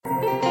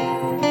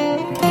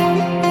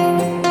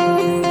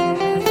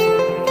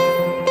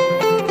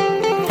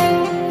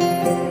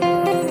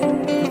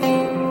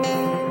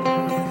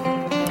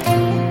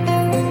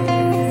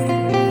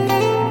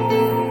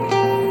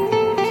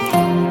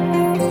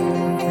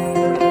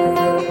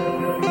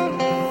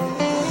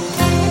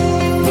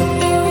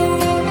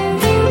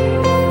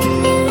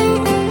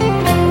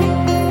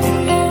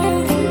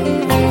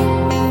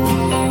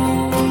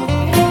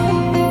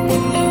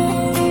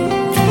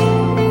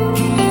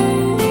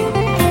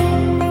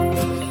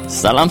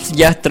Salam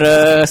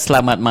sejahtera,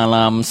 selamat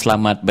malam,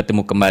 selamat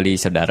bertemu kembali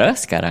saudara.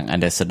 Sekarang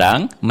anda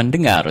sedang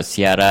mendengar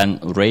siaran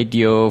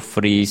Radio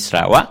Free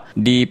Sarawak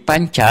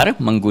dipancar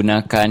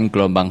menggunakan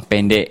gelombang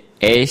pendek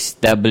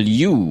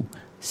SW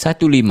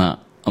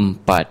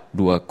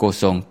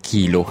 15420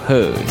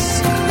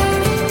 kHz.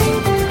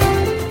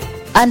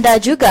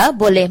 Anda juga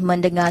boleh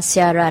mendengar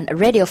siaran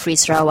Radio Free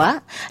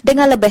Sarawak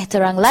dengan lebih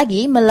terang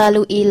lagi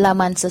melalui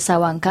laman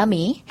sesawang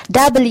kami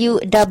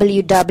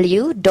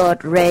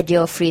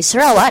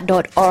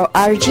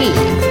www.radiofreesarawak.org.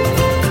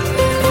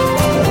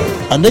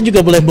 Anda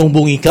juga boleh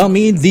menghubungi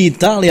kami di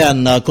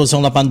talian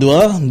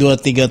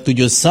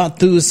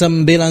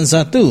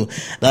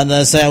 082-237191 dan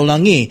saya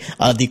ulangi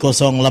di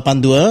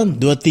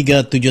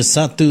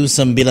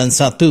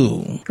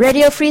 082-237191.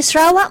 Radio Free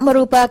Sarawak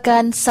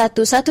merupakan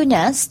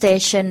satu-satunya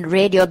stesen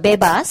radio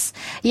bebas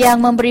yang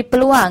memberi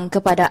peluang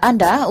kepada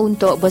anda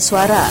untuk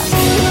bersuara.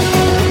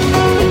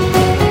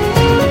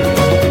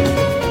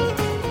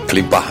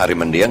 Kelimpah hari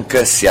mendiang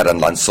ke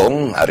siaran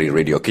langsung hari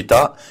radio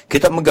kita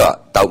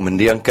megak tahu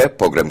mendiang ke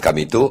program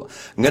kami tu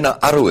ngena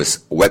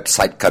arus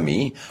website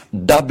kami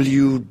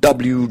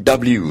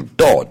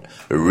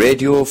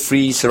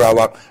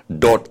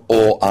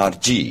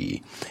www.radiofreesarawak.org.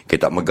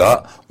 Kita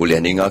megak boleh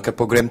dengar ke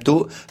program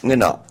tu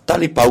ngena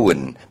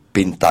talipawun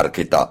pintar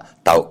kita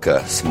tahu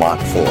ke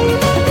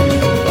smartphone.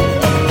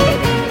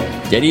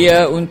 Jadi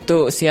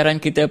untuk siaran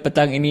kita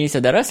petang ini,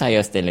 saudara, saya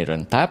Stanley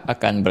Rentap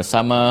akan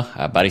bersama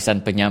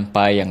barisan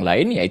penyampai yang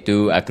lain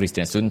iaitu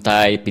Christian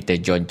Suntai, Peter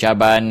John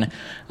Caban,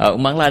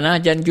 Umang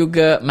Lana dan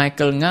juga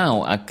Michael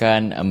Ngau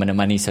akan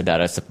menemani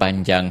saudara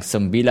sepanjang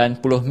 90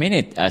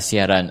 minit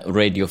siaran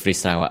Radio Free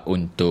Sarawak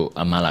untuk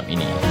malam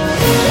ini.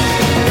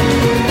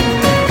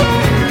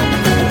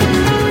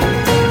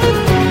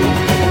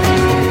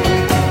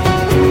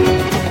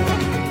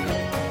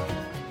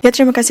 Ya,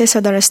 terima kasih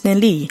saudara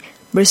Stanley.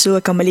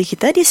 Bersua kembali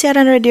kita di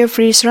siaran Radio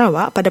Free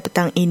Sarawak pada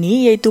petang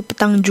ini iaitu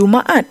petang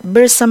Jumaat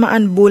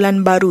bersamaan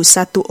bulan baru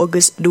 1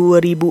 Ogos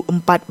 2014.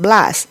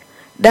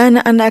 Dan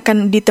anda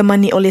akan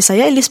ditemani oleh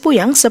saya Elis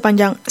Puyang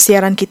sepanjang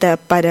siaran kita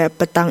pada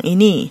petang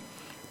ini.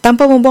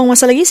 Tanpa membuang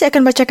masa lagi, saya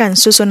akan bacakan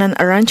susunan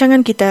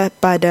rancangan kita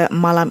pada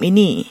malam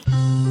ini.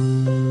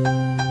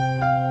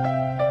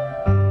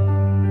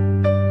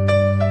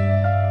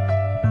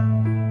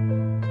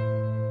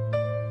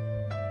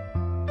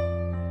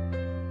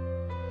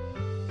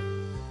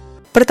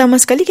 Pertama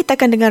sekali kita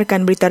akan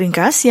dengarkan berita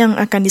ringkas yang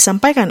akan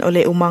disampaikan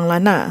oleh Umang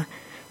Lana.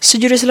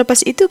 Sejurus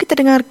selepas itu kita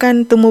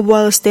dengarkan temu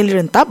bual Stanley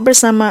Rentap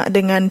bersama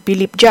dengan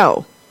Philip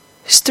Jau.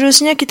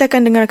 Seterusnya kita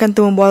akan dengarkan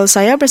temu bual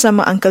saya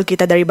bersama uncle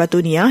kita dari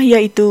Batu Niah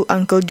iaitu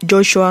Uncle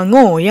Joshua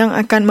Ngo yang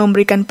akan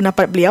memberikan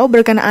pendapat beliau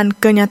berkenaan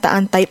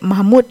kenyataan Taib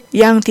Mahmud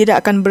yang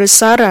tidak akan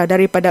bersara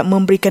daripada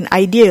memberikan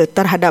idea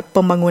terhadap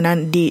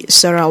pembangunan di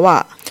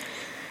Sarawak.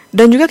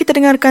 Dan juga kita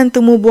dengarkan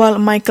temu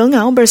bual Michael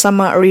Ngau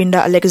bersama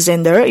Rinda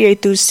Alexander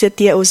iaitu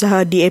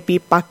Setiausaha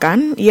DAP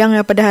Pakan yang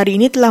pada hari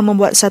ini telah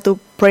membuat satu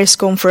press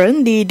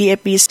conference di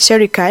DAP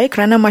Serikai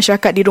kerana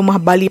masyarakat di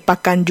rumah Bali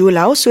Pakan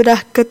Julau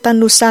sudah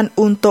ketandusan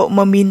untuk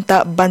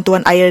meminta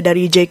bantuan air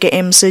dari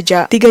JKM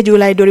sejak 3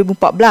 Julai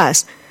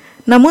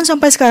 2014. Namun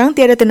sampai sekarang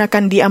tiada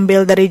tindakan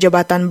diambil dari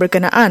jabatan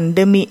berkenaan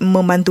demi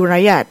membantu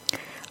rakyat.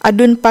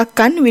 Adun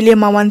Pakan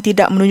William Mawan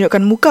tidak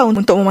menunjukkan muka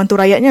untuk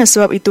membantu rakyatnya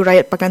sebab itu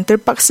rakyat Pakan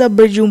terpaksa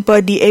berjumpa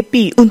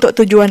DAP untuk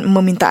tujuan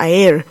meminta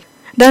air.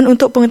 Dan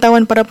untuk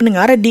pengetahuan para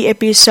pendengar,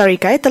 DAP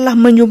Sarikai telah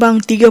menyumbang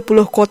 30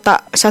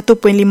 kotak 1.5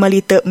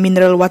 liter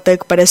mineral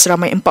water kepada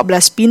seramai 14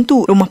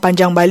 pintu rumah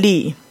panjang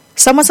Bali.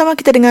 Sama-sama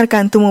kita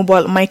dengarkan temu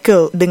bual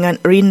Michael dengan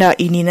Rinda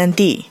ini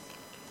nanti.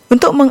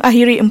 Untuk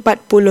mengakhiri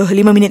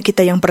 45 minit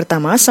kita yang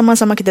pertama,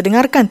 sama-sama kita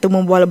dengarkan temu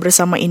bual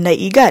bersama Indai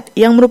Igat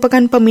yang merupakan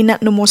peminat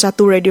nombor 1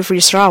 Radio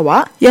Free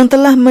Sarawak yang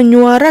telah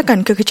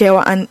menyuarakan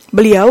kekecewaan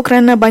beliau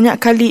kerana banyak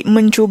kali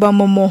mencuba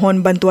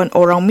memohon bantuan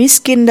orang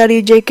miskin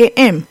dari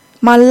JKM.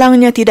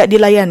 Malangnya tidak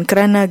dilayan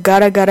kerana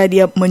gara-gara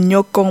dia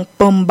menyokong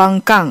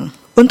pembangkang.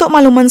 Untuk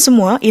makluman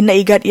semua,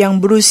 Indai Igat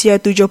yang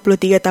berusia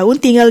 73 tahun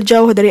tinggal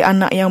jauh dari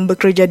anak yang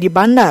bekerja di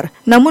bandar.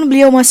 Namun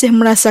beliau masih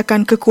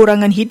merasakan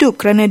kekurangan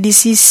hidup kerana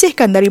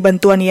disisihkan dari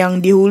bantuan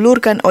yang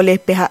dihulurkan oleh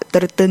pihak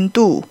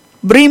tertentu.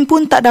 BRIM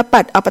pun tak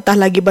dapat apatah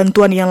lagi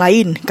bantuan yang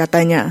lain,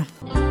 katanya.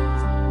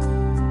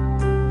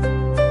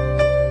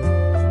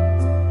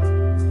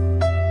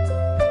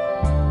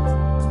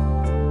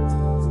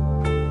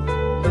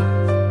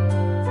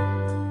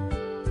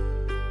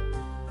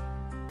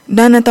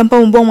 Dan tanpa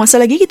membuang masa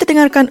lagi, kita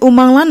dengarkan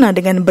Umang Lana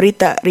dengan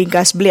berita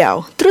ringkas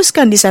beliau.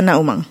 Teruskan di sana,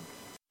 Umang.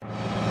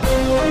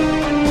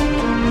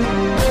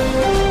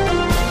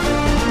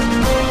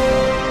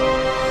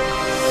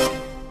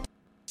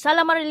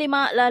 Salam hari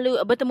 5 lalu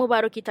bertemu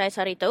baru kita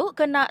hari itu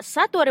kena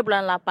 1 hari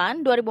bulan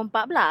 8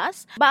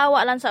 2014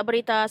 bawa lansak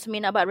berita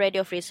seminabat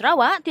Radio Free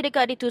Sarawak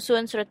tidak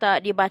ditusun serta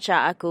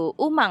dibaca aku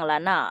Umang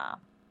Lana.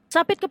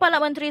 Sapit Kepala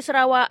Menteri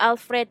Sarawak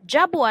Alfred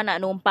Jabu anak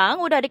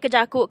numpang udah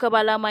dikejakuk ke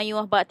bala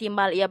mayuh bak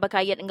timbal ia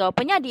berkait engau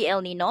penyadi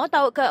El Nino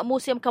tahu ke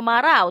musim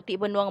kemarau ti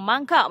benuang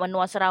mangkak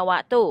menua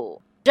Sarawak tu.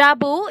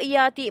 Jabu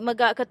ia ti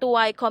megak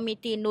ketuai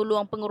Komiti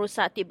Nulung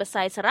Pengurusak Ti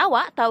Besai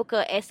Sarawak tau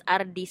ke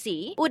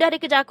SRDC. Udah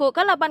dikejakuk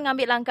ke laban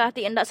ngambil langkah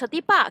ti endak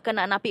setipak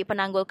kena napi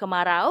penanggul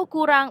kemarau,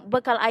 kurang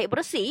bekal air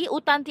bersih,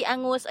 utan ti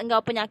angus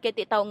enggau penyakit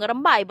ti tau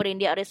ngerembai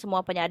berindik dari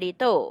semua penyadi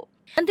tu.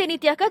 Nanti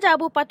ni tiaka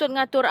Jabu patut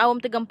ngatur awam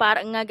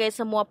tergempar ngagai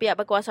semua pihak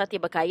berkuasa ti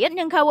berkait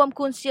yang kawam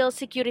Kunsil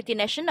Security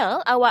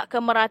National awak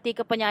kemerati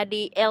ke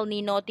penyadi El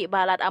Nino ti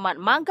balat amat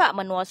mangkak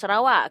menua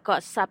Sarawak kok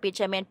sapi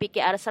Chairman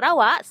PKR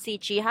Sarawak si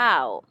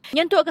Cihau.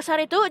 Nyentuk ke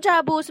sari tu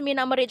Jabu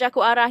semina merik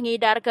jaku arah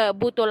ngidar ke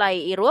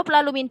Butulai Irup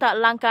lalu minta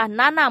langkah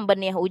nanam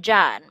benih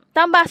hujan.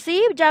 Tambah si,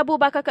 Jabu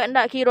bakal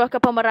keendak kiruh ke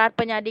pemerat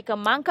penyadi ke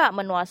mangkak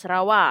menua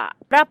Sarawak.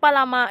 Berapa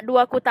lama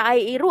dua kuta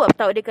air Irup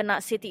tau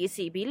dikena Siti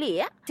Isi Bilik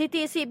ya?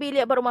 Siti Isi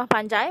Bilik berumah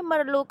panjai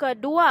merlu ke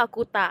dua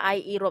kuta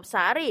air Irup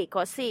sehari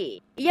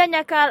kosi. Ia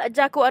nyakal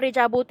jaku ari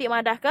Jabu ti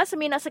madah ke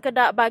semina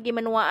sekedar bagi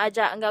menua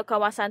ajak enggau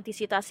kawasan ti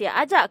Sitasia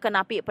ajak ke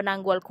napi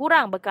penanggul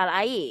kurang bekal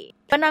air.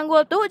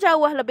 Penanggul tu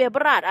jauh lebih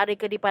berat ari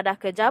ke dipadah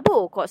ke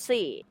Jabu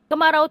kosi.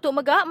 Kemarau tu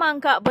megak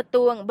mangkak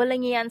betung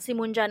belengian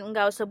simunjan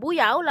enggau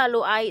sebuyau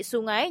lalu air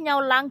sungai nyau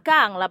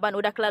langkang laban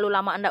udah kelalu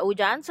lama anda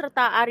hujan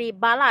serta ari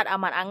balat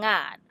amat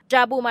angat.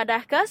 Jabu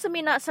madah ke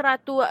seminak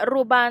seratu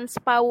ruban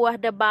sepawah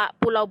debak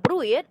Pulau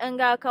Bruit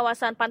enggau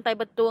kawasan Pantai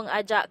Betung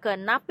ajak ke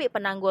napi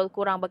penanggul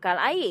kurang bekal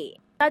air.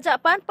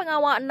 Tajapan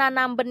pengawal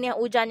nanam benih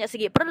hujannya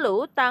segi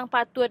perlu, tang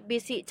patut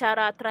bisik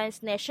cara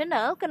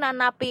transnasional kena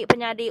napi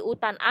penyadi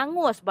hutan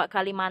angus bak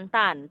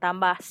Kalimantan,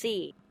 tambah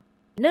si.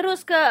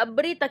 Nerus ke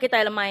berita kita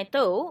lemai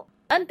tu,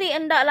 enti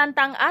endak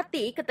lantang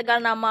ati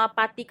ketegal nama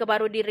parti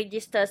kebaru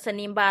diregister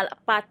senimbal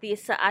Parti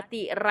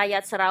Seati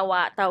Rakyat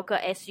Sarawak tau ke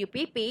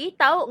SUPP,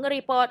 tau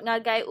ngeripot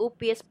ngagai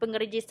upis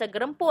pengeregister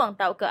gerempuang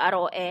tau ke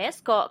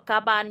ROS, kok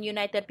Kaban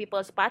United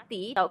People's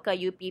Party tau ke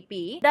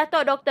UPP,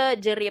 Dato' Dr.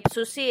 Jerip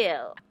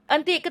Susil.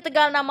 Enti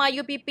ketegal nama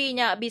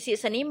UPP-nya bisik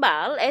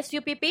senimbal,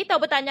 SUPP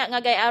tau bertanya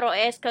ngagai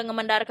ROS ke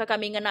ngemendar ke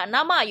kami ngena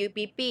nama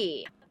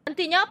UPP.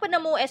 Nantinya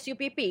penemu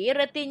SUPP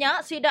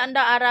retinya sida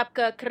anda Arab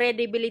ke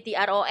kredibiliti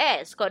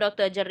ROS. Kok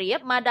Dr.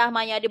 Jerip madah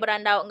maya di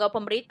berandau enggau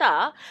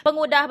pemberita,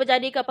 pengudah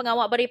berjadi ke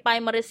pengawak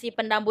beripai meresi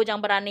pendam bujang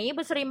berani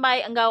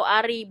berserimbai enggau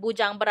Ari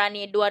Bujang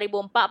Berani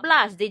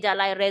 2014 di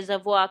Jalai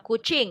Reservoir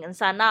Kuching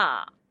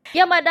sana.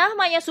 Ya madah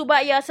maya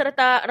subak ya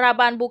serta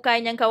raban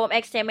bukai yang kawam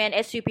ex-chairman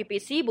SUPP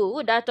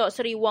Sibu, Datuk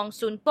Seri Wong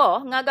Sun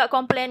Poh, ngagak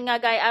komplain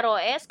ngagai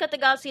ROS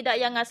ketegal sidak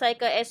yang ngasai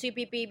ke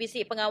SUPP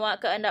bisik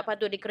pengawak ke endak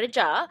patut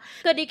dikerja,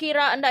 ke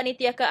dikira endak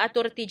nitiah ke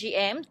atur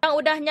TGM, yang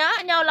udahnya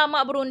nyau lama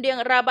berunding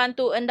raban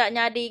tu endak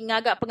nyadi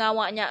ngagak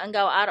pengawaknya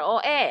enggau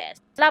ROS.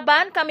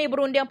 Laban kami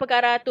berunding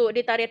perkara tu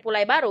di Tarit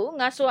Pulai Baru,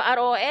 ngasuh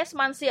ROS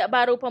mansiak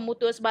baru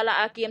pemutus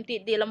bala hakim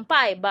ti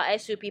dilempai ba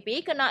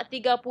SUPP kena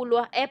 30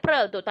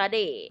 April tu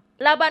tadi.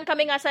 Laban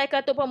kami ngasai ke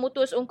tu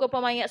pemutus ungkup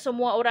pemayat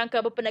semua orang ke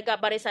berpenegak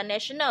Barisan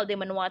Nasional di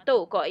menua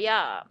tu kok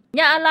ya.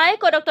 Nya alai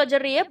ko Dr.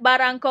 Jerip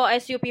barang ko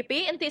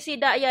SUPP enti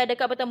sidak ya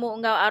dekat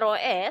bertemu enggau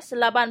ROS,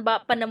 laban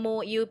bab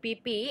penemu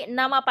UPP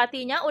nama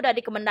partinya udah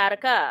dikemendar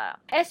ke.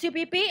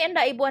 SUPP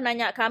endak ibu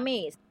nanya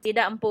kami,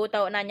 tidak empu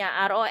tahu nanya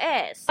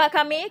ROS. Pak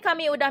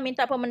kami udah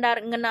minta pemendar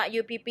ngena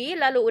UPP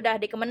lalu udah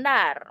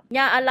dikemendar.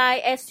 Nya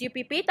alai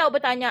SUPP tahu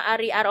bertanya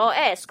ari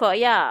ROS kok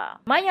ya.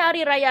 Maya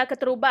hari raya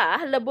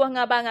keterubah lebuh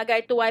ngabang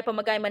ngagai tuai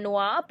pemegai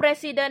menua,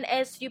 Presiden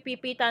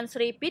SUPP Tan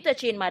Sri Peter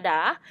Chin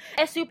madah,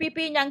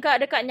 SUPP nyangka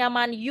dekat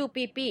nyaman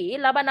UPP,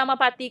 laban nama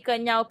parti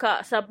kenyau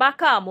ke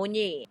sebaka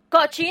munyi.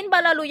 Kok Chin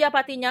balaluya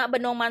partinya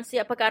benong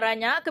mansiap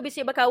perkaranya,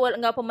 kebisi berkawal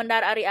enggau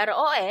pemendar ari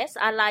ROS,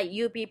 alai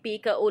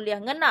UPP ke uliah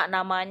ngena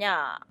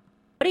namanya.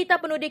 Berita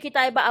penudi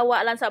kita iba awak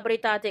lansak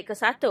berita atik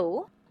ke-1.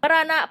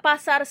 Beranak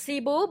Pasar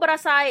Sibu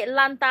berasai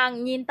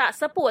lantang nyintak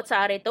seput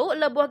sehari tu,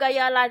 lebuh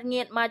gaya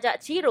langit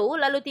majak ciru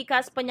lalu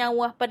tikas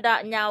penyawah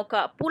pedak nyau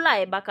ke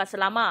Pulai Bakar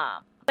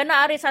Selama.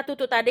 Kena hari satu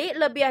tu tadi,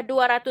 lebih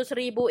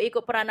 200,000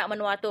 ikut peranak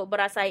menua tu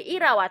berasai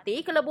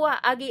Irawati ke lebuh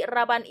agi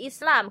Raban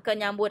Islam ke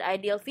nyambut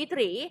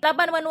Aidilfitri.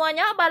 Laban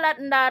menuanya balat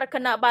endar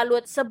kena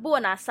balut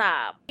sebun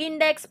asap.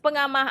 Indeks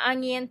pengamah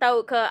angin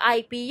tau ke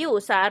IPU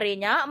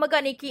seharinya,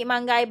 meganiki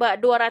manggai ba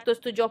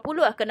 270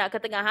 kena ke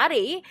tengah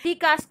hari.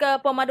 Tikas ke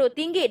pemaduk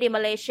tinggi di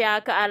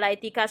Malaysia ke alai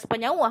tikas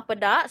penyawah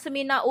pedak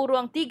semina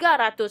urung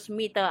 300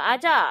 meter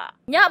aja.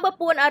 Nyak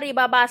berpun ari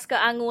babas ke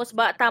angus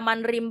ba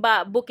Taman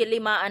Rimba Bukit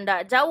Lima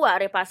anda jauh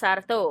ari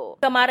pasar tu.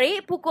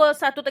 Kemari pukul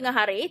 1 tengah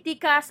hari,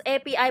 tikas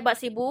API Bak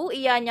Sibu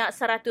ianya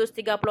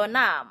 136.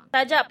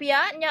 Tajak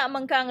pihak nyak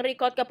mengkang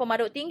rekod ke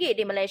pemaduk tinggi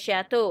di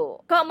Malaysia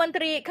tu. Kok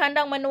Menteri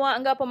Kandang Menua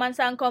Enggau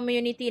Pemansang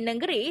Komuniti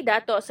Negeri,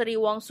 Datuk Seri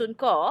Wong Sun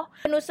Poh,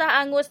 penusah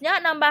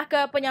angusnya nambah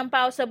ke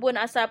penyampau sebun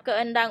asap ke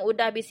endang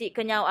udah bisik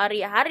kenyau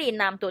hari 6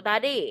 tu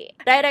tadi.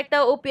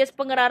 Direktur Upis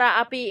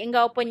Pengerara Api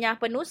Enggau Penyah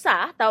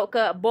Penusah tau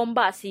ke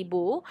Bomba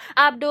Sibu,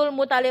 Abdul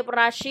Mutalib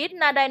Rashid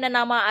nadai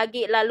nama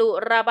agi lalu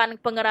Raban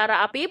Pengerara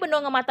pengerara api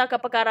benung mata ke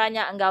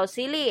perkaranya enggau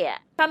sili.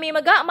 Kami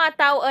megak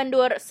matau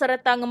endur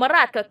serta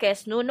ngemerat ke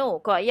kes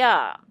nunu kok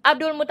ya.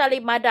 Abdul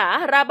Muttalib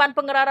Madah, raban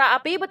pengerara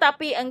api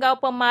betapi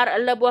enggau pemar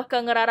lebuh ke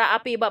ngerara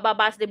api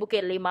babas di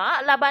Bukit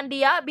Lima, laban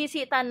dia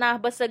bisi tanah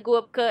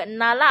bersegup ke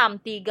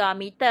nalam 3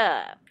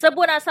 meter.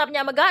 Sebut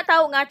asapnya megak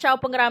tahu ngacau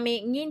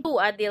pengerami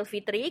ngintu Adil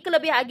Fitri,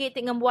 kelebih agi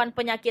tingembuan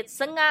penyakit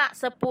sengak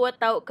seput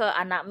tahu ke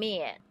anak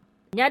mit.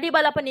 Nyadi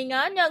bala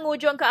peningan yang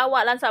ngujung ke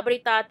awak lansak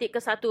berita tik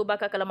ke-1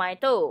 bakal kelemah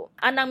itu.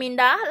 Anang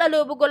mindah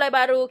lalu bugulai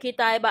baru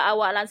kita ba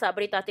awak lansak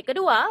berita tik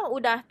kedua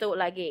udah tu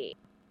lagi.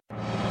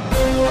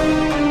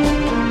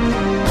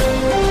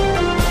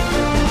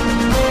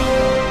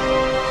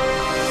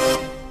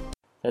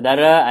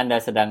 Saudara, anda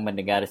sedang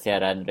mendengar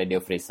siaran Radio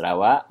Free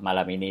Sarawak.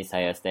 Malam ini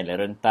saya Stanley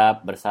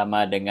Rentap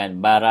bersama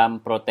dengan Baram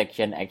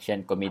Protection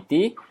Action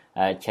Committee.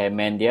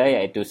 Chairman dia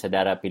iaitu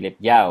Saudara Philip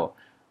Jau.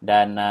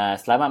 Dan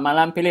selamat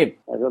malam,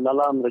 Philip. Selamat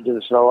malam,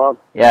 Radio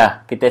Sarawak.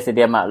 Ya, kita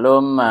sedia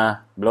maklum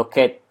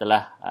blokade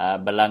telah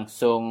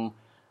berlangsung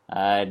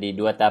di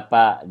 2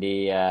 tapak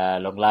di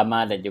Long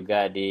Lama dan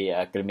juga di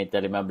kilometer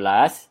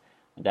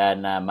 15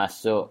 dan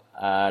masuk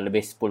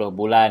lebih 10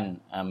 bulan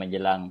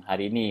menjelang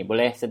hari ini.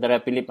 Boleh Saudara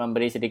Philip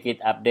memberi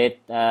sedikit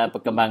update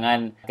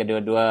perkembangan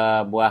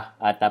kedua-dua buah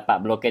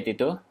tapak blokade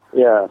itu?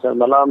 Ya, selamat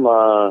malam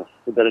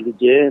Saudara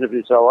DJ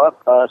Radio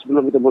Sarawak.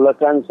 Sebelum kita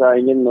mulakan, saya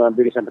ingin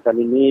beri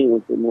sambutan ini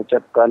untuk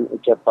mengucapkan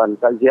ucapan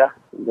takziah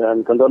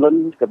dan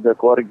kondolen kepada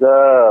keluarga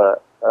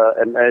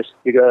MS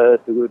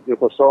 370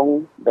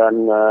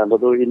 dan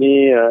baru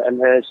ini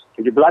MS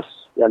 17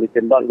 yang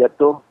ditembak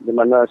jatuh di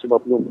mana sebuah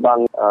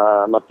penumpang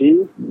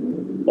mati.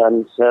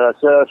 Dan saya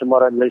rasa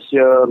semua rakyat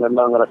Malaysia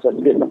memang rasa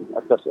sedih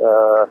atas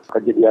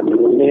kejadian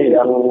ini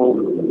yang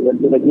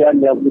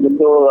kejadian yang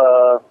betul-betul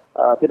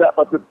tidak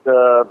patut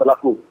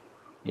berlaku.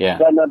 Yeah.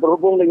 Dan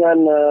berhubung dengan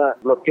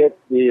blokade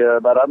di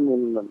Baram,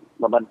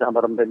 membantah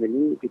Baram Dam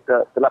ini,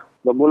 kita telah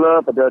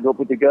bermula pada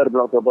 23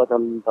 bulan Oktober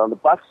tahun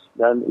lepas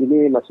dan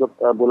ini masuk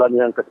bulan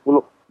yang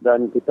ke-10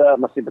 dan kita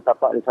masih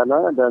bertapak di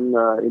sana dan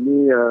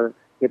ini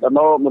kita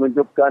mahu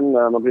menunjukkan,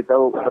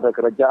 memberitahu kepada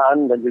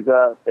kerajaan dan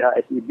juga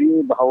pihak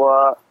SEB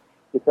bahawa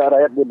kita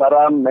rakyat di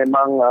Baram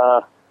memang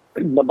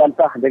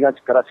membantah dengan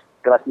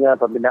keras-kerasnya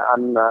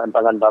pembinaan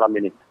empangan Baram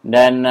ini.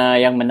 Dan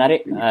yang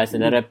menarik,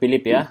 Saudara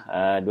Philip ya,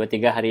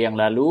 2-3 hari yang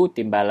lalu,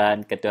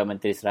 Timbalan Ketua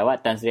Menteri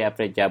Sarawak Tan Sri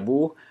Alfred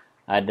Jabu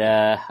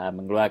ada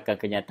mengeluarkan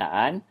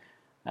kenyataan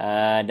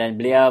dan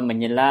beliau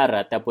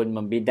menyelar ataupun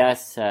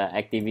membidas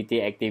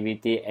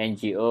aktiviti-aktiviti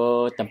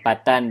NGO,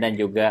 tempatan dan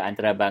juga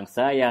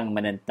antarabangsa yang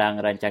menentang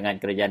rancangan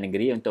kerajaan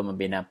negeri untuk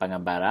membina empangan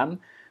Baram.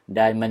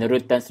 Dan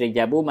menurut Tan Sri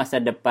Jabu, masa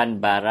depan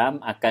Baram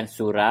akan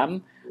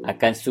suram,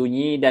 akan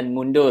sunyi dan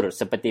mundur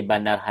seperti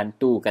bandar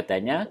hantu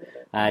katanya,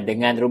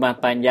 dengan rumah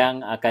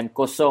panjang akan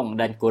kosong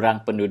dan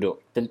kurang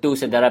penduduk. Tentu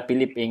Saudara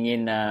Philip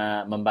ingin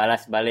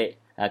membalas balik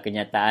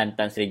kenyataan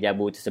Tan Sri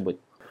Jabu tersebut.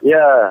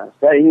 Ya,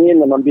 saya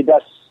ingin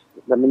membidas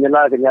dan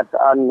menyela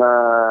kenyataan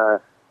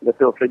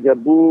Dr. Sri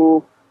Jabu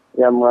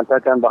yang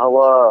mengatakan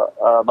bahawa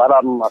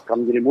Baram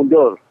akan menjadi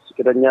mundur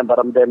sekiranya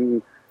Baram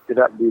Dam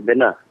tidak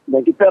dibina.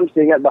 Dan kita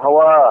mesti ingat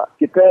bahawa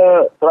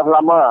kita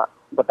telah lama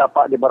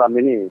bertapak di Baram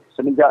ini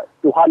semenjak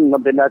Tuhan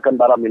membinakan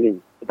Baram ini.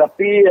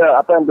 Tetapi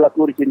apa yang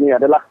berlaku di sini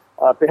adalah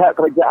pihak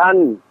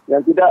kerajaan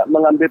yang tidak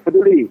mengambil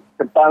peduli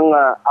tentang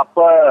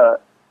apa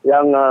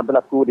yang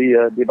berlaku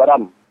di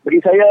Baram. Bagi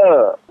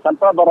saya,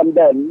 tanpa Baram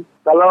Dam,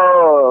 kalau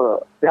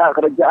pihak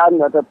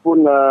kerajaan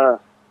ataupun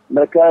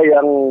mereka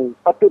yang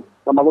patut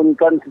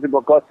membangunkan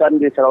sebuah kawasan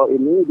di Sarawak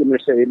ini, di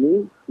Malaysia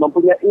ini,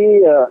 mempunyai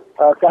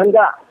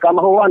kehendak,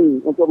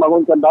 kemahuan untuk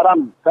membangunkan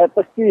Baram, saya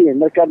pasti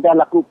mereka dah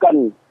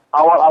lakukan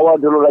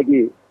awal-awal dulu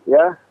lagi.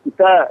 Ya,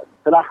 kita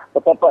telah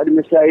bertapak di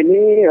Malaysia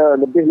ini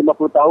lebih 50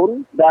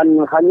 tahun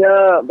dan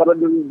hanya Baram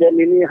Dam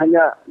ini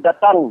hanya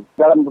datang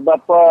dalam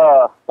beberapa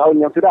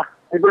tahun yang sudah.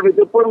 Sebelum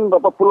itu pun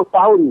beberapa puluh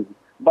tahun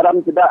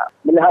Baram tidak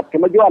melihat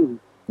kemajuan.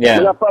 Yeah.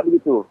 Mengapa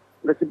begitu?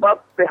 Oleh sebab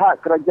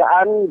pihak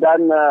kerajaan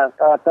dan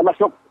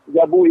termasuk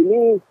Jabu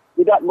ini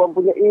tidak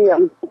mempunyai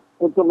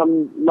untuk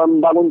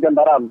membangunkan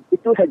Baram.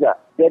 Itu saja.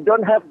 They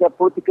don't have the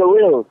political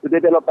will to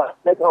develop that.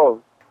 That's all.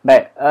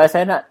 Baik,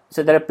 saya nak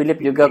Saudara Philip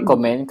juga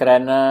komen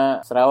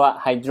kerana Sarawak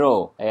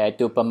Hydro,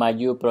 iaitu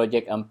pemaju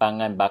projek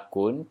empangan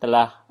Bakun,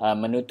 telah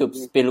menutup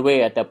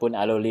spillway ataupun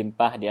alur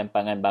limpah di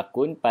empangan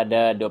Bakun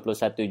pada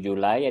 21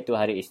 Julai, iaitu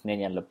hari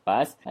Isnin yang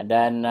lepas.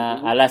 Dan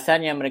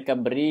alasan yang mereka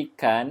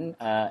berikan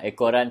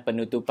ekoran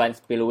penutupan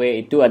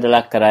spillway itu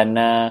adalah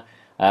kerana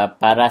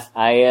paras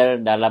air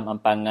dalam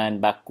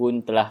empangan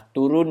Bakun telah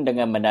turun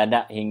dengan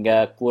mendadak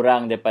hingga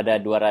kurang daripada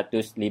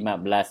 215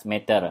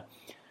 meter.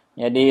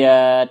 Jadi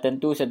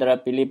tentu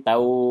Saudara Philip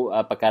tahu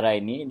perkara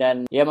ini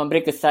dan ia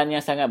memberi kesan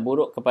yang sangat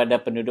buruk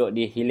kepada penduduk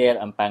di hilir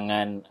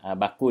empangan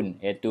Bakun,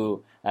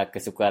 iaitu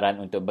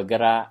kesukaran untuk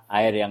bergerak,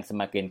 air yang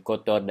semakin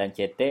kotor dan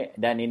cetek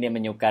dan ini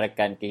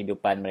menyukarkan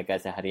kehidupan mereka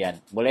seharian.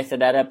 Boleh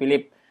Saudara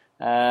Philip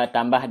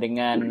tambah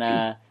dengan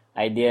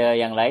idea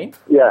yang lain?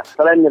 Ya,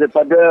 selain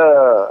daripada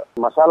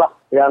masalah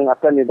yang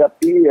akan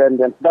dihadapi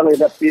dan sedang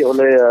dihadapi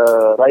oleh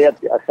rakyat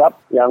di Asap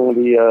yang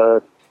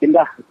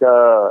pindah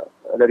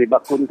dari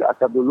bakun ke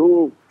asap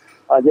dulu.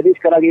 Jadi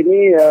sekarang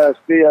ini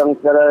seperti yang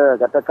saya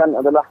katakan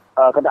adalah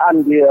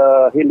keadaan di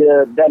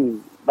hilir dan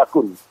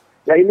bakun.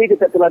 Yang ini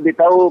kita telah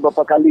beritahu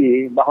beberapa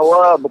kali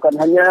bahawa bukan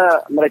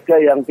hanya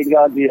mereka yang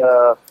tinggal di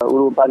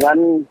Ulu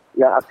Empangan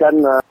yang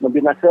akan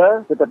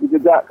membinasa, tetapi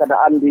juga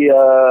keadaan di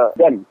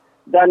dam.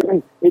 Dan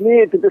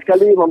ini tentu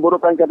sekali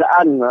memburukkan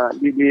keadaan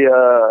di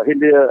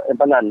hilir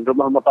Empangan.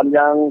 Rumah-rumah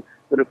panjang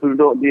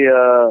penduduk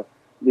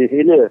di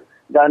hilir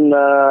dan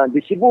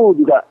di Sibu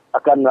juga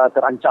akan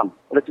terancam.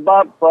 Oleh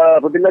sebab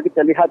apabila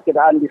kita lihat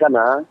keadaan di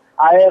sana,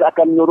 air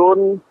akan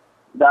menurun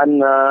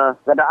dan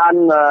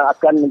keadaan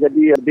akan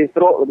menjadi lebih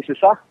teruk, lebih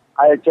susah.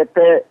 Air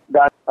cetek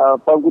dan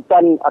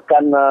penghutan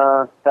akan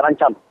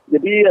terancam.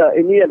 Jadi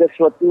ini adalah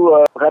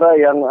suatu perkara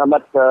yang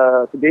amat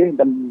sedih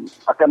dan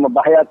akan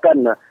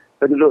membahayakan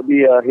penduduk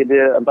di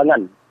hilir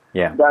Empangan.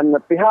 Yeah. Dan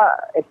pihak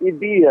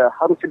SEB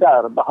harus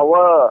sedar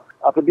bahawa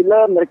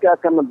apabila mereka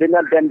akan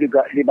membina dam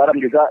juga di Baram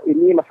juga,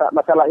 ini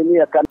masalah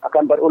ini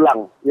akan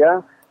berulang.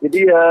 Ya.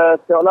 Jadi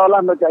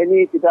seolah-olah mereka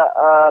ini tidak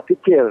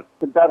fikir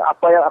tentang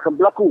apa yang akan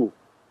berlaku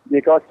di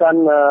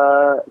kawasan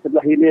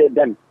sebelah hilir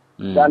dam.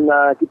 Dan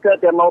kita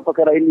tidak mahu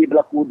perkara ini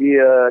berlaku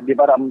di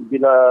Baram.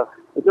 Bila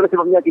itulah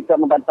sebabnya kita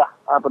membantah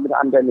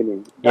pembinaan dam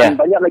ini. Dan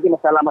banyak lagi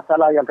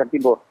masalah-masalah yang akan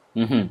timbul.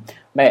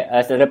 Baik,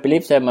 Saudara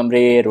Philip, saya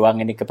memberi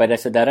ruang ini kepada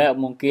saudara.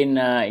 Mungkin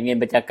ingin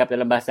bercakap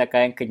dalam bahasa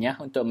Kayan Kenyah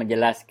untuk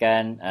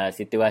menjelaskan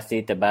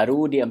situasi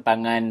terbaru di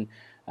Empangan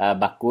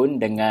Bakun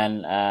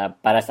dengan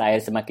paras air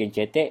semakin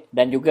cetek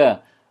dan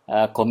juga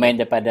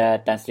komen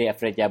daripada Tan Sri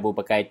Alfred Jabu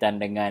berkaitan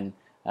dengan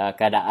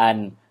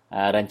keadaan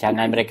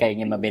rancangan mereka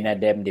ingin membina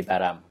dam di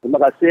Baram. Terima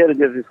kasih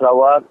Raja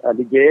Sarawak,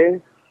 DJ.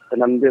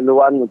 Saya ambil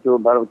luang untuk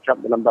berucap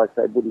dalam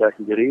bahasa ibunda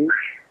sendiri.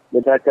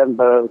 Dan saya akan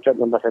berucap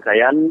dalam bahasa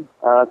Kayan.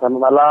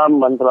 Selamat malam,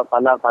 Menteri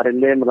Panak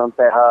Parinle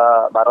menontai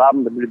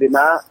Baram lebih-lebih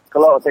nak.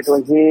 Kalau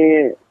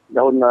teknologi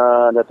dahun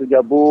Datuk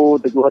Jabu,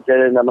 Teguh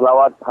Hotel nak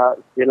melawat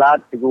silat,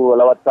 Teguh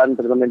lawatan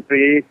Perdana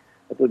Menteri,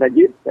 Datuk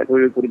Najib,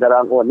 Datuk Kuri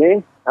Darang ni.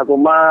 Aku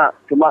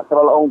cuma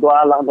terlalu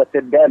tua lang bahasa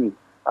dam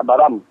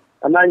Baram.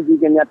 Anan ji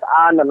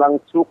kenyataan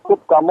lang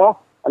cukup kamu,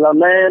 alam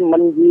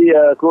menji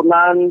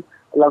kerunan,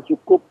 lang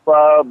cukup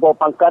bawa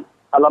pangkat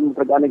alam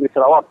kerajaan negeri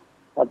Sarawak.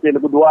 Nanti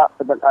lebih dua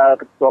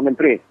ketua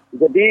menteri.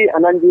 Jadi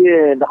anan ji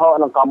dah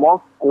alang kamu,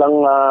 alang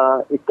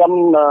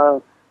ikam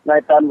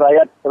naitan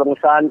rakyat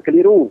permusuhan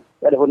keliru.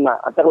 Ada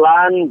huna.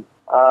 Aterlan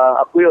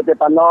aku yo te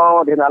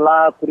pano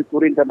dinala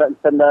kuri-kuri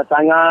tanda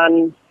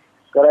tangan.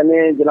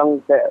 Kerana jelang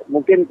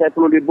mungkin saya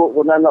perlu dibuk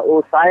guna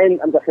usain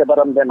antara saya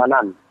Baram dan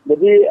Manan.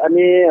 Jadi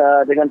ini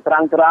dengan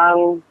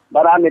terang-terang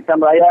Baram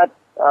hitam rakyat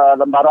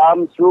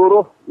Baram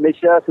seluruh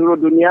Malaysia, seluruh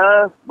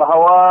dunia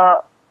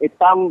bahawa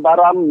hitam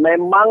Baram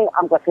memang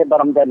angkasa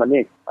Baram dan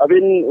Manan.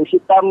 Abin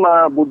usitam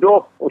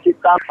budoh,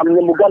 usitam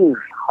amnyemugan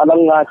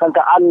alang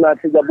sangkaan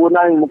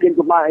sejabunan mungkin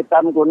cuma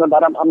hitam guna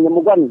Baram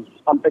amnyemugan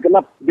sampai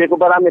kenap dia ke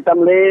Baram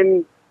hitam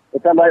lem,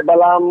 hitam baik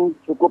balam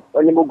cukup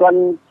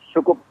amnyemugan,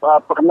 cukup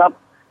perkenap.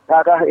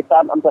 Kakak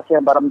hitam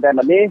amtasnya Baram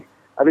dan ni,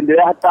 abin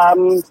dia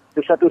hitam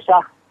tusah-tusah,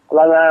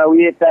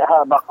 lalu teh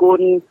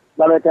bakun,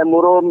 lalu teh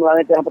murum,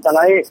 lalu teh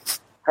petangai,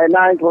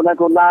 hainan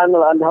kunan-kunan,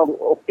 lalu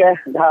okey,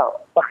 dah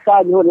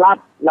paksa jual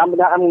lam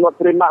dah am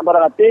terima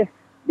barang hati,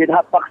 dia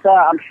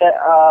paksa amse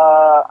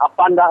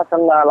apa dah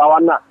sang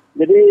lawan nak.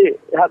 Jadi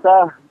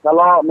kata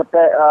kalau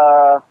mete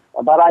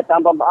barai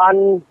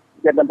tambahan,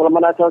 jadi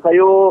permainan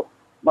sayu,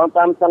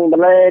 bangtam sang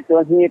belai,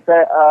 tuan ni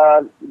teh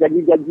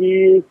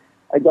janji-janji.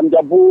 Jam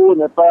jabu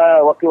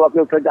napa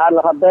wakil-wakil kerajaan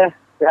lah habis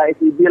pihak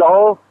SEB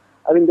lah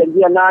abin janji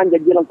anan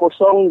janji lang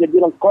kosong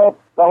janji lang kop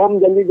kahum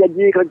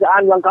janji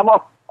kerajaan lang kamu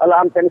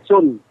alam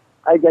pensiun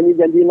ai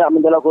janji nak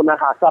menjalakuna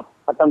hasap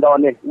atang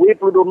dawan ni wi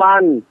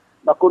peruduman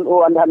bakun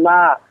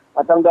andana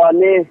atang dawan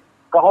ni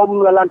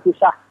kahum lalan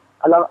susah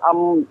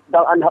alam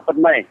dang an hapat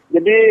mai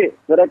jadi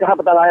mereka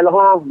hapatang ai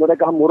lah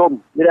mereka murum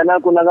jadi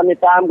anak kunangan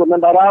hitam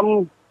kunan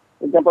Baram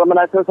macam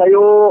permainan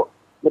sayu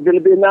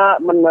lebih-lebih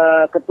nak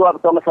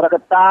ketua-ketua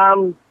masyarakat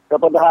tam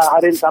kepada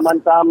harin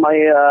taman-tam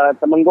mai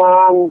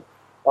Temenggong,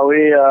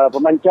 awi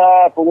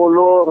pemanca,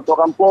 pengulu,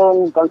 ketua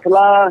kampung,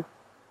 kansela,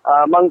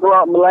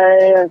 mangkua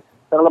melai,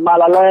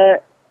 terlemah lalai,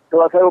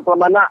 kalau saya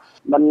permana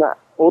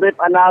urip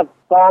anak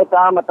kau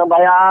tam atang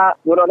baya,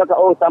 nyuruh nak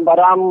tam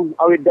Baram,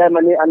 awi dam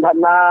ni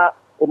andana,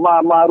 umma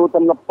maru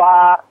tam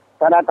lepak,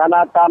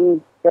 tanah-tanah tam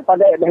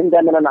kepada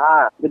dan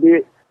menanaa.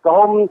 Jadi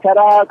kaum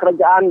cara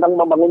kerajaan yang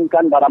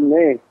membangunkan Baram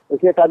ni.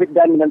 Usia tabit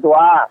dan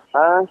menentua.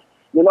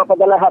 Nino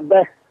padalah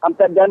habis.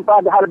 Hampir dan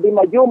dah lebih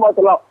maju mau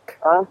telok.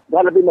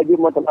 Dah lebih maju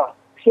mau telok.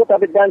 Usia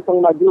tabit dan sang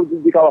maju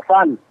di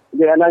kawasan.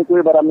 Jadi anak kui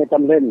Baram ni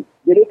tamlin.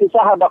 Jadi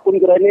kisah bakun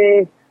kira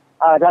ni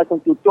dah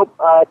sang tutup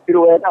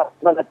tiruena.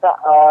 Kata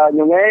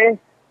nyungai.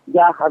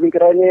 Jah habis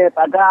kira ni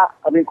tada.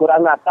 Habis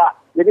kurang tak.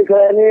 Jadi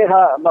kira ni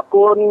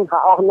bakun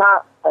oh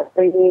nak.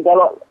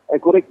 Kalau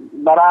kurik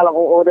bara lang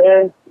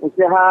ode.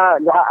 Usia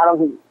dah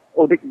alang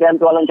udik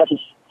dan tualang katis.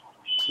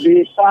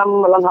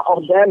 Bisam lang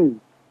ordem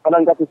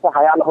palang katis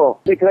sahayan ho.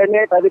 Di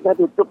kene tadi kita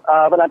tutup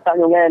penatang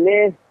nyungai ni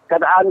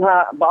keadaan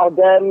bau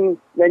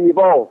dam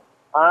menyibo.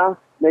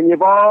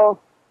 Menyibo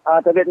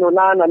tabit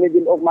nunan ani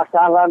din og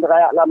masalah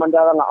raya la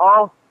mandara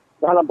nga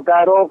dalam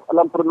perkarok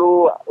alam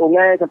perlu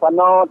ungai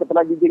sempano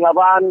tepat giging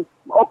lawan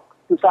ok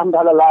susah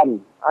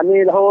dalalan.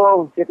 Ani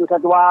lahu situ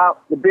satwa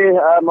lebih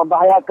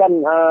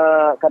membahayakan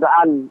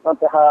keadaan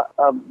untuk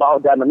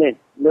bau dam ni.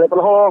 Lebih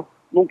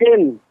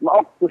mungkin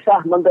maok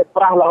susah membet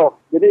perah lah.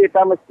 Jadi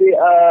kita mesti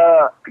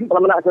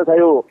pelamenak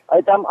sayu.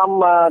 Itam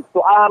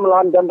tua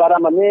melawan dan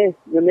barang ni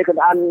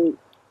keadaan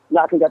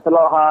nak kita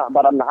telok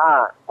barang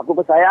aku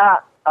percaya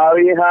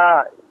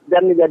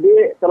dan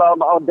jadi kalau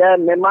mau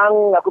dan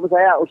memang aku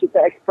percaya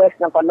usita express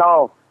yang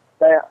panau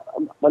saya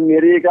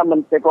menmiri kan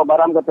menteko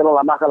barang ke telok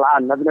lama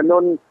kelaan. Nanti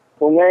nun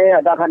sungai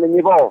ada kan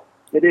nivo.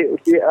 Jadi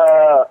usi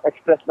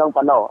express yang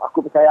panau.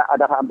 Aku percaya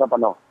ada kan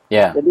panau.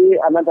 Yeah. Jadi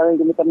anak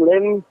tangan kita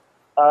mulai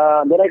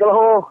dari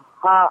kalau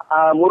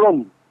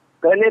murum.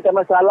 Kerana tak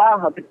masalah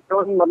habis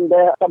turun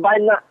mende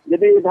tabain nak.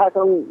 Jadi dah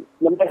sang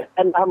mende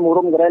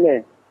murum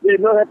kerana. Jadi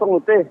no saya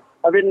pengutih.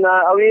 Habis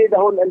awi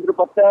dahun Andrew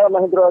Potter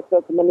Mahindra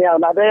semenia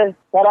nak deh.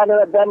 Cara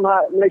dalam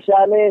Malaysia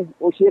ni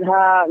usir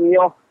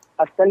ngioh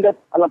standard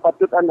alam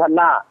patut anda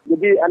nak.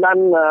 Jadi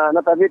anan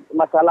natabit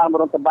masalah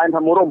murum tabain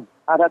murum.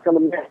 Ada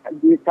kemudian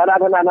di cara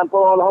anan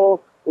nampo lahu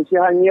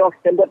usir ngioh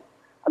standard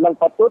alam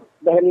patut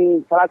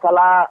dan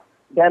salah-salah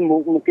dan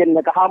mungkin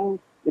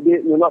nakaham jadi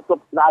nunutup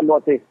na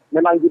anote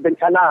memang di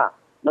bencana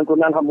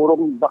menggunakan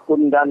hamurum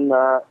bakun dan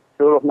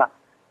seluruh nak.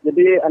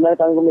 Jadi anak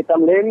tanggung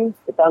mitam lain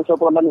kita so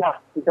pelamanah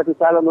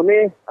sisa-sisa lalu ni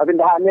abin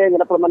dah ni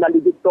ngana pelamanah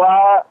digit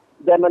tua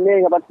dan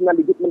ni ngaban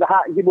senang digit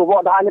mendah di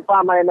bobok dah ni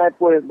pa main naik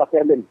pul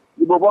bakelin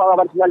di bobok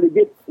ngaban senang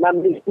digit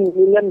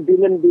 6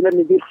 billion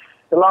digit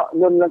telok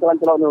nun lan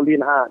telok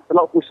nulin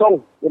telok kusong.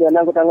 Jadi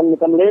anak tanggung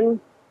mitam lain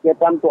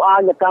kita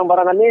tua nyekang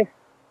barangan ni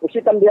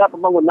usitan dia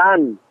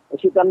pembangunan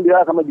usitan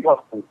dia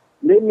kemajuan.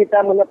 Minta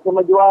menat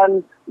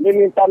kemajuan,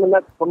 minta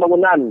menat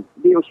pembangunan.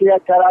 Di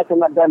usia cara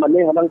sangat zaman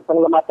ni, kadang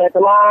sang lematai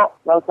telok,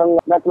 langsung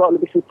nak telok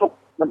lebih susuk,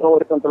 nak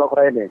urutkan telok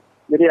raya ni.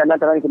 Jadi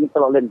anak tangan kami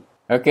telok lain.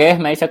 Okey,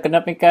 mai saya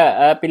kenap ni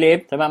Kak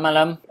Philip. Selamat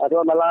malam.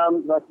 Selamat malam,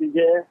 terima kasih DJ.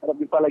 Harap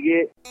jumpa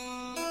lagi.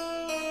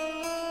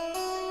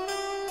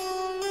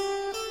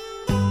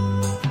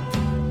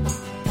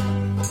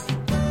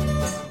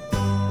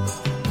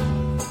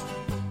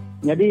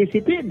 Jadi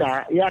situ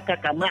dah, ya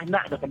kakamah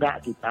nak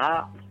dekat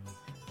kita.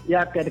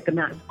 Ya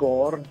kena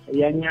skor,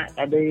 ianya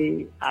ada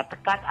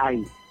tekat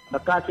air.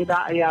 Maka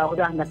tidak ya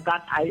udah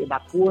nekat air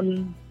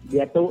bakun,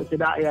 dia tu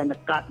tidak ya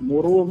nekat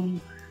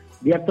murum,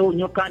 dia tu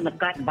nyuka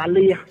nekat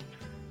balih,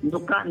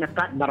 nyuka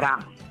nekat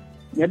barang.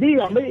 Jadi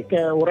ambil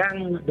ke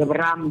orang de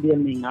beram dia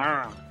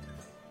ninga.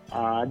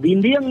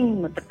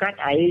 Dinding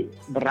tekat air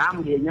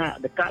beram dianya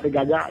dekat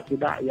digagak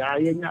tidak ya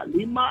ianya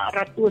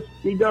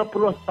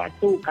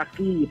 531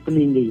 kaki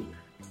peninggi.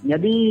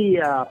 Jadi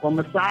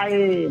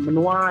pemesai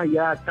menua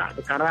ya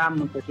tak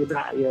dekaram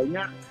kesedak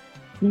ianya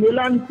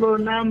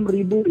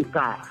 96,000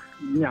 ikar.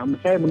 Ya,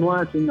 mesai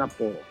menua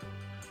Singapura.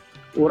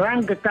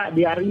 Orang kekak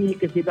diari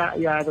kesedak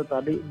ya tu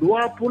tadi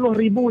 20,000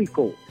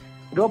 ikut.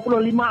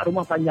 25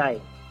 rumah panjai.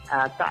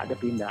 Tak ada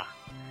pindah.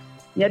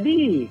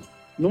 Jadi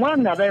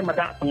nuan ada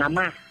madak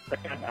pengamah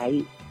dekat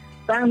air.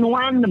 Tang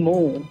nuan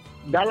nemu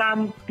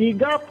dalam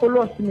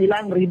 39,000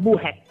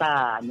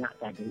 hektar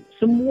tadi.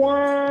 Semua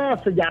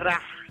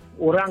sejarah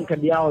orang ke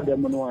dia dia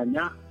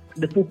menuanya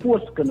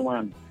dipupus ke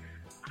nuan.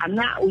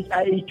 Anak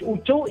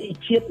ucu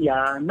icit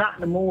ya nak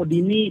nemu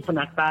dini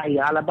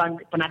penatai ya laban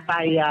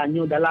penatai ya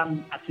nyu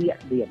dalam Asia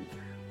dia.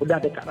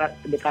 Udah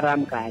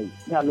dekaram kai.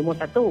 Ya lumur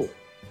 1.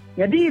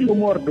 Jadi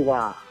lumur 2.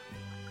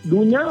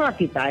 Dunia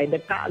kita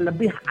dekat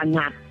lebih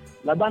hangat.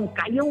 Laban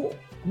kayu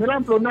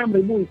 96,000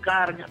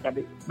 ikarnya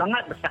tadi.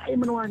 Bangat besar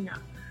menuanya.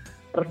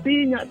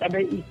 Artinya ada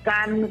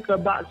ikan ke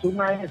bak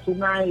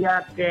sungai ya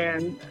ke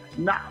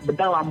nak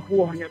bedal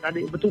ampuhnya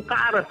tadi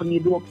bertukar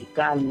penghidup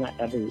ikannya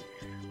tadi.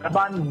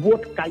 Kaban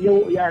buat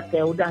kayu ya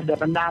ke udah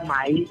direndam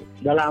air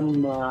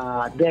dalam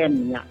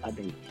damnya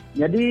tadi.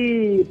 Jadi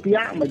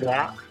pihak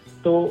megak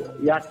tu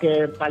ya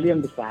ke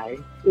paling besar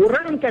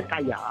orang ke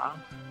kaya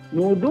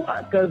nuduk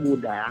ke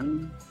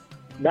gudang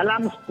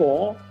dalam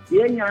skor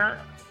ianya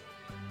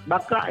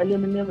baka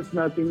aluminium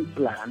smelting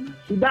plant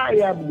sudah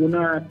ia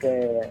guna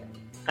ke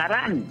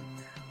karan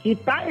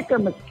kita ke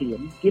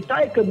miskin,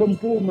 kita ke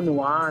bempu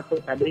menua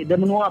tu tadi, dia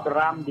menua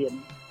beram dia.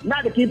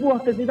 Nak dikibuh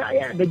ke tidak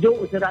ya, dia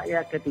jauh tidak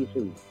ya ke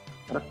tisu.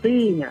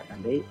 Artinya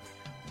tadi,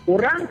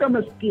 orang ke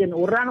miskin,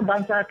 orang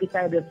bangsa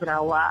kita di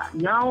Sarawak,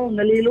 nyau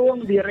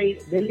ngelilung diri,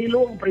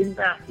 ngelilung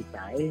perintah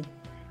kita,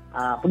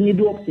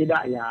 penghidup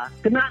tidak ya,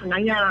 kena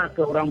ngaya ke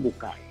orang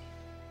bukai.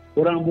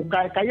 Orang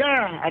bukai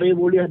kaya, hari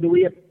boleh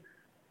duit.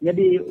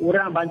 Jadi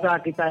orang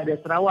bangsa kita di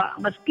Sarawak,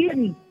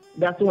 miskin,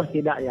 dah suah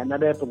tidak ya,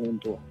 ada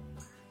penguntung.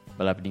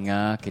 Bala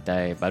pendengar,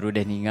 kita baru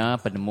dah dengar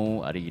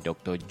penemu hari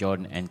Dr.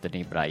 John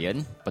Anthony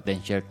Bryan,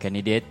 potential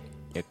candidate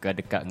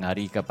dekat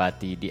ngari ke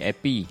parti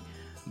DAP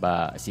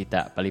ba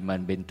sitak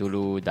Parlimen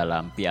Bintulu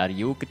dalam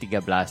PRU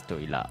ke-13 tu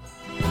ilak.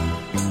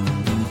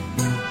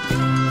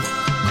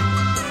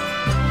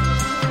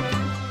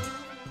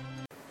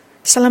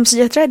 Salam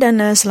sejahtera dan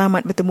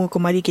selamat bertemu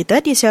kembali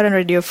kita di siaran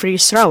Radio Free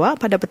Sarawak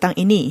pada petang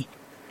ini.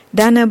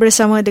 Dan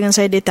bersama dengan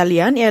saya di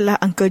talian ialah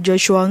Uncle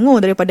Joshua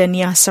Ngo daripada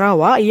Niah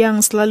Sarawak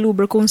yang selalu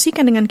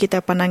berkongsikan dengan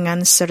kita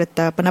pandangan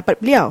serta pendapat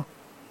beliau.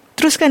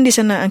 Teruskan di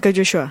sana Uncle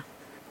Joshua.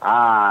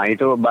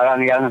 Itu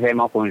barang yang saya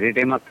mau kongsi.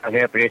 Terima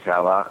kasih Free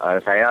Sarawak.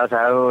 Saya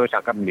selalu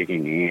cakap di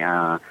sini.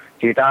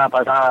 Cerita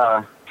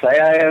pasal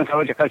saya yang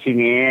selalu cakap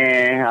sini.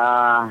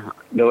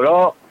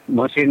 Dulu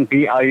musim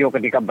PIU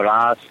ketika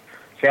beras.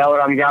 Saya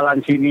orang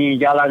jalan sini,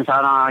 jalan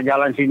sana,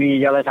 jalan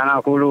sini, jalan sana,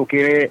 hulu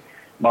kiri.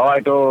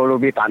 Bawah itu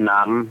lebih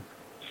tandang.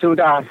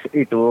 Sudah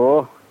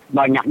itu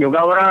banyak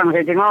juga orang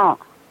saya tengok.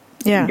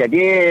 Yeah.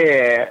 Jadi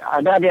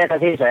ada dia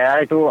kasih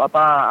saya itu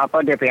apa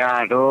dia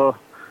punya itu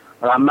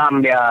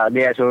lambang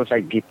dia suruh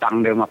saya gitang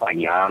dia rumah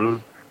panjang.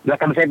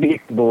 Belakang saya di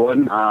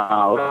kebun,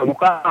 orang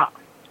buka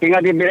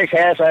tinggal di bilik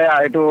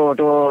saya itu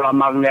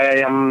lambang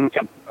dia yang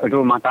itu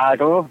mata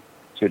itu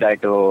sudah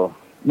itu.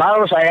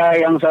 Baru saya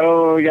yang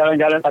selalu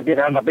jalan-jalan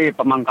tapi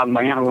pemangkang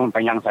banyak rumah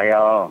panjang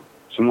saya.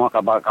 Semua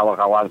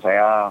kawan-kawan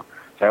saya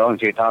orang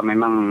cerita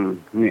memang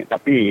ni,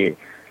 tapi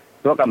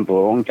tua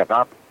kampung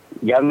cakap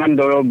jangan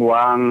dulu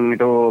buang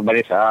itu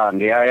barisan.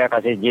 Dia yang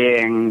kasih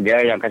jeng,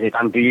 dia yang kasih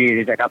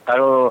tangki. Dia cakap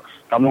kalau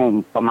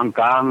kamu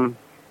pemangkang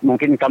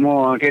mungkin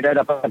kamu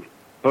tidak dapat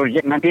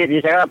projek nanti.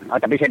 Dia cakap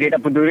tapi saya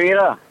tidak peduli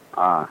lah.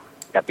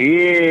 Tapi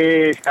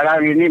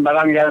sekarang ini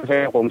barang yang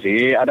saya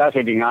kongsi ada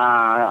saya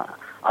dengar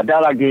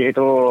ada lagi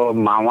itu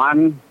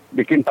Mawan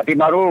bikin parti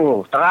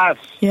baru teras.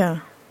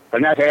 Ya.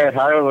 Karena saya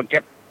selalu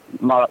cek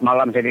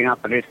malam saya dengar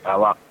Pedis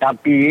Sarawak.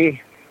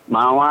 Tapi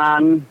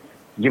Mawan,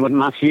 Jemut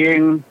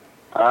Masing,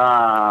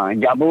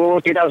 Jabu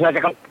tidak usah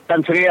cakap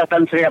Tan Sri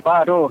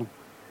apa tu.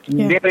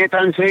 Yeah. Dia punya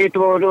Tan Sri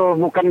tu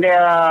bukan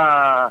dia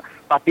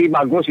parti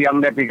bagus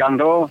yang dia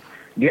pegang tu.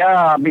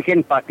 Dia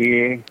bikin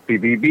parti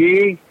PBB,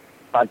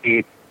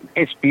 parti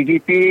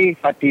SPDP,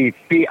 parti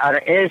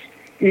PRS.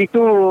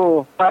 Itu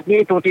parti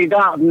itu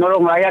tidak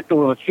menolong rakyat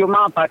tu.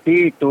 Cuma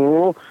parti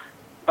itu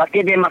pakai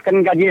dia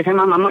makan gaji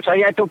sama mamat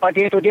saya itu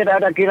parti itu dia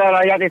tak ada kira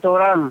rakyat itu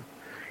orang.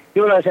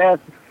 Itulah saya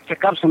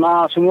cakap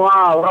semua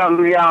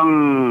orang yang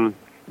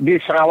di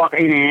Sarawak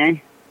ini,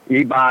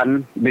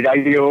 Iban,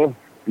 Bidayu,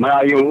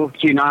 Melayu,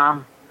 Cina,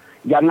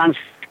 jangan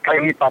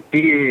sekali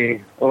parti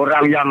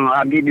orang yang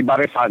lagi di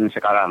barisan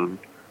sekarang.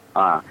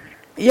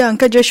 Ya,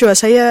 Uncle Joshua,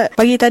 saya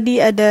pagi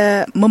tadi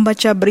ada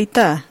membaca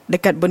berita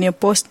dekat Borneo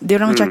Post.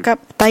 Diorang cakap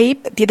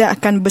Taib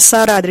tidak akan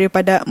bersara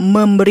daripada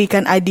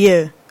memberikan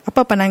idea.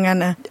 Apa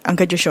pandangan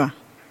Uncle Joshua?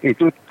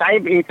 Itu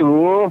Taib itu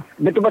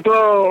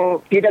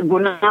betul-betul tidak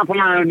guna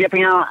dia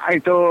punya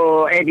itu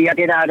dia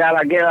tidak ada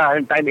lagi lah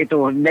Taib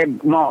itu. Dia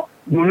mau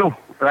bunuh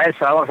rakyat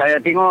Sarawak. Saya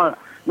tengok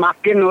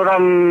makin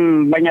orang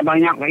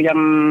banyak-banyak yang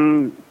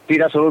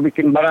tidak selalu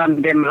bikin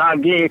barang dem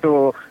lagi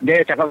itu.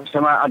 Dia cakap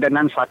sama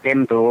Adnan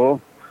Fatim tu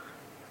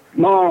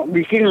mau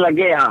bikin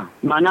lagi ya.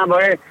 Mana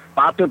boleh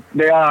patut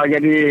dia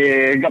jadi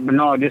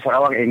gubernur di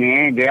Sarawak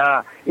ini. Dia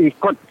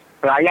ikut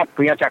rakyat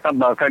punya cakap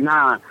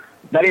kerana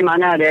dari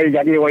mana dia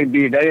jadi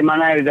YB, dari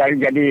mana dia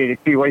jadi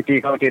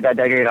PYT kalau tidak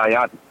dari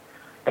rakyat.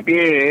 Tapi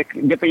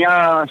dia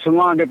punya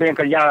semua dia punya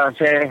kerja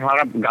saya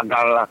harap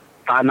gagal lah.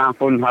 Tanah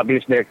pun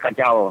habis dia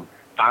kacau.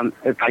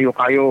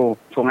 Kayu-kayu,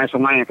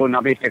 sungai-sungai pun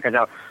habis dia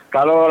kacau.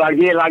 Kalau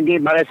lagi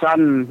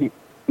barisan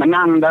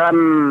menang dalam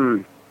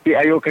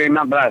PIU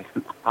ke-15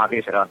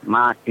 habis lah.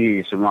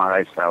 Mati semua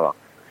rakyat Sarawak.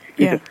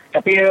 Yeah.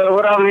 Tapi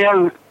orang yang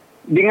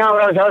dengar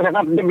orang Sarawak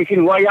cakap dia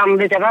bikin wayang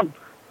dia cakap.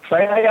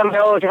 Saya yang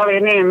tahu sekali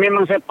ini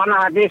memang saya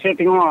panah hati saya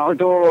tengok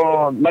itu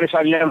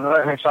barisan yang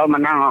selalu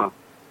menang.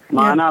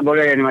 Mana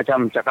boleh ini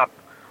macam cakap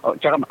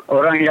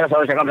orang yang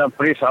selalu cakap dalam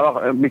Free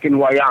Sarawak bikin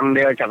wayang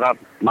dia cakap.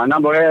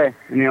 Mana boleh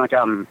ini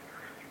macam.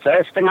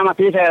 Saya setengah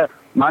mati saya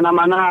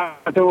mana-mana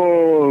itu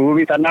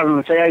ubi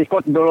tandang saya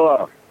ikut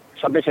dulu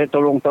sampai saya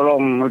tolong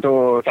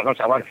itu cakap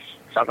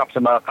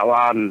sama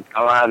kawan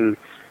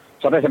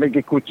sampai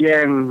pergi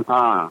kucing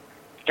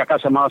cakap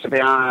sama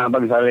supaya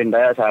bangsa lain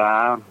daya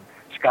saya.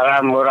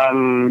 Sekarang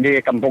orang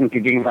di kampung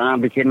Kiding sana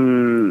bikin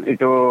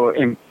itu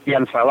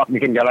impian Sarawak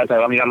bikin jalan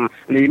Sarawak yang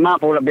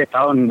 50 lebih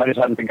tahun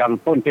barisan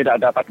pegang pun tidak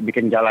dapat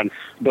bikin jalan.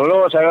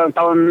 Dulu saya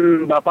tahun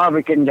berapa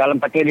bikin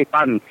jalan pakai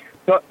lipan.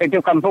 So, itu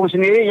kampung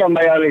sendiri yang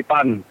bayar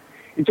lipan.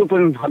 Itu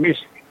pun habis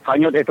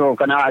hanyut itu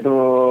kena itu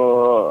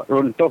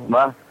runtuh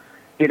bah.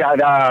 Tidak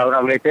ada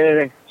orang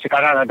repair.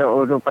 Sekarang ada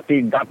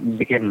peti gap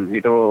bikin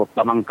itu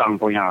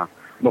pemangkang punya.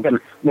 Bukan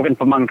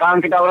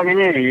pemangkang kita orang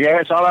ini.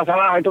 Ya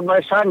salah-salah itu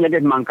barisan jadi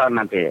pemangkang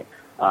nanti.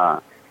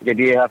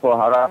 Jadi aku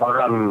harap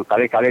orang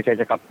kali-kali saya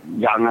cakap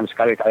jangan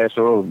sekali-kali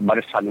suruh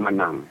barisan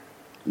menang.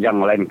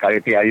 Yang lain kali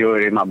PIU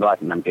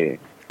 15 nanti.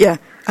 Ya,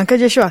 Uncle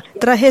Joshua,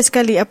 terakhir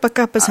sekali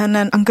apakah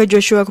pesanan Uncle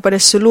Joshua kepada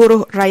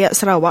seluruh rakyat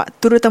Sarawak,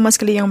 terutama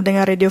sekali yang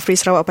mendengar Radio Free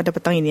Sarawak pada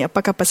petang ini?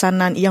 Apakah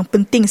pesanan yang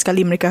penting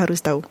sekali mereka harus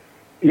tahu?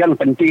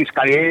 Yang penting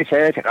sekali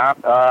saya cakap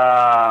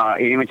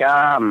ini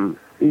macam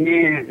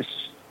ini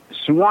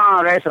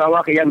semua rakyat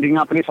Sarawak yang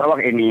dengar Free Sarawak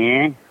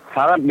ini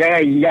harap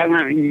dia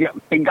jangan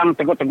pegang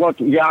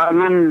tegut-tegut,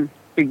 jangan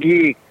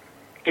pergi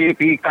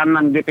kiri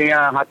kanan dia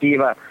punya hati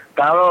lah.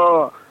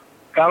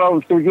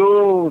 Kalau setuju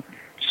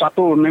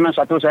satu, memang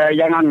satu saya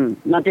jangan.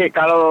 Nanti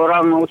kalau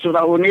orang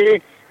sudah undi,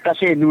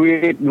 kasih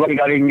duit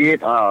 2-3 ringgit.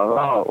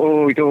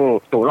 Itu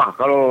tolak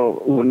kalau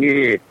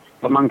undi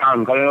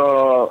pemangkang.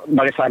 Kalau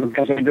barisan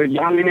kasih duit,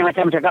 jangan ini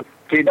macam cakap.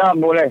 Tidak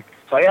boleh.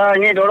 Saya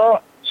ini dulu,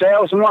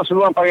 saya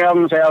semua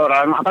payang saya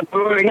orang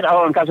 40 ringgit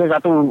orang kasih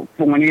satu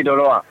pengundi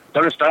dulu.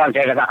 Terus terang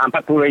saya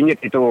kata 40 ringgit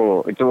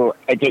itu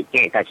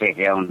EJK kasih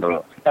yang dulu.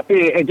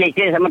 Tapi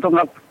EJK sama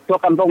tua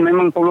kampung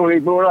memang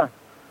 10,000 lah.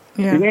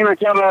 Yeah. Ini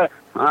macam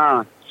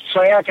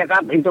saya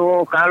cakap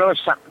itu kalau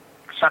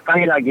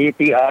sekali lagi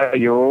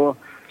PRU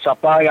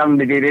siapa yang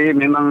berdiri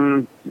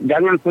memang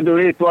jangan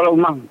peduli tuan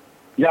rumah.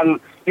 Yang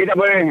tidak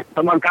boleh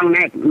pembangkang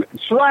naik.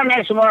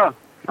 Semua.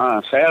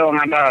 Saya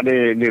orang ada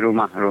di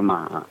rumah.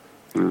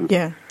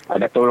 Yeah.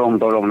 Ada tolong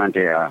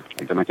nanti ya.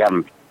 Itu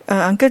macam.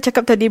 Uncle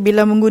cakap tadi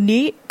bila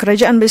mengundi,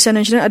 Kerajaan Barisan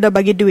Nasional ada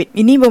bagi duit.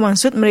 Ini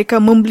bermaksud mereka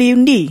membeli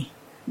undi?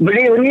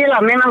 Beli undi lah.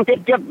 Memang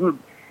tiap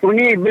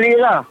undi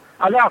belilah.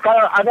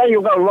 Ada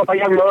juga berapa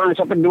yang orang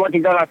sampai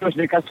 200-300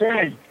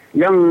 dikasih.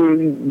 Yang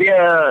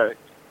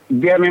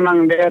dia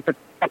memang dia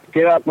tetap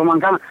kira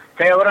pemangkang.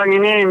 Saya orang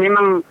ini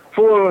memang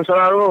full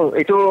selalu.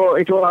 Itu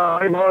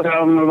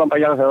selalu berapa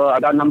yang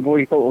ada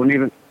 60 ikut undi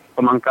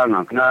pemangkang.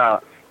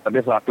 Kena tapi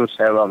 100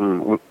 saya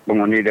orang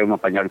pengundi dia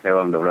panjang saya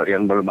orang dulu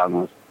yang belum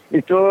bangun.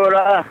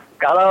 Itulah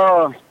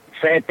kalau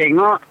saya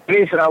tengok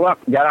Pris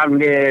Sarawak jarang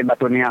di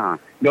Batunia.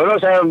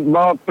 Dulu saya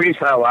bawa Pris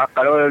Sarawak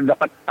kalau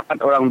dapat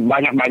orang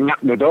banyak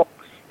duduk.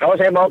 Kalau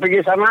saya bawa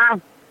pergi sana,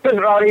 terus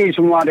lari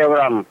semua dia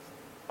orang.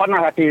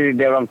 Pernah hati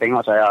dia orang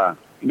tengok saya.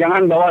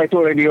 Jangan bawa itu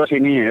radio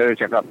sini,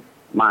 cakap.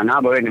 Mana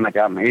boleh ni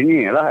macam.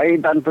 Inilah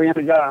tentunya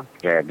saja.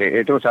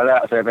 Jadi itu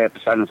saya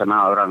pesan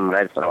sama orang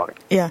lain Sarawak.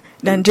 Ya,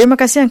 dan terima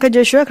kasih Uncle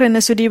Joshua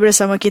kerana sudi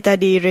bersama kita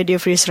di Radio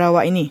Free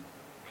Sarawak ini.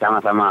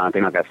 Sama-sama,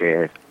 terima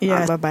kasih.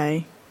 Ya,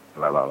 bye-bye.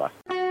 Bye-bye.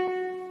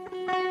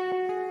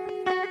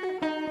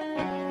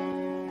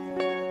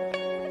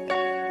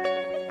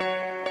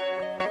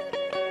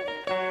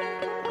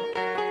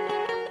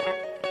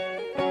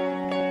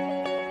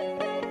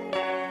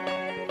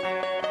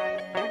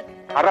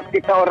 Harap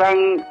kita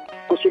orang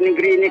kursi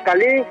negeri ini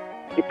kali,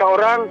 kita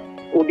orang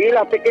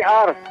udilah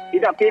PKR.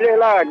 Tidak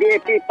pilihlah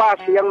DAP PAS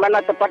yang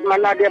mana tempat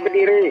mana dia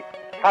berdiri.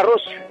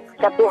 Harus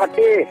satu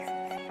hati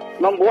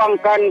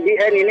membuangkan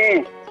BN ini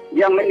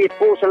yang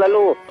menipu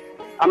selalu.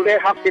 Ambil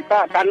hak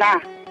kita, tanah,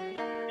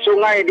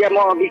 sungai dia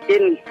mau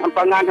bikin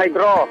empangan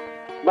hidro.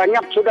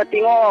 Banyak sudah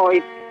tengok,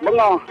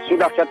 bengah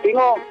sudah saya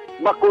tengok,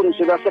 bakun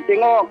sudah saya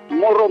tengok,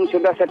 murum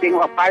sudah saya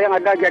tengok. Apa yang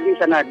ada jadi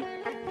sana.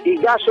 3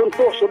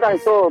 suntuk sudah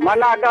itu.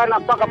 Mana ada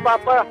nampak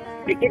apa-apa,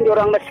 bikin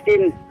orang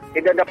miskin,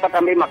 tidak dapat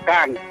ambil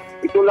makan.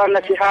 Itulah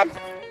nasihat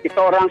kita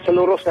orang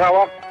seluruh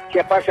Sarawak.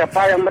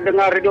 Siapa-siapa yang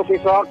mendengar Radio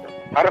Fisok,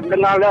 harap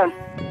dengarlah,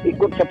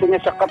 ikut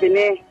satunya sakap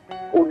ini.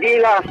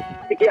 Udilah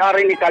PKR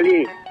ini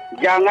kali.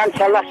 Jangan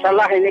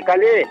salah-salah ini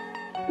kali.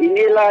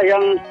 Inilah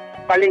yang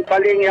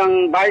paling-paling yang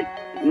baik,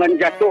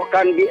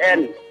 menjatuhkan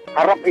BN.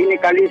 Harap ini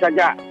kali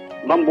saja,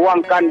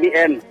 membuangkan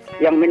BN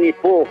yang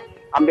menipu,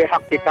 ambil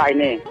hak kita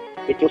ini.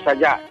 Itu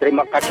saja.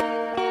 Terima kasih.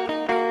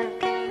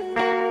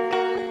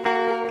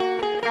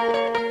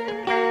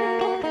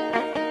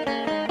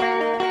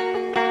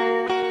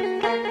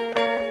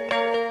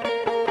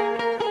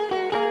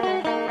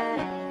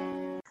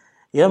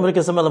 Ya,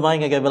 mereka semua lemah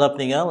hingga bela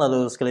peninggal.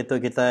 Lalu sekali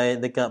itu kita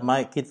dekat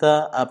mic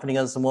kita,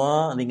 peninggal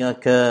semua hingga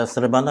ke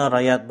serebana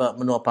rakyat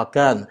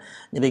menuapakan.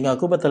 Jadi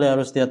aku betul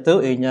harus dia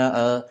tu ianya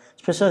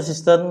Special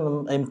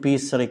Assistant MP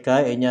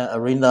Serikai ianya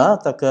Rinda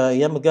tak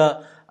ia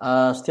mega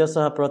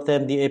setiasa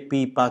protem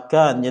DAP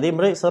Pakan. Jadi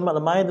mereka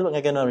selamat lemai dulu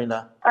dengan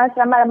Rinda.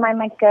 Selamat lemai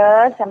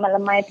Michael, selamat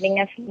lemai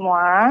pendengar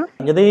semua.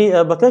 Jadi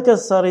bakal ke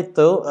sehari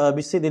itu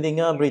bisi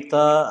didengar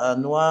berita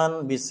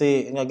Nuan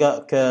bisi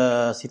ngagak ke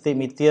Siti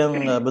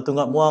Mitiang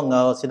bertunggak muang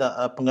sida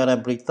pengarah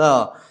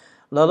berita.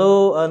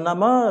 Lalu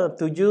nama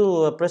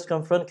tuju press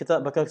conference kita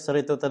bakal ke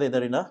sehari itu tadi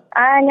Rinda.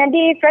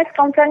 Jadi press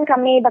conference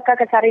kami bakal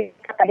ke sehari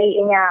tadi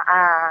inya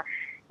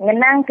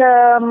ngenang ke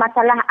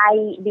masalah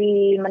air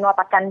di Menua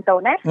Pakan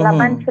tu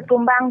Laman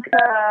sekumbang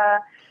ke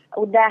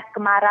udah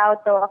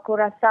kemarau tu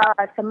aku rasa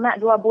semak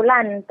 2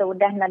 bulan tu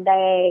udah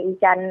nadai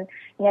hujan.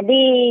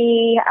 Jadi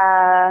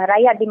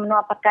rakyat di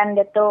Menua Pakan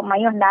dia tu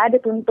mayuh dah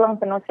ada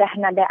tuntung penusah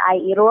nadai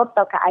air irup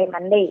atau ke air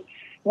mandi.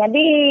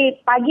 Jadi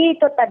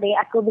pagi tu tadi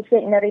aku bisa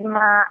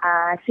nerima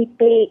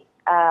sitik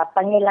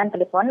panggilan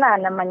telefon lah,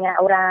 namanya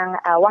orang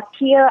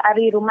wakil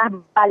Ari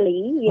Rumah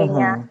Bali,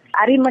 ianya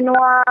Ari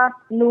Menua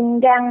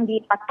Nunggang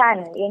di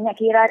Pakan, ianya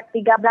kira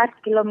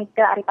 13 km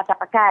Ari Pasar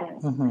Pakan.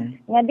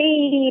 Jadi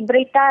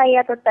berita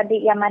ya tu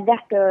tadi yang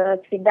madah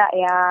ke sidak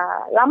ya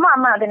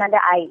lama dia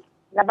ada air.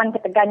 Laban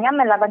keteganya,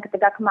 laban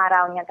ketega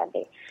kemaraunya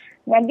tadi.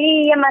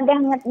 Jadi yang ada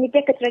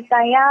mikir ke cerita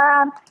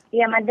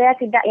yang ada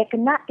tidak ya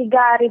kena 3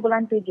 hari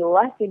bulan 7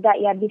 tidak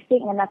ya bisik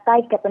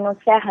ngenasai ke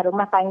penusah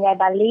Rumah Panjai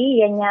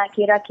Bali ianya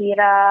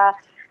kira-kira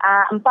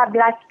 14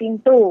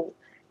 pintu.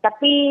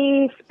 Tapi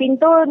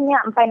pintunya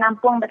sampai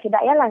nampung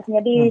tidak ya lah.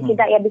 Jadi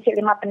tidak ya bisik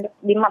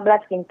 15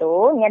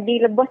 pintu. Jadi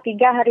lebih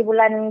 3 hari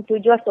bulan 7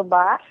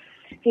 Oktober.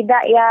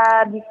 Tidak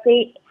ya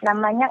bisik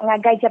namanya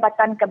ngagai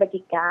Jabatan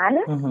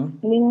Kebajikan.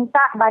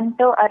 Minta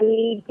bantu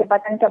dari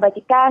Jabatan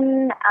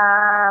Kebajikan.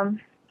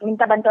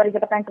 Minta bantu dari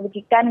Jabatan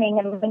Kebajikan.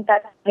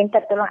 Minta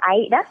tolong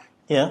air dah.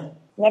 Ya.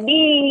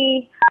 Jadi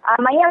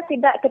Maya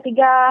tidak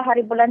ketiga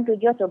hari bulan 7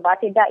 Oktober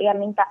tidak ya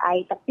minta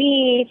air,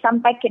 tapi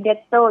sampai ke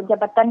Dato'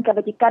 Jabatan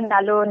Kebajikan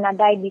lalu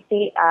nadai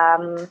bisik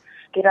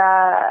kira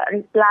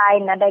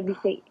reply, nadai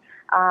bisik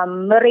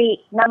beri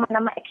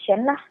nama-nama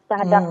action lah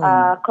terhadap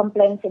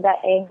komplain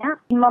sedaknya.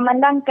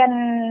 Memandangkan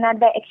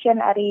nada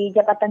action dari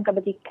Jabatan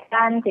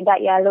Kebajikan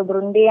tidak ya lalu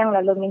berunding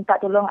lalu minta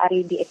tolong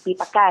dari DAP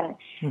Pakan.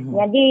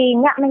 Jadi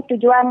nyak main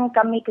tujuan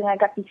kami ke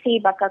ngagak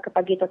PC bakal ke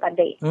pagi tu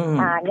tadi.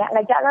 Nyak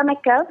lajak lah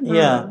Michael.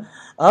 Ya.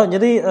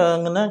 Jadi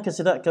ngenang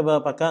kesedak ke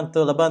Pakan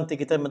tu leban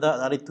kita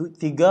mendak hari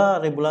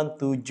 3 bulan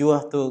 7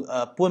 tu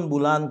pun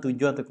bulan 7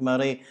 tu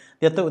kemarin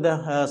dia tu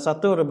dah 1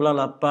 bulan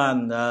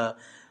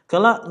 8.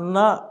 Kalau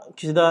nak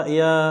kita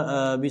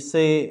bisa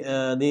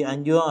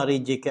dianjur dari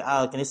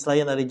JKR kini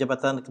selain dari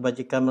Jabatan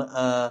Kebajikan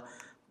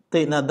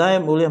tik nadai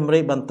boleh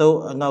beri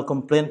bantu ngau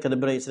komplain ke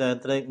diberi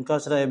engkau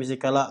sudah bisa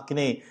kalau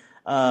kini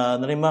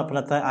nerima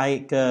penataan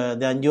air ke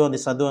dianjur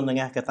disadun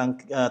dengan ke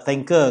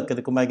tanker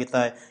ke kumai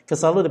kita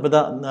kesalalu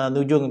daripada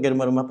nuju ke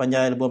rumah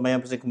panjai lebuh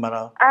mayang pusing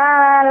kemarau.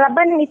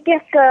 Laban nitiah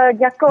ke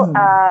Jakub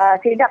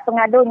sidak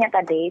pengadunya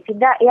tadi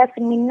sidak ya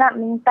seminar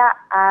minta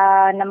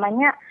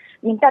namanya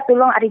minta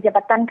tolong dari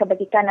Jabatan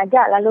Kebajikan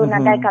aja lalu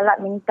nadai kalau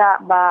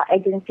minta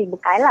agensi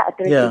bukai lah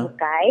otoriti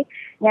bukai.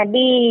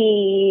 Jadi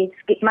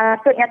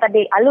maksudnya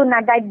tadi lalu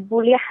nadai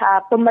boleh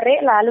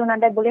pemerik lah lalu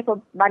nadai boleh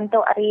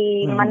bantu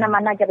dari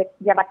mana-mana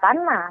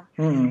jabatan lah.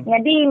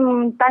 Jadi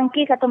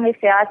tangki satu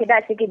Malaysia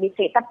tidak sikit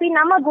bisik tapi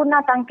nama guna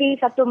tangki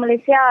satu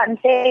Malaysia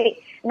nanti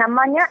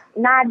namanya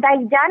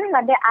nadai jan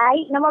nadai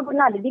air nama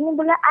guna dia ni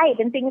boleh air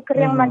nanti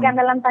kering magang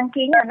dalam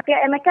tangkinya nanti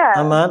mereka.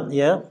 Aman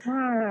ya.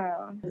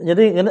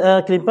 Jadi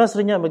kelimpas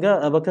seringnya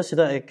bakal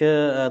sudah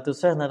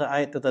tusah nada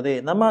air tu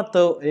tadi. Nama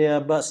tu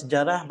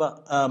sejarah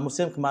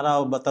musim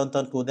kemarau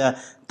bertahun-tahun kuda.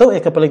 Tu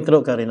ke paling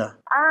teruk Karina.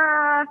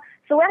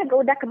 Suara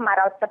udah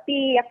kemarau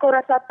tapi aku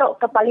rasa tu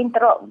ke paling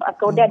teruk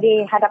aku udah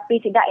dihadapi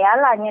tidak ya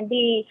lah.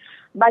 Jadi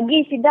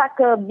bagi sidak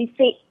ke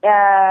bisik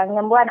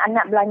ngembuan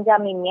anak belanja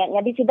minyak.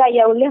 Jadi sidak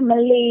ya boleh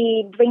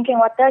beli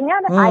drinking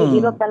waternya air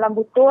hidup dalam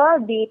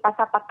botol di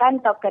pasar pakan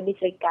atau ke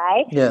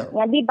disrikai.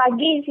 Jadi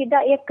bagi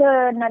sidak ya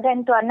ke nada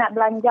untuk anak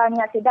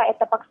belanjanya sidak ya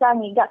terpaksa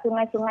ngigak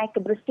sungai-sungai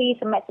kebersih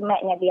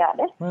semek-semeknya dia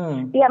dah.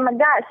 Dia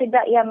megak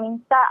sidak ya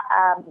minta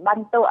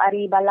bantu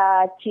ari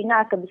bala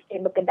Cina ke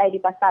bisik berkedai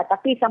di pasar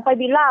tapi sampai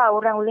bila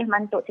orang boleh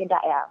mantuk sidak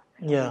ya.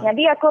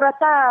 Jadi aku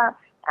rasa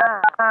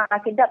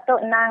sidak tu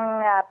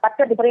nang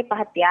patut diberi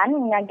perhatian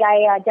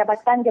ngagai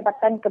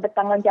jabatan-jabatan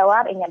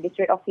kebertanggungjawab ianya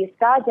district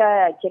officer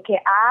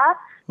JKR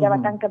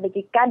Jabatan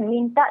Kebajikan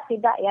minta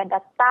sidak ya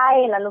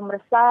datai lalu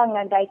merasa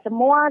ngagai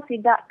semua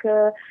sidak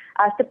ke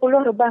 10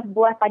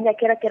 buah panjai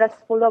kira-kira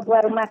 10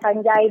 buah rumah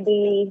panjai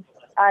di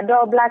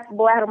 12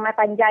 buah rumah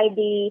panjai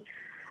di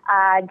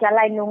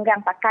Jalan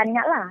Nunggang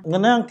Pakannya lah.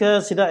 Ngenang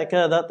ke sidak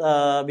ke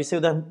bisa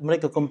dah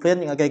mereka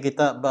komplain ngagai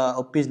kita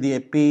office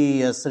DAP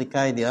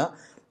Serikai dia.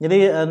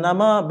 Jadi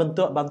nama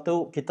bentuk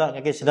bantu kita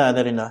ngagai sidak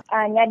dari dah.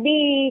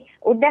 Jadi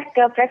udah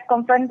ke press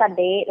conference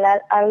tadi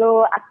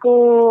lalu aku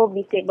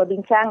bisa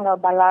berbincang dengan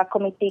bala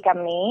komiti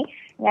kami.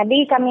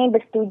 Jadi kami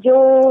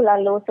bersetuju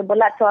lalu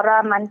sebelat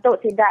suara mantuk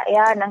sidak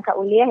ya nangka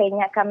uliah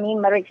hanya kami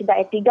merik sidak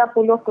 30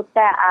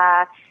 kotak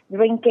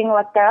drinking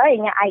water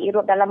ianya air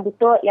hidup dalam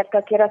botol yang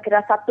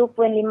kira-kira 1.5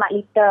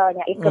 liter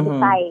nya itu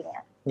betainya.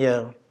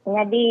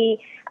 Jadi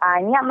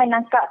nyak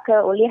menangkap ke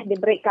uliah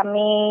diberi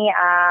kami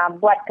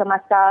buat ke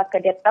masa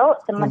ke Dato'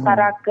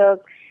 sementara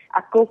ke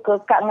aku ke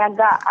kak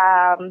ngagak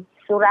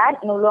surat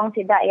nulung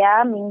sidak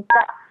ya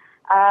minta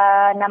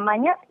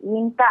namanya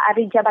minta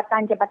dari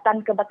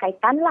jabatan-jabatan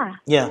keberkaitan lah.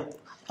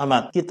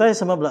 Amat. Kita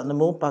sama belak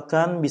nemu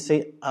pakan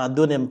bisi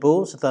adun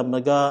empu serta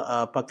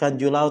mega pakan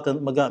julau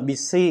mega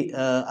bisi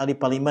ahli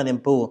parlimen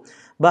empu.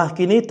 Bah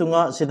kini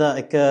tunggak sida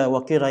ke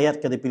wakil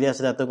rakyat ke dipilih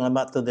sida tu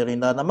ngelamat tu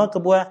derinda. Nama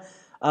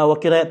kebuah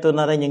wakil rakyat tu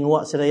narai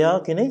nyengwak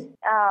sedaya kini?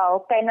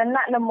 Okey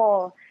nak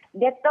nemu.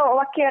 Dia tu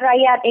wakil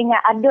rakyat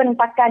ingat adun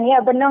pakan ya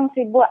benang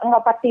sibuk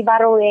ngau parti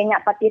baru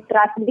ingat parti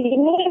trust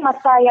ini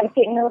masa yang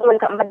cik nurul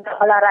kat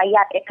bala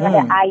rakyat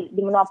ada air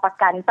di menua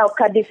pakan tau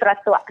ke di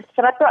seratua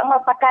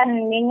ngau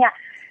pakan minyak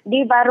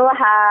di baru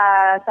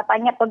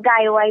sepanya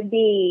pegai YB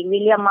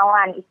William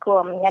Mawan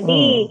ikum.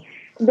 Jadi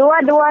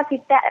dua-dua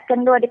kita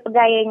kendua di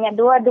pegainya,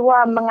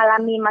 dua-dua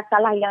mengalami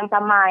masalah yang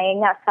sama,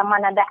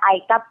 sama nada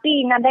air.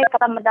 Tapi nada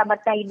kata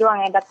mendapatkan hidung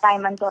yang datai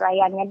mantu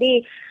rakyat.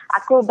 Jadi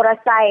aku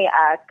berasa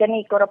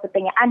kini kura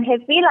petanya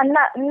unhappy lah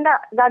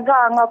nak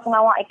gagal ngau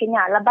pengawal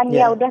ikinya. Laban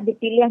dia udah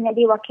dipilihnya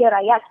di wakil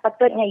rakyat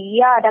sepatutnya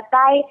ia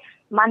datai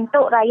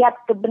mantu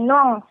rakyat ke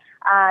benung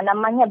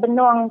namanya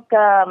benung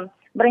ke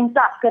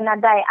berintak ke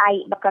nadai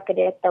air bakal ke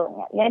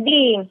Dato'.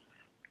 Jadi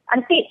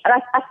nanti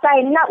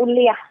asal nak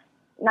uliah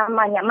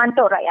namanya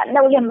mantuk rakyat,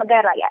 nak boleh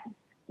megai rakyat.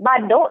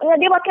 Baduk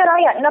dia wakil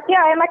rakyat, nak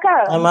piai mereka.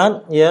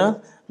 Aman,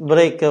 ya.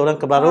 Break ke orang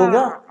ke baru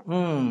ke?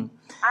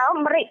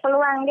 Merik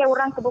peluang dia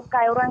orang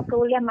kebukai, orang ke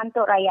uliah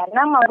mantuk rakyat.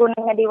 Nama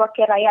gunanya di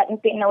wakil rakyat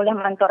untuk nak uliah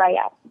mantuk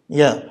rakyat.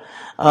 Ya.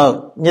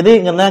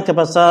 Jadi kena ke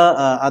pasal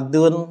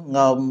adun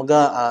ngau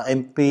mega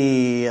MP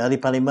ahli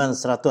parlimen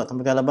seratuk atau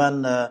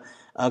pengalaman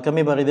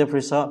kami bari dia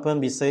perisau pun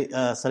bisa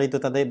sari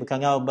itu tadi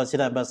berkangau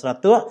bersidak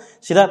berseratuk.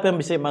 Sidak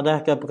pun bisa madah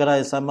ke perkara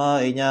yang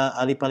sama ianya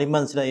ahli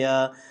parlimen sidak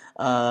ya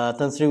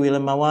Tan Sri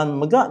William Mawan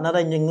megak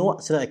nada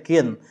nyenguk sidak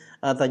kin.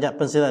 Tajak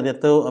pun sidak dia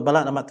tu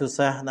balak nama tu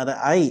sah nada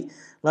ai.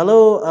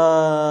 Lalu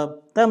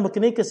tam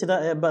begini ke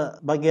sidak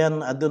bagian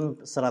adun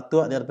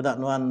seratuk dia daripada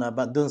nuan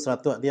badun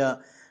seratuk dia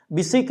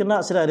bisi kena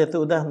sidak dia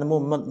tu dah nemu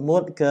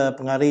mood ke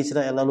pengari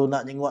sidak yang lalu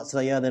nak nyenguk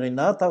seraya dari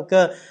na atau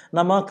ke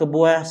nama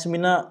kebuah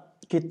semina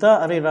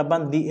kita hari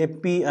Raban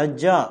DAP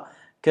aja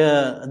ke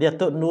dia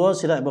tu dua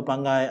sidak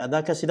berpangai.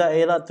 Adakah sidak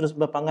elak terus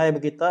berpangai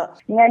begitu?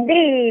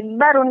 Jadi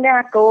baru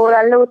dia aku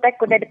lalu tak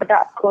udah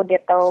daripada aku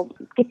dia tahu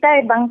kita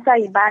bangsa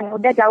Iban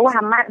udah jauh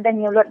amat dan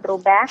nyulut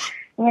berubah.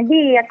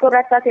 Jadi aku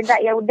rasa tidak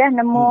ya udah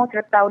nemu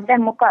serta udah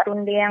muka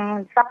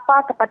runding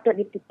siapa kepatut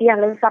dipitiah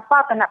lalu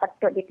siapa kena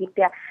patut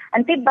dipitiah.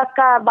 Nanti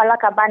bakal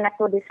balakaban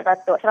aku di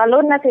 100. Selalu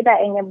nak tidak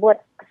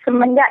nyebut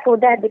semenjak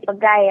udah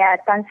dipegai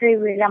ya Tan Sri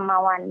William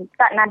Mawan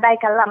tak nadai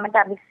kalau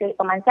mendak bisik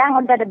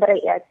pemancang udah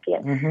diberi ya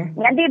sikit.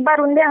 Jadi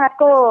baru dia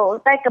aku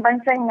utai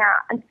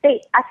kebangsanya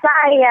nanti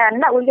asal ya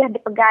nak uliah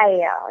dipegai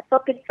ya. So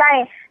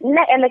kita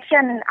next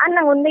election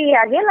anang undi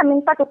ya dia lah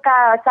minta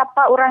tukar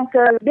siapa orang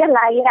ke dia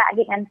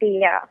layak di nanti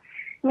ya.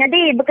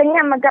 Jadi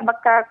bukannya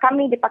bakal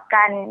kami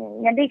dipakan.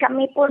 Jadi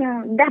kami pun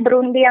dah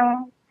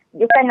berunding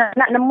bukan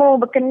nak nemu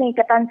bekeni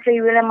ke Tan Sri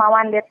William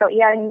Mawan dia tu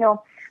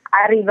ianya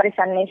Hari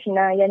Barisan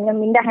Nasional yang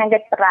mindah yang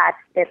terat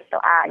dia tu.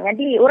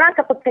 Jadi orang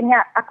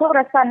kepekenya aku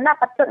rasa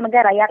nak patut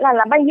megai rakyat lah.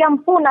 Laban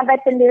yang pun ada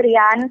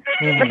pendirian.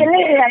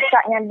 Begini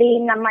rasanya di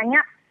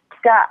namanya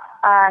ke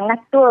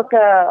ngatur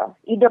ke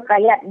hidup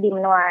rakyat di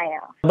Menua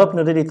ya. Sebab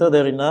nulis itu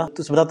dari na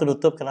tu sebenarnya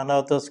tutup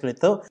kerana itu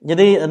sekalitu.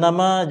 Jadi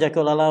nama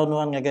Jakut Lalau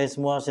nuan ngagai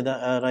semua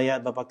sudah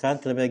rakyat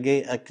bapakan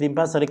terlebih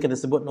kelimpan sari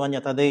disebut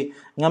nuannya tadi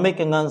ngambil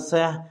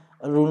kengansah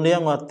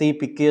rundiang wati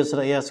pikir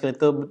seraya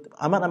sekalitu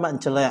amat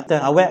celak.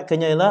 Dan awak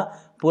kenya ialah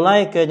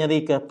pulai ke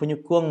nyari ke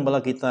penyukung bala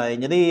kita.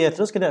 Jadi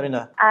terus kena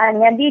Rinda.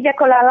 Jadi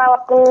Jakut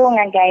Lalau aku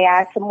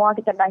ngagaya semua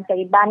kita bangsa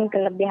Iban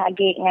kelebih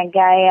lagi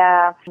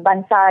ngagaya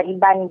bangsa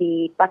Iban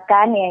di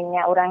Pakan yang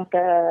orang ke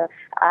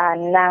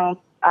nang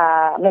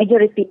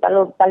majority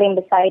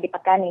paling besar di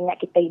Pakan yang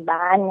kita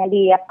Iban.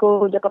 Jadi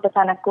aku juga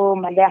pesan aku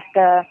madah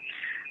ke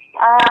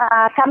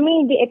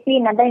kami di AP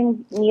nada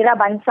ngira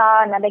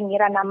bangsa, nada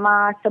ngira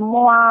nama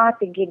semua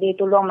tinggi di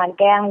Tulung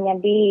Mageng.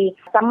 Jadi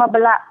sama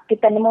belak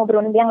kita nemu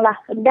berunding lah.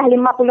 Dah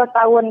 50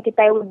 tahun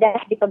kita udah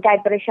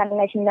dipegai Barisan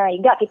Nasional.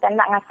 Iga kita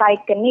nak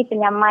ngasai ke ni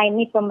penyamai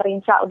ni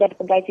pemerintah udah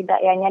dipegai tidak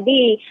ya.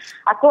 Jadi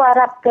aku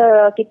harap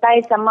ke kita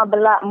sama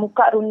belak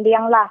muka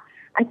runding lah.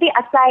 Nanti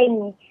asai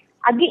ni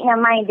agik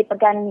nyamai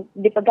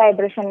dipegai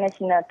Barisan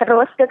Nasional.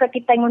 Terus ke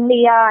kita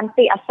ngundi ya,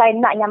 nanti asai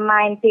nak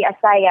nyamai, nanti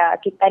asai ya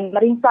kita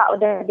merintah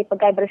udah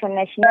dipegai Barisan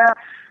Nasional.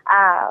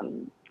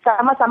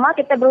 Sama-sama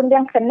kita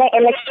berunding ke next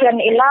election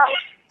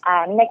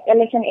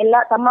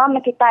elak sama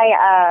kita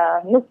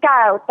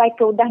nuka utai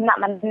ke udah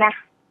nak menah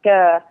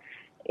ke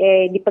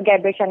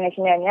dipegai Barisan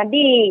Nasional.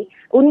 Jadi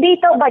undi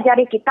tu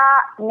bajari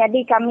kita.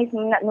 Jadi kami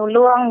nak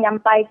nulung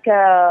nyampai ke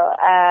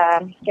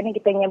kena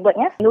kita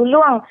nyebutnya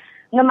nulung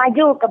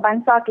ngemaju ke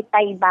bangsa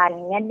kita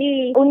Iban.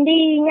 Jadi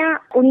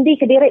undi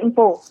ke diri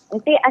empu.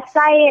 Nanti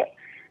asai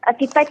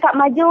kita tak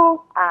maju,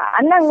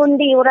 anang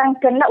undi orang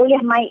kena ulih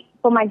mai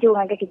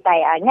pemaju dengan kita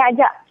ya. Nya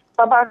aja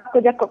bapa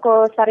aku jakut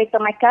ko sarita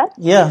Michael.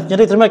 Ya,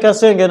 jadi terima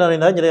kasih Gana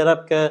Rinda. Jadi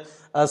harap ke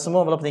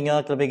semua malam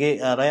peninggal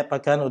kelebih rakyat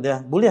Pakan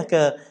udah boleh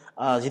ke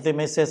situ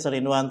mesej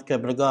serinuan ke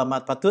berga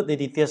amat patut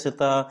didetail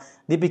serta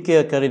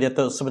dipikir ke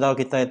Datuk sebenar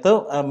kita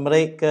itu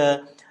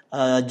mereka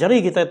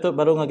jari kita itu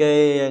baru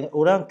ngagai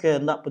orang ke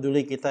nak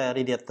peduli kita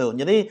hari dia tu.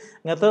 Jadi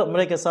ngata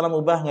mereka salam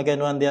ubah ngagai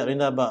nuan dia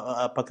Rinda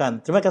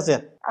Pakan. Terima kasih.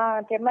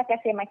 Terima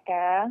kasih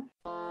Michael.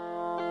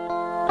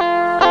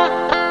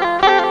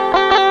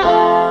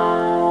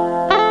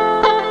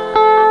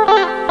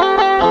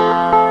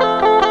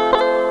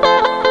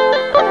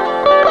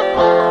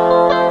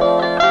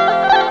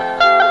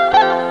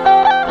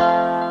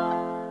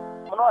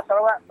 Menua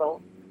Sarawak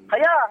tu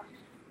kaya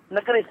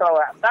negeri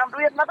Sarawak. Dan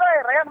duit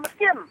nadai rakyat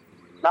miskin.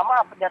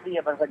 Nama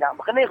penyadi apa saja.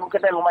 Bekeni aku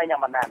kita lumayan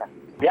mana dah.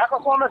 Dia aku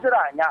kau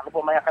nasira nyak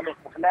lupa maya kami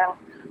kenang.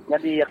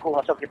 Jadi aku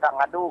masuk kita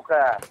ngadu ke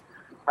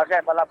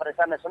bala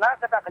Barisan Nasional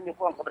kita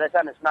kenyukung ke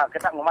Barisan Nasional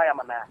kita lumayan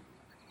mana.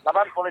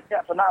 Laban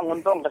politik tu nak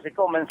nguntung ke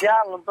siku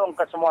mensiang nguntung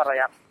ke semua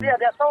rakyat. Dia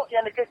tahu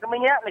yang dikit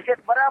keminyak dikit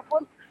barang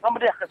pun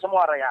memberi ke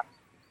semua rakyat.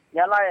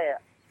 Nyalai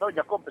tu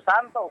cukup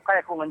pesan tu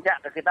kayak aku ngenjak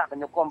ke kita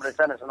kenyukung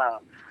Barisan Nasional.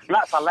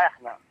 Nak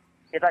salahnya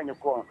kita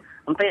nyukung.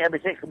 Nanti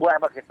habis kebuah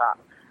apa kita.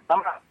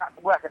 Sama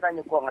kebuah kita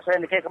nyukung. Ngasuh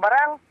yang dikit ke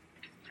barang,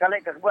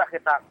 sekali ke kebuah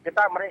kita.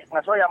 Kita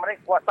ngasuh yang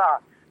mereka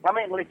kuasa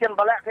ngambil ngelisian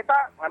balik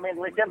kita, ngambil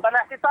ngelisian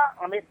tanah kita,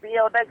 ngambil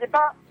POD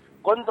kita,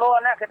 kontrol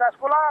anak kita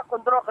sekolah,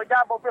 kontrol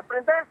kerja bopil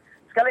perintah,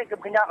 sekali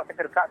kekenyak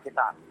sekretar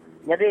kita.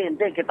 Jadi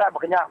nanti kita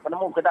berkenyak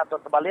penemu kita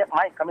tu terbalik,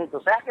 mai kami tu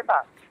sehat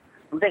kita.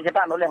 Nanti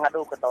kita nulis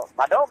ngadu ke tu.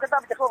 Mado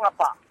kita bercakap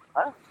ngapa?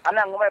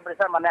 Anak ngumai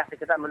berisan mana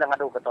kita nulis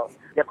ngadu ke tu.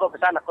 Dia ko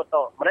pesan aku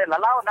tu. Mereka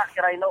lalau nak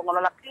kira ino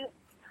ngolo laki,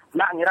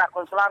 nak ngira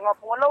konsulang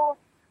ngopulu.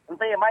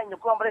 Nanti mai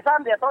nyukung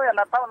berisan dia tu yang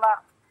nak tahu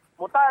nak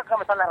muta ke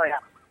masalah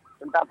rakyat.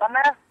 Tentang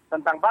tanah,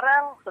 tentang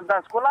barang, tentang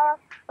sekolah,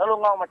 lalu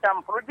ngau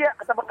macam projek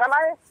kita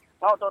berkalai,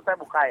 ngau tu saya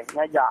bukai,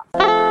 ngajak.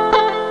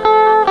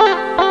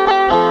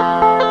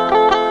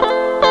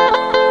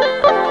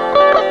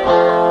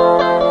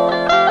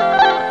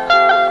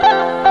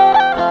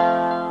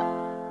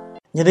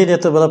 Jadi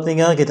dia tu balap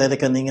tinggal, kita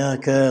akan tinggal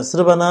ke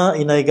Serbana,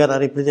 inaigar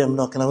hari pelitian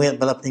menua kenawet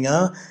balap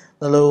tinggal.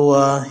 Lalu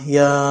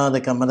ia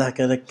dekat madah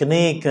ke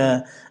kini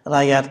ke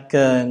rakyat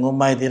ke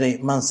ngumai diri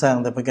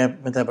mansang daripada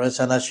Menteri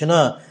Barisan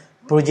Nasional.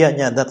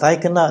 Projeknya datai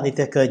kena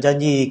nitih ke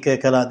janji ke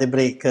kalau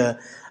diberi ke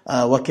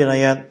wakil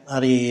rakyat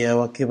hari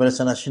wakil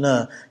Barisan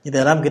Nasional. Jadi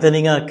dalam kita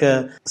tinggal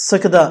ke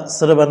sekedar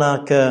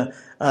Serbana ke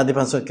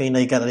dipansuk ke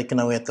inaigar hari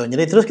kenawet tu.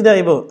 Jadi terus kita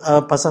ibu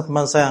pasal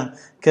pemansang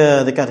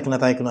ke dekat kena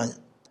tai kenanya.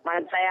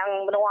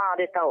 Mansang menua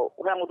dia tahu.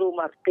 Orang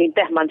rumah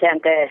perintah mansang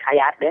ke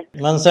hayat deh.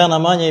 Mansang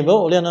namanya ibu,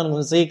 ulian non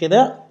ngunsi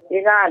kita.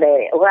 Ina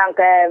deh. Orang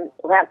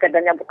ke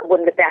danya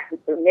kebun getah,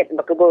 ni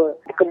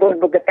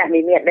kebun bergetah ni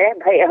deh.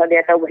 Baik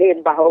dia tahu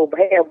bahim bahu,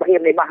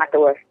 bahim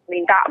 500.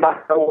 Minta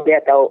bahu dia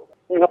tahu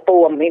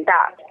ngepuam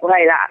minta.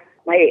 Baik lah.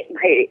 Baik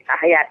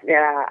hayat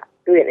dia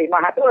duit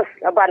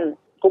 500. Laban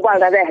kubal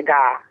dah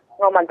ga.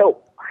 Ngoman tu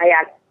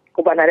hayat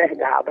kubal dah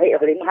ga. Baik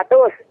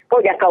 500. Kau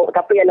jakau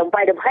tapi yang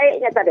lompai dia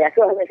baiknya tadi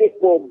asuh mesti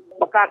bom.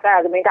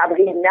 Bakaka minta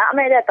berhindak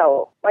mai dia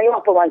tahu. Mai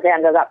apa mansang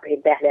gagap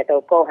perintah dia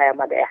tahu kau hai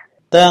ama dia.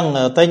 Tang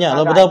tanya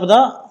lo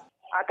betul-betul?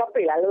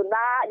 Tapi lalu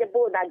nak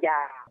jemput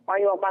aja.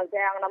 Mai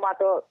mansang nama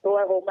tu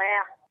tuan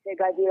rumah dia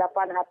gaji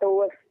 800,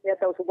 dia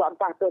tahu subuh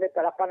 400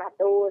 dia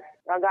 800.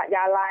 Ngagak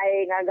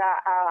jalai, ngagak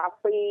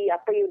api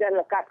udah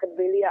lekat ke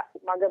bilik.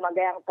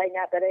 Maga-maga yang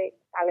tanya tadi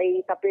ali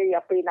tapi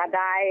api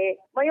nadai.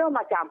 Mai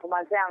macam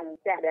pemansang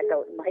teh dia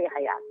tahu mai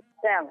hayat.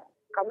 Tang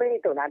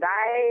kami itu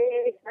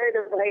nadai, saya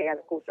tu bahaya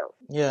aku tu.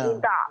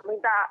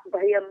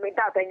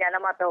 Minta tanya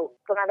nama tu,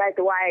 pengadai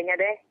tuainya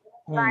deh.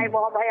 Nai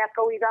mau bahaya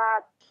kau ida,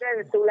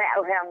 saya tulek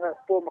orang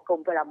pun makum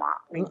pelama.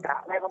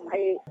 Minta, nai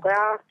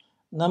bahaya.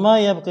 Nama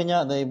yang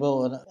berkenyak dah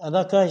ibu.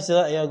 Adakah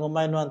istilah yang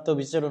ngumai nuan tu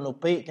bisa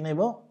nupi kena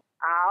ibu?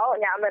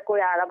 Nyak me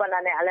kuya laban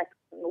ane alas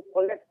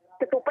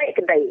tupi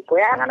kedai.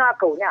 Kuya kan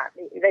aku nyak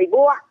dari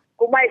ibu.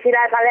 Kumai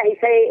sila salah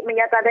isai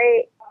menyata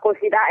deh, ko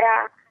sida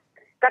ya.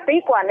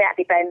 Tapi kuan ya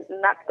kita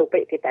nak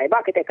tupi kita,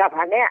 bah kita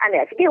kapane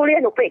ane sikit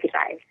ulih tupi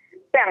kita.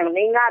 Tang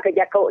ninga ke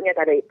jakaunya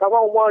tadi.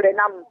 Kamu umur dia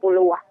 60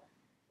 ah.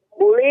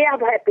 Boleh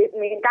apa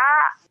minta.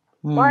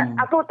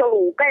 Aku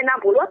tahu kai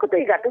 60 aku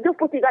tu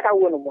 73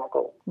 tahun umur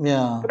aku.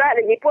 Ya. Sudah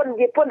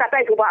Jepun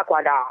datang cuba aku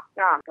ada.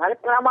 Nah,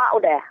 lama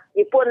udah.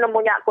 Jepun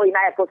nemunya aku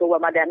inai aku cuba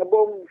madan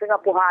ngebum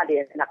Singapura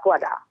dia nak aku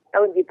ada.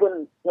 Tahun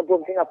Jepun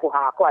ngebum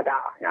Singapura aku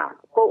ada. Nah,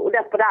 aku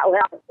udah pada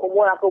orang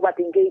umur aku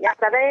bertinggi. Yang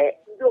tadi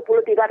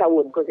 23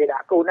 tahun aku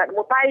tidak. Aku nak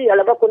mutai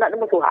kalau aku nak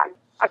nemu Tuhan.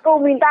 Aku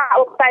minta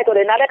mutai tu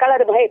dia ada kalau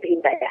dia baik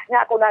pintai.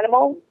 Ya, aku nak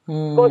mau.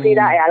 Aku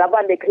tidak ya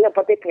laban dia kena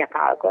pati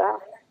penyakal aku.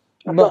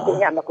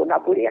 Aku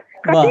nak boleh.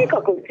 Kasi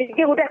aku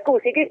sikit udah aku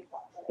sikit.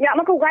 Ya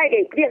aku gaya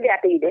dia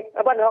hati deh.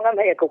 Laban orang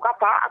baik aku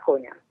kapa aku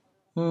nya.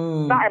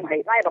 Tak mai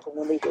aku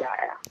mumi dia.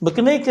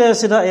 Berkenai ke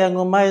sidak yang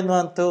ngumai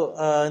nuan tu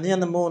ni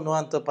nemu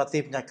nuan tu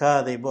pati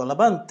penyakal dia ibu.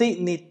 Laban ti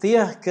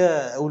nitiah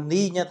ke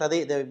uninya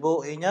tadi dia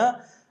ibu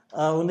inya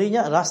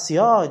uninya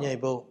rahsianya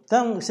ibu.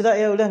 Tang sidak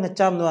yang boleh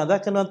ngecam nuan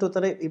dah ke nuan tu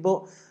tadi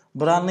ibu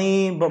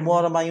berani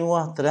bermuara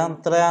mayuah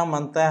terang-terang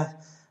mantah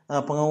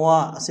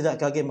pengawal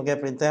sidak kaget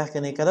bagai perintah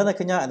kini kadang nak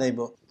kenyak ada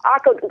ibu.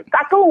 Aku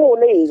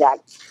ni kan.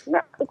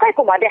 Kai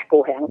ko madeh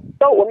ko hang.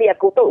 Tu ni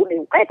aku tu ni.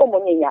 Kai ko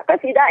munyinya. Kan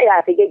sidak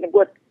ya sikit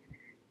nyebut.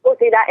 Ko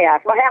sidak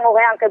ya. Sembahyang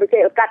orang ke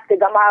bisa kat ke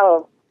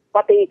gamal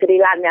pati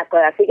kedilannya ke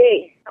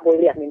sikit. Aku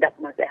lihat mindat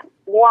masang.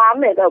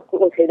 Muam ni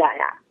ko sidak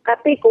ya.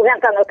 Tapi ko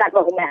hang kan kat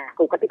rumah.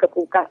 Ko ketika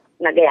ku ka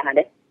nageh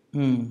ade.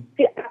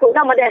 Si aku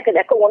nama dia ke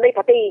aku ni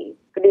pati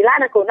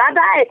kedilan aku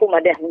nada aku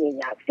madeh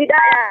munyinya. Sidak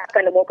ya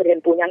kan mau keren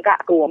punya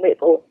kak aku ambil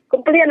ko.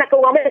 Kemudian aku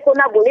ambil aku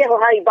nak boleh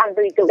hari bang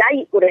tu itu dai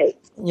ku deh.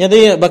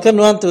 Jadi bahkan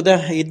nuan tu dah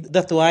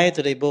tuai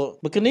tu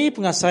ibu. Berkenai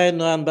pengasaian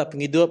nuan bak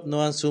penghidup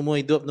nuan semua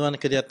hidup nuan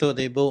kediatu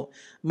dah ibu.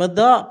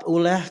 Medak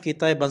ulah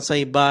kita bangsa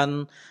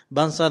Iban,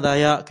 bangsa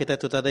Dayak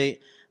kita tu tadi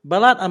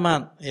balat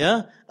aman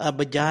ya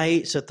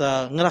berjahit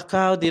serta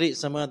ngerakau diri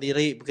sama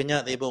diri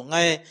berkenyak dah ibu.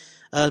 Ngai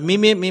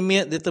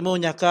mimit ditemu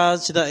nyaka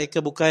sida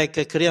ke bukai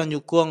ke kriang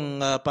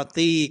nyukung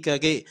parti ke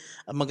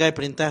magai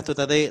perintah tu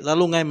tadi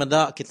lalu ngai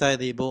medak kita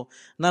di ibu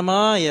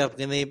nama ya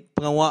begini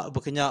pengawak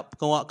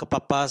pengawak ke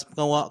papas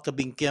pengawak ke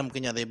bingkiam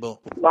kenya di ibu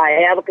baik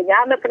ya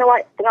berkenya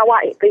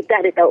pengawak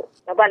kita di tahu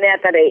apa ni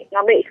tadi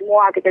ngambil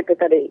semua kita tu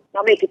tadi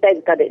ngambil kita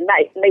tu tadi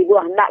naik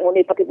buah nak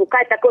nguni pakai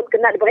bukai takut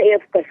kena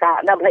berai pesak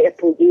nak berai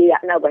puji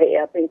nak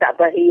berai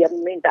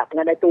minta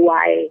pengadai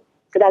tuai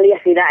kena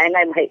lihat sida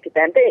ngai mai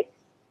kita nanti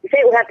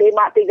saya udah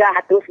terima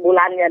 300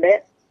 bulannya deh.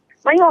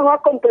 Mayo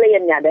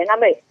komplainnya deh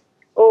ngambil.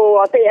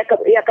 Oh, saya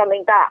akan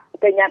minta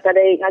ternyata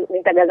deh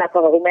minta gagal ke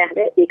rumah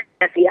deh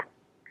dikasih ya.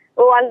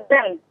 Oh,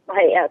 andang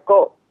baik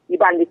kok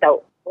iban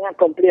ditau. Dengan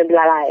komplain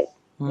belalai.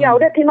 Ya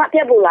udah terima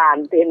tiap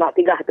bulan, terima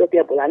 300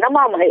 tiap bulan.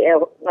 Nama baik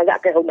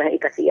ngagak ke rumah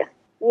dikasih ya.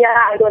 Ya,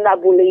 itu nak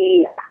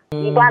buli.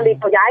 Iban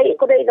ditau jai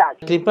ko deh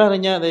gak.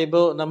 Kriparnya deh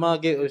ibu nama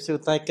ge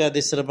usutai ke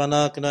di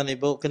Serbana kena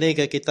ibu kini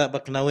ke kita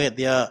berkenawet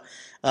dia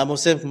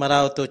musim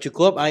kemarau tu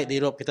cukup air di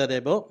Eropah kita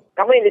deh bu.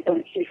 Kamu ini tu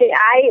sisi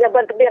air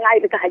lepas tu biang air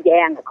kita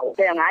hajang aku.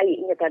 Biang air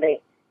ini tadi.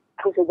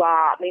 Aku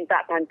cuba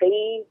minta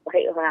tangki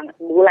baik orang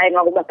mulai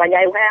ngau rumah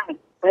panjai orang.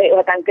 Baik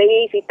orang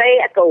tangki site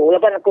aku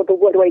lepas aku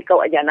tunggu 2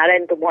 ikau aja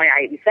naren tu moi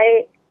air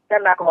site.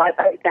 Dan aku air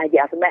kita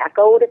hajang sampai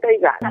aku tu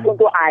juga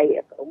untuk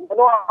air.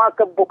 Menua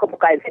ke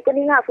bukai itu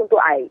ni ngas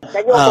untuk air.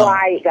 Dan yo ko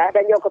air ga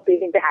dan yo ko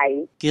pilih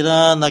air.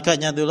 Kira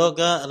nakatnya dulu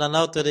ke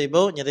ranau tu deh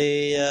ibu.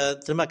 Jadi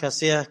terima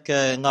kasih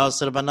ke Ngau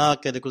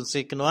Serbana ke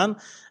dikongsi kenuan.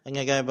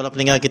 Ngagai bala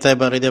peninggal kita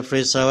ber Radio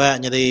Free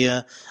Sarawak. Jadi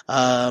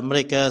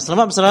mereka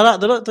selamat berselarak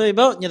dulu tu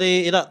ibu.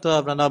 Jadi irak tu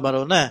ranau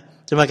baru nah.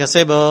 Terima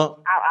kasih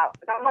bu.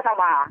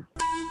 Sama-sama.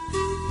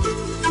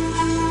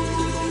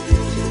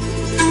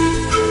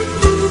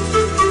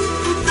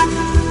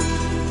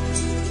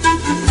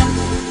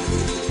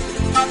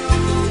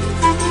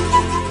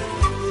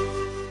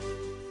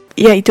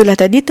 Ya, itulah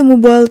tadi temu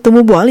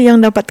bual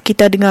yang dapat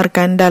kita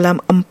dengarkan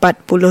dalam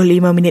 45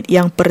 minit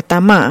yang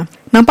pertama.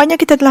 Nampaknya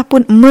kita telah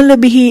pun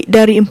melebihi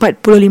dari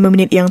 45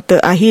 minit yang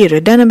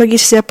terakhir. Dan bagi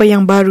sesiapa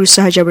yang baru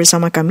sahaja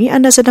bersama kami,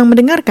 anda sedang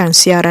mendengarkan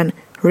siaran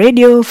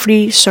Radio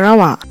Free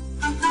Sarawak.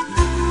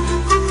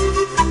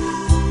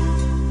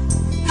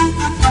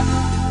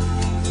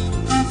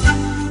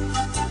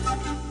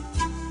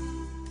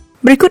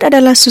 Berikut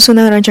adalah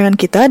susunan rancangan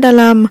kita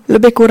dalam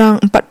lebih kurang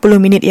 40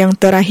 minit yang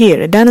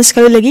terakhir. Dan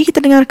sekali lagi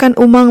kita dengarkan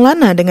Umang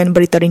Lana dengan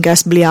berita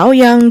ringkas beliau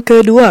yang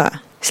kedua.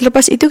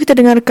 Selepas itu kita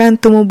dengarkan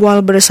temu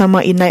bual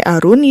bersama Inai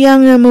Arun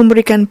yang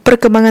memberikan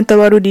perkembangan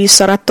terbaru di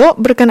Saratok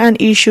berkenaan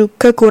isu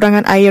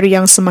kekurangan air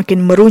yang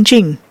semakin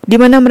meruncing, di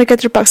mana mereka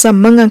terpaksa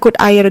mengangkut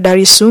air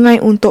dari sungai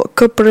untuk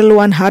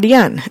keperluan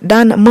harian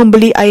dan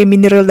membeli air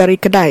mineral dari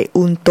kedai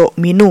untuk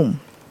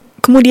minum.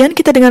 Kemudian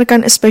kita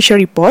dengarkan special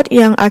report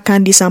yang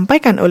akan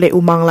disampaikan oleh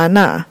Umang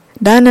Lana.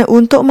 Dan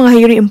untuk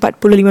mengakhiri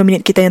 45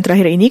 minit kita yang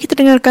terakhir ini, kita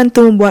dengarkan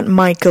temu buat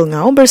Michael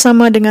Ngau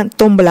bersama dengan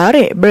Tom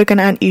Belare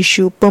berkenaan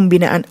isu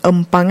pembinaan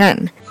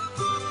empangan.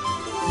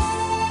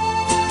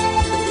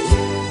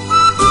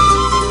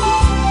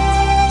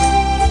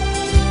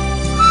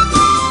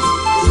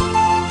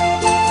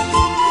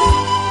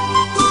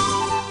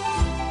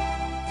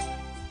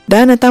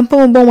 Dan tanpa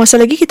membuang masa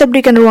lagi, kita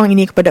berikan ruang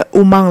ini kepada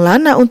Umang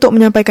Lana untuk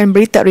menyampaikan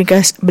berita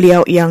ringkas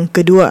beliau yang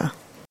kedua.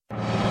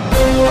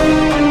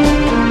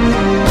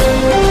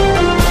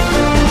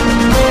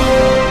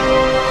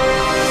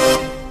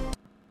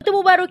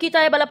 Temu baru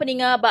kita bala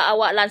peninga ba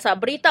awak lansa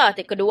berita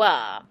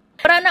kedua.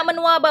 Peranak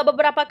menua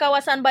beberapa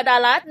kawasan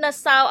Badalat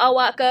nesau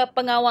awak ke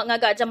pengawak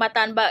ngagak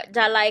jambatan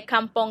Jalai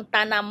Kampung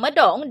Tanam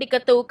Medong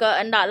diketu ke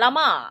endak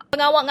lama.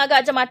 Pengawak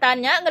ngagak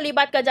jambatannya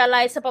ngelibat ke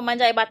Jalai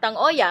sepemanjai Batang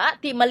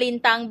Oyak ti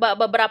melintang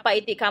beberapa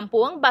iti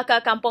kampung baka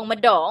Kampung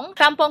Medong,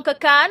 Kampung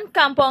Kekan,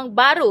 Kampung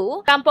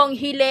Baru, Kampung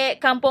Hile,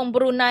 Kampung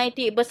Brunei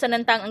ti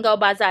bersenentang enggau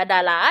Bazar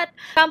Dalat,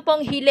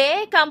 Kampung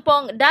Hile,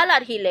 Kampung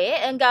Dalat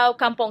Hile, enggau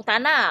Kampung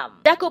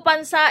Tanam.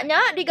 Dakupan saknya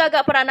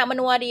digagak peranak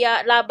menua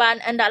dia laban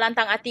endak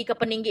lantang ati ke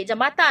peninggi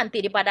jambatan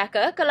ti dipadah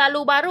ke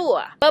lalu baru.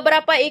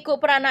 Beberapa ikut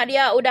peranak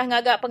dia udah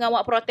ngagak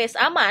pengawak protes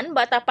aman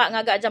tapak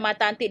ngagak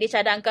jambatan ti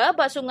dicadang ke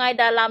sungai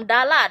dalam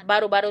Dalat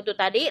baru-baru tu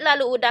tadi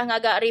lalu udah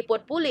ngagak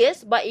report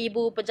polis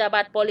ibu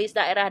pejabat polis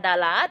daerah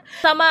Dalat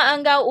sama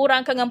enggau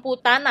orang kengempu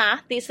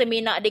tanah ti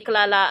seminak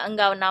dikelala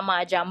enggau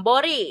nama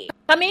Jambori.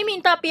 Kami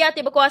minta pihak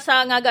ti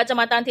berkuasa ngagak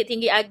jambatan ti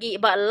tinggi agi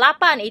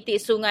 8 iti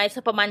sungai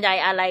sepemanjai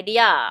alai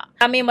dia.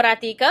 Kami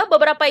merhati ke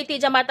beberapa iti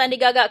jambatan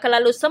digagak ke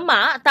lalu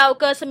semak tau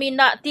ke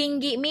semindak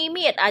tinggi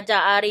mimit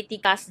aja ari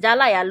tikas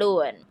jalai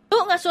alun. Tu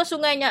ngasuh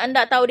sungainya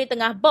endak tahu di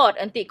tengah bot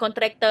enti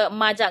kontraktor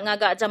majak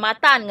ngagak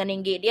jambatan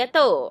ngeninggi dia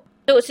tu.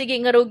 Tu sigi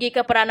ngerugi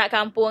ke peranak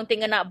kampung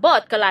tingena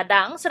bot ke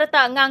ladang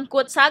serta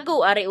ngangkut sagu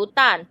ari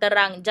utan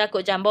terang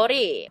Jakut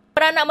Jambori.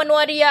 Peranak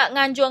menua dia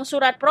nganjung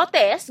surat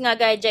protes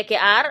ngagai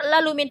JKR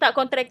lalu minta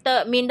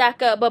kontraktor mindah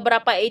ke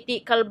beberapa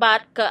itik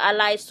kelbat ke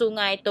alai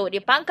sungai tu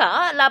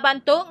dipangka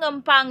laban tu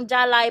ngempang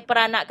jalai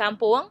peranak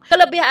kampung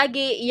kelebih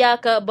agi ia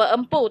ke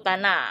beempu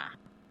tanah.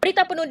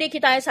 Berita penundi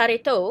kita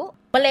hari tu,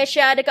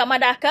 Malaysia dekat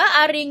Madaka,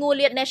 Hari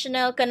Nguliat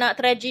Nasional kena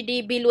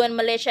tragedi bilun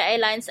Malaysia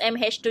Airlines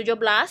MH17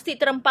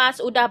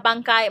 terempas udah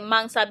bangkai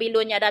mangsa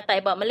bilunnya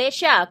datai buat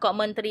Malaysia, Kok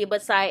Menteri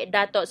Besar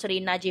Datuk Seri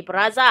Najib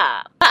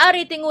Razak.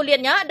 Hari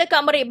tinguliatnya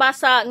dekat Merik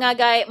Basa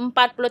ngagai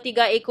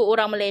 43 ekor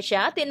orang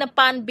Malaysia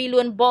tinepan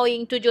bilun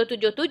Boeing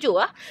 777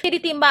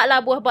 ditimbak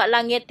labuh buat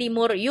langit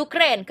timur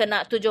Ukraine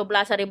kena 17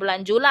 hari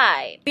bulan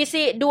Julai.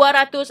 Pisi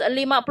 255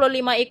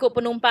 ekor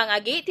penumpang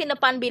lagi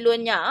tinepan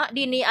bilunnya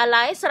dini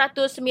alai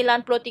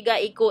 193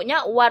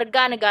 ikutnya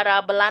warga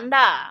negara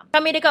Belanda.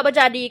 Kami dekat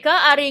berjadi ke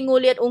Hari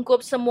Nguliat ungkup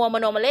semua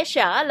menua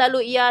Malaysia,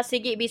 lalu ia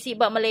sigi bisi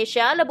bak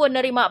Malaysia lebuh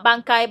nerima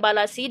bangkai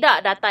bala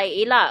sidak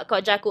datai elak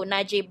Kok Jakut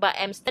Najib bak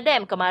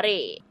Amsterdam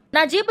kemari.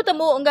 Najib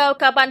bertemu engkau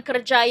kaban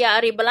kerjaya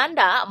Ari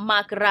Belanda,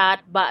 Mark Rudd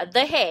bak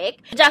The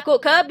Hague.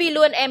 Jakut ke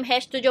bilun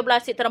MH17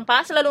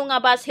 terempas lalu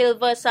ngabas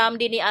Hilversum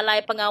dini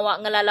alai pengawak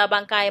ngelala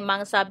bangkai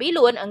mangsa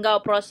bilun engkau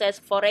proses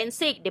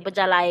forensik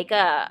diberjalai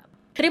ke.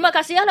 Terima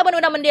kasih laban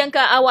undang mendiang ke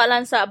awak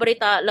lansak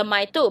berita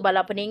lemai tu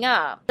bala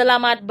peningat.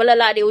 Selamat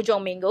belelak di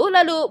ujung minggu,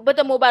 lalu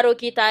bertemu baru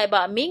kita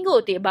bak minggu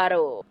ti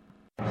baru.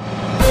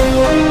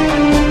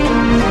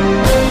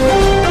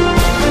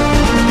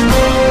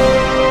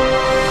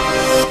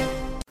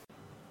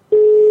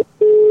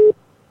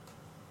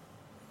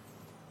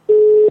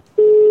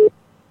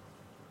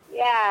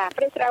 Ya,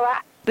 Free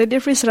Sarawak. Radio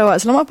Free Sarawak.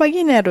 Selamat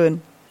pagi ni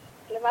Arun.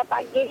 Selamat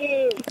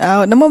pagi.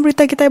 Nama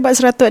berita kita bak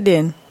seratus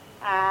din.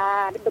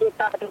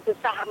 Berita tu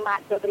susah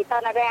amat. Berita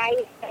nak ada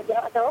air saja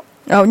tu.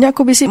 Nya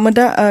aku bisik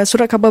meda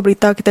surat khabar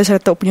berita kita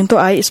seratus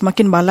penyuntuk air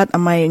semakin balat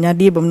amai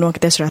nyadi bermenua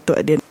kita seratus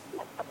din.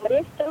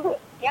 Mereka tu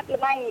tiap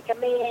lemai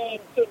kami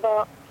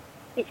sibuk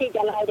isi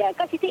jalan dia.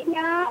 Kan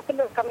sitiknya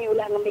perlu kami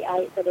ulang ambil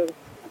air tu.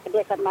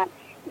 Dia sama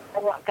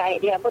bawa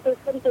kai dia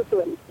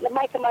betul-betul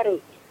lemai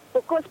kemari.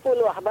 Pukul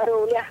 10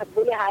 baru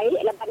boleh air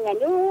lepannya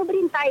nyu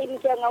berintai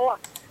macam ngawak.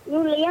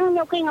 Nyu liang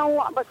nyu ke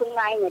ngawak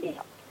bersungainya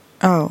dia.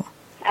 Oh.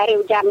 Hari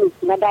hujan,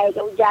 badai ke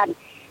hujan.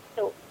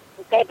 Tu,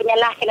 kayak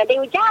penyalah kena ada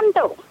hujan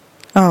tu.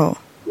 Oh.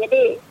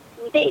 Jadi,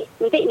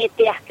 nanti ni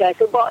tiah ke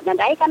subok.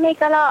 Nanti kami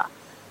kalau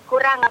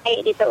kurang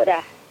air di tu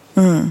dah.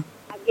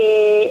 Agi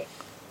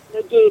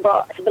luji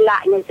bawa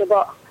sebelaknya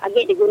subok.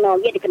 Agi diguna,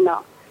 agi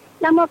dikena.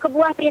 Nama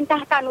kebuah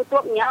perintah tan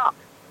utupnya.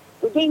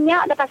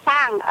 Ujinya dah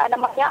pasang.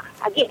 Namanya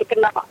agi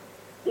dikena.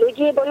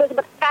 Luji boleh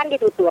sebetkan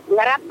ditutup.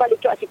 Ngarap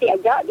balik cok siti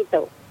aja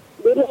gitu.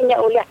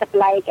 Dulunya uliah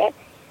supply ke.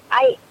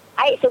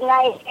 Air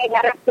sungai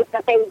ngarap tu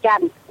kata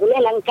hujan. Boleh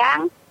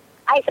langkang.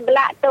 Air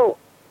sebelah tu.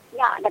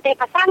 Ya, datai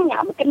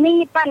pasangnya.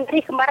 Berkeni pan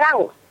dari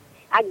kemarau.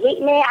 Agi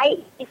ni air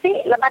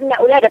isi.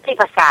 Lebannya boleh datai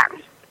pasang.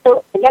 Tu,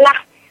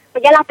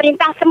 penjalah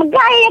perintah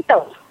semegai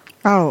tu.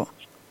 Oh.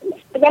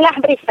 Penjalah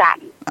berisan.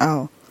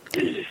 Oh.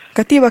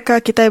 Kati bakal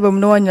kita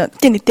bermenuanya.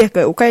 Tinitiah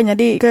ke ukainya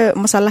di ke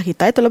masalah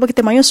kita. Itu lepas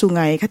kita mayu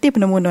sungai. Kati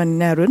penemuan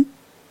ni Arun?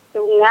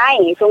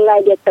 Sungai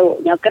dia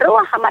tu. Yang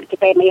keruah amat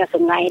kita mayu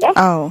sungai dah.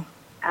 Oh.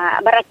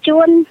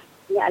 Beracun.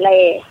 Ya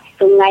lai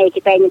sungai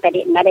kita ini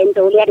tadi ada yang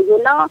tu lihat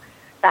guna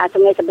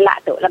sungai sebelah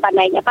tu lepas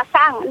naiknya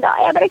pasang ndak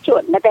ya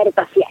beracun ndak ada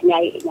tasiaknya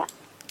airnya.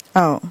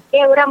 Oh.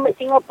 Orang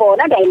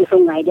Singapura ada ini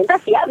sungai dia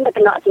tasiak ndak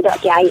kena tidak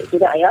si air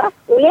tidak ya.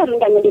 Boleh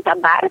menjadi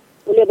ditabar,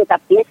 boleh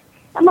ditapis.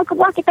 Sama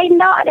kebuah kita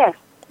indak ada.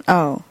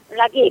 Oh.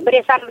 Lagi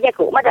beresan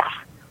berjaku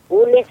madah.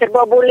 Boleh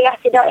serba boleh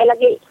tidak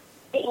lagi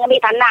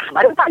ngambil tanah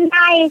baru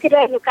pandai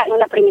sudah buka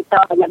guna perimeter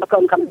banyak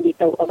bakal kami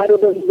itu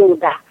baru 2 minggu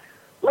dah.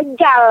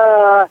 Menjal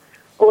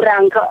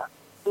kurang ke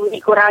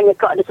kurangnya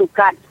kok ada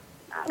sukat.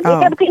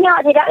 Kita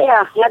berkenyak tidak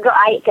ya. Ngagak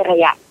air ke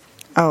rakyat.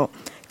 Oh.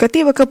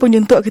 Kati bakal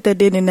penyuntuk kita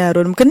di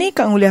Narun. Kini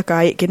kak nguliah ke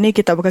air. Kini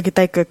kita bakal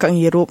kita ke kak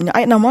ngirup.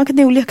 Air nama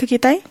kini uliah ke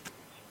kita?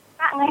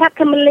 Tak ngarap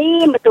ke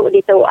melim betul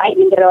di tu air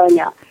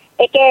mineralnya.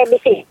 Eke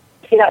bisi.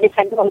 Sidak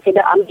disadung.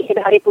 Sidak ambil.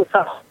 Sidak hari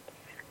pusat.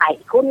 Air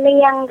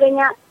kuning yang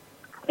genyak.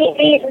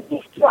 Pilih.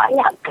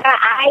 Suaknya ke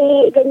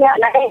air genyak.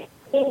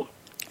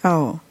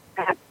 Oh.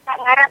 Tak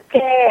ngarap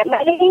ke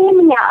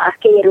melimnya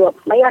ke hirup.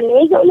 Mayan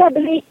ni juga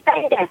beli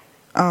saya dah.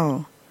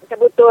 Oh.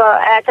 Sebetul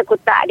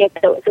sekutak dia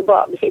tu.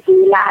 Sebab bisi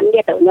 9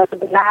 dia tu. 11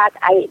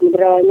 air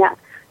mineralnya.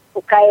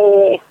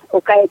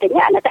 Ukai tu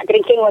nya. Nak tak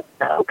drinking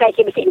water. Ukai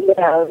si bisi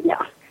mineralnya.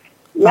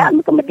 Ya,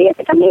 kemudian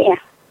kami ya.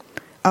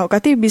 Oh,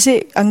 kati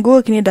bisi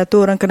anggur kini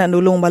datu orang kena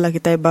nulung bala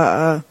kita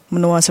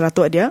menua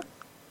seratus dia?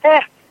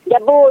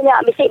 Jabunya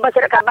bisi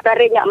basur kabar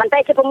darinya.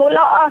 Mantai ke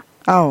pemula.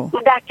 Oh.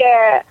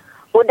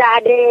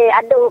 Udah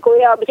ada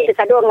kuya bisik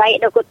sadu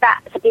ngai dah kotak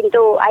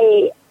sepintu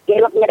air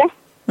gelapnya dah.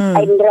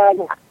 Air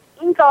mineralnya.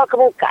 Engkau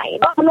kebukai.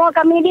 Bak menua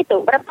kami di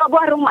tu berapa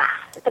buah rumah.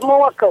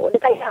 Semua aku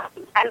dekat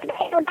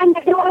itu dan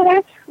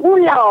jualnya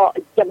gula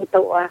je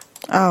betul.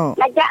 Oh.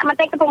 Lajak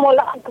mantai ke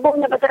pemula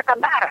kebunnya besar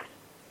kabar.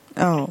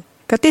 Oh.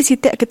 Kati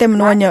setiap kita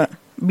menuanya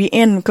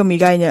BN ke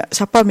migainya.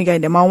 Siapa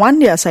migainya?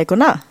 Mawan dia saya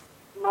kena.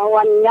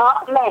 Mawannya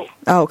meh.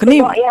 Oh,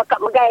 keni. Ya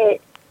kak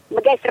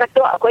megai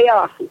seratus aku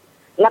ya.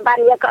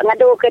 Laban dia kak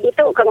ngadu ke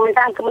ditu ke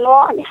ngentang ke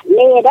menua ni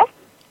dah.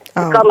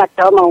 Kau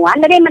mata mawan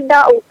dari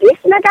meda upis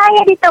nak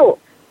kaya ditu.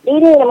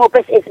 Diri mau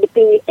pes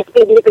SPD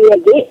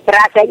lagi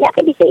rasanya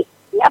ke bisi.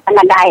 Ya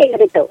pandai ke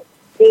ditu.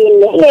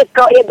 Ini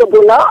kau ia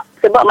guna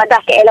sebab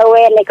madah ke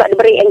LON ni kau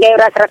diberi enggai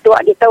ras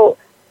ratuak gitu.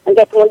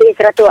 Enggai pengundi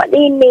ratuak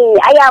ini.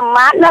 Ayam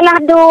mana lah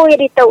do ya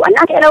gitu.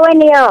 Anak ke LON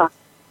ni ya.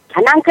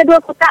 Anak kedua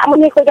ku tak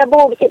muni ku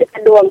jabu bisi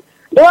dekat duang.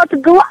 Dua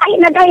kedua air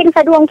nadai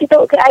sa duang kita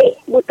ke air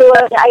butul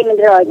air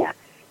menderanya.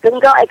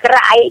 Kenggau air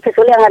kerak air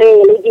kesulian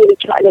hari lagi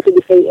dicuak dia tu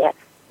bisi ya.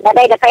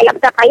 Nadai dah kai lah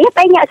betul payah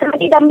tanya sama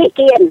dia ambil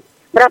kian.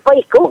 Berapa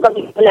ikut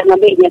kami boleh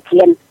ngambilnya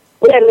kian.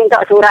 Boleh minta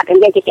surat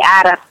enggai kiki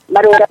arah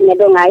baru dah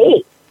nyedong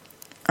air.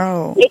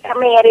 Oh. Di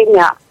kami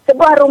harinya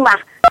sebuah rumah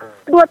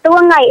 2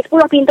 tuang air 10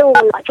 pintu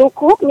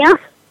cukupnya.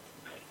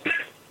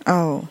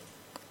 Oh.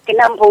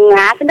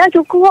 Kenampungan sudah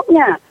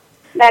cukupnya.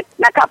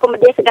 Nak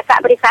pemedia sedekat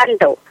berisan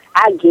tu.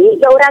 Agi,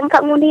 ya orang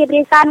kat muni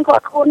berisan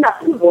kok aku nak.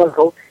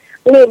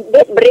 Ni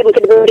bet berim ke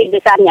beri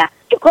berisannya.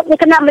 Cukup ni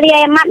kena beli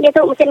air mat dia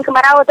tu mesin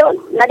kemarau tu.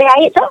 Nada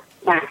air tu.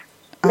 Nah,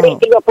 beri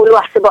 30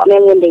 sebab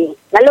mengundi.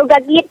 Lalu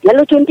gagit,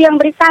 lalu cunti yang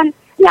berisan.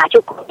 Nah,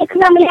 cukup ni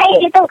kena beli air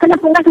dia tu. Kena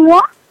punggah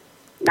semua.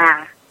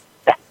 Nah,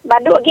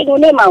 baduk lagi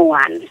ngundi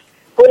mauan.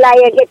 Pulai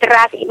lagi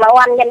teras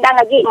mauan nyendang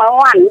lagi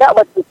mauan dak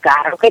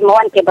bertukar. Okey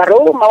mauan ke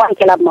baru, mauan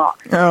ke lama.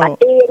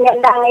 Pati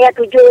nyendang ya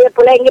 7 ya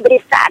pulai lagi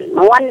berisan.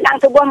 Mauan dang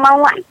sebuah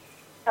mauan.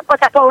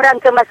 Siapa orang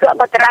ke masuk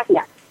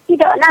berterasnya.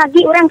 Tidak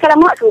lagi orang ke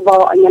lama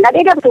subawanya. Nak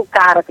dia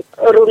bertukar.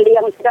 Rundi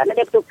yang tidak nak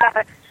dia bertukar.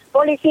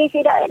 Polisi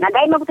tidak nak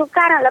dia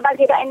bertukar. Lepas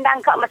tidak endang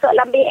kau masuk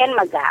lambian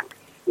magang.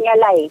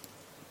 Nyalai.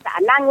 Tak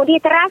nang ngudi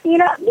teras ni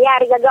lah.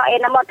 Biar jaga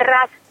nama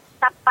teras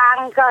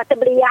tapang ke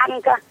sebelian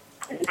ke.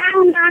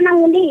 Nang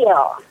ngudi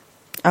ya.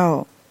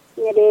 Oh.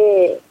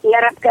 Jadi,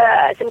 ngarap ke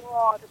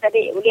semua tu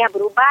tadi, dia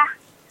berubah.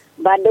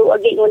 Badu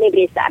lagi nguni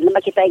berisan.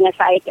 Lepas kita ingat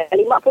saya ke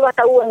 50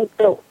 tahun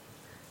tu.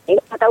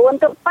 50 tahun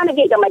tu, pan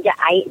lagi ke majak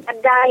air.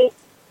 Nadai.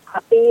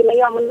 Api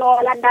mayah menol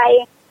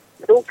nadai.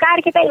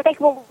 Tukar kita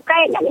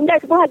kebukai. Nak minda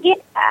sebuah lagi.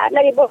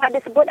 Dari buah ada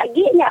sebut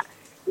lagi.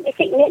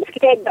 Basic needs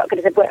kita tak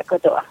kena sebut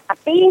aku tu.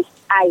 Api,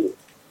 air.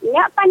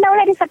 Nyak pandai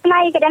oleh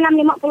disupply ke dalam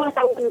 50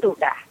 tahun tu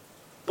dah.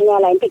 Lah,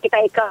 nanti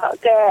kita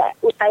ke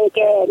usai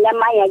ke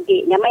nyamai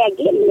lagi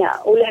nya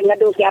ulah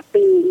ngadu ke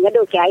api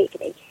ngadu ke air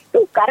kita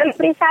tukar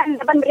berisan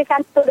depan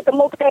berisan tu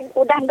ketemu kita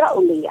udah ndak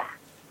undi ya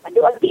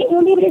padu lagi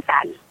undi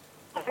berisan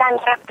nang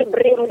rap ke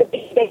berim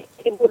lebih dari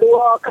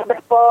 1,200 ke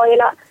berapa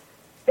ya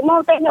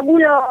semua tanya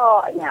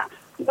bulanya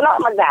bulak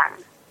magang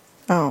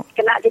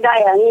kena tidak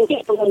ya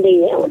ngintip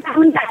pengundi udah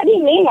mendak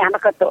ni ya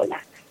makatnya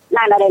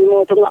nah ada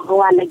mu tunggu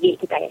kawan lagi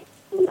kita ya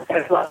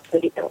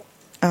sesuatu itu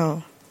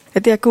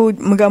Jadi aku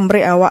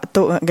menggambar awak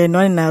tu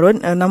gainuan narun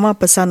nama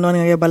pesanuan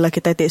ngagai bala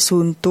kita tik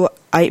suntuk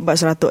aib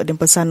bak seratuk dan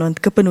pesanuan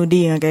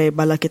kepenudi ngagai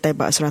bala kita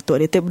bak seratuk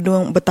dia tik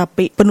berdua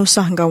betapa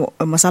penusah kau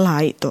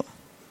masalah aib tu.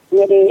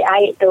 Jadi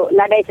aib tu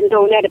nadai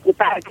sentuhnya ada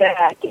putar ke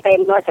kita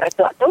yang buat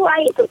seratuk tu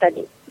aib tu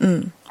tadi.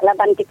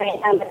 Laban kita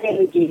yang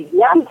beruji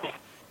yang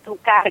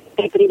tukar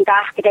kita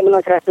perintah kita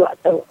buat seratuk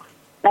tu.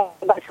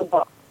 Bak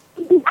sebab.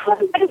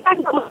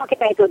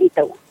 Kita itu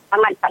itu.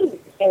 Amat pan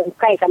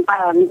kai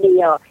sampai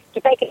dia.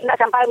 Kita kena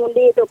sampai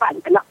mundi tu pan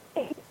kena.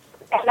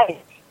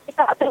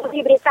 Kita terus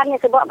berisannya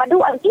sebab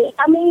padu lagi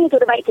kami tu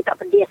baik kita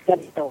pergi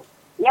sekali tu.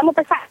 Yang mau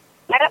pesan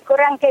harap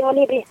kurang ke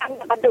mundi berisan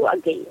padu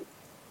lagi.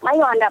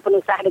 Mayu anda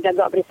penusah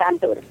dengan berisan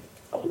tu.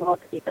 Oh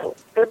itu.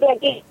 Lebih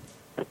lagi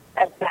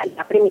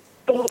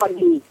tunggu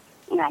pagi.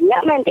 Nah,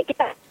 nyak nanti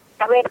kita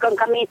kawin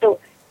kami tu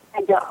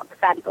aja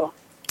pesan tu.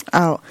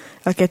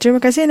 Okey,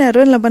 terima kasih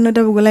Narun laban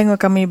udah bergulai dengan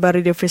kami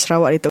baru di Free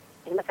Sarawak itu.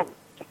 Terima kasih.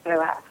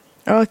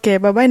 Okey,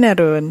 bye-bye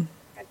Narun.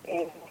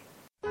 Okey.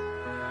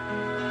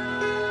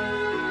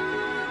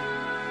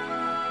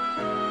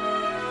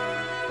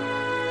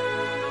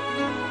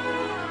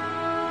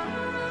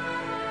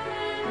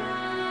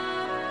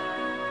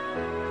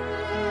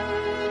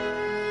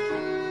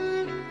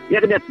 Ya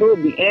kerja tu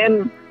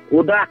BN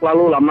udah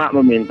terlalu lama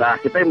meminta.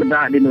 Kita yang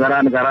benar di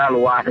negara-negara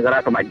luar,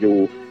 negara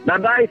kemaju.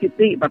 Nadai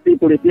Siti Parti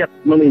Politik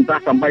meminta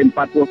sampai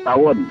 40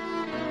 tahun.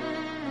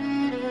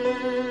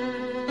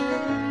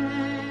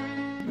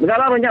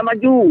 Negara banyak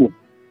maju.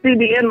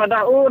 BN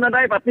madah,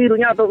 nadai parti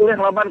dunia tu oleh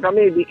laban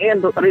kami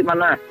BN tu tarik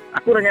mana.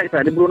 Aku tanya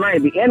kita di Brunei,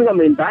 BN kan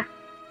minta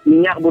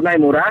minyak Brunei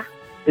murah,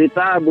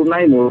 cerita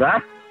Brunei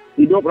murah,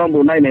 hidup orang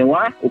Brunei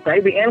mewah.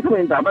 Ukai BN kan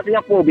minta, apa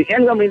Singapura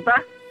BN kan minta.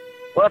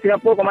 Orang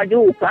Singapura ke maju,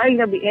 ukai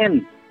nya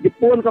BN.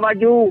 Jepun ke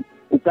maju,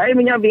 ukai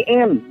minyak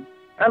BN.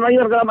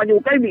 Mayor negara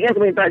maju, ukai BN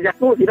kan minta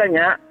jatuh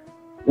tidaknya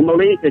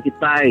kembali ke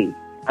kita.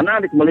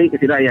 Anak kembali ke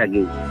Sidaya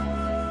lagi.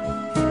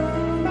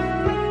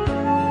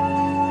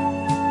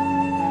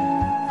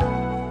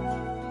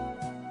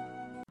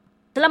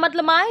 Selamat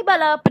lemai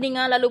bala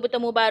peningan lalu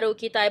bertemu baru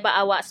kita iba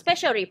awak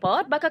special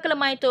report bakal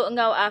kelemai tu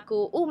engau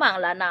aku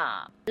Umang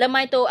Lana.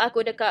 Lemai tu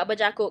aku dekat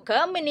berjakuk ke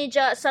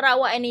Manager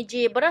Sarawak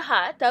Energy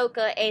Berhad atau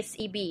ke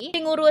SEB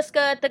ngurus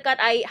ke tekat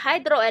air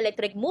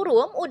hidroelektrik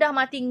Murum udah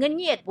mati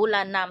ngenyit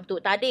bulan 6 tu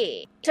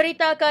tadi.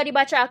 Cerita ke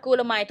dibaca aku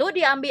lemai tu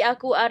diambil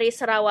aku Aris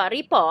Sarawak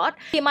Report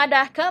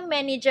dimadah ke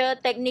Manager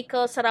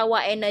Technical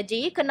Sarawak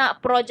Energy kena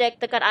projek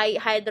tekat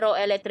air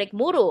hidroelektrik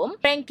Murum.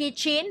 Frankie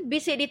Chin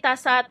bisik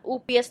ditasat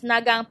UPS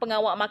Nagang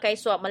Pengawal pengawak makai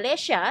suap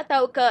Malaysia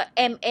atau ke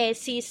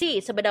MACC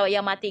sebedau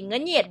ia mati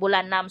ngenyit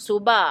bulan 6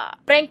 Subah.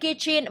 Frankie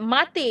Chin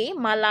mati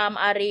malam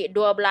hari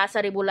 12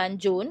 hari bulan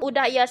Jun,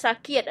 udah ia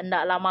sakit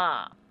ndak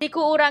lama. Tiku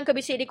orang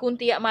kebisik di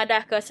Kuntiak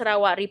Madah ke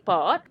Sarawak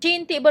report,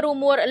 Chin ti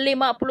berumur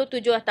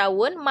 57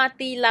 tahun,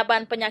 mati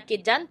laban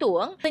penyakit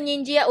jantung,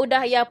 senyinjia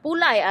udah ia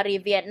pulai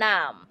dari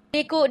Vietnam.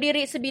 Tiku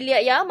diri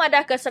sebilik ia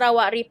Madah ke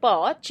Sarawak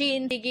report,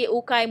 Chin tigi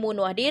ukai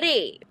munuh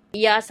diri.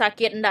 Ia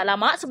sakit ndak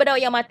lama sebedau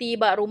ia mati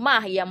bak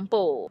rumah ia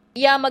empu.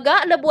 Ia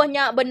megak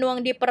lebuhnya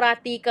benuang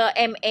diperhati ke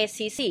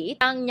MACC,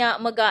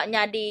 tangnya megak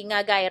nyadi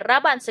ngagai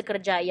raban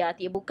sekerja ia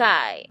ti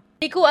bukai.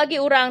 Tiku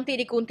agi orang ti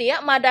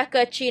dikuntiak Madah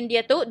ke Chin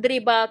dia tu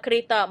driba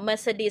kereta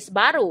Mercedes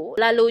baru,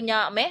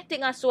 lalunya meh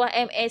tengah suah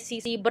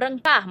MACC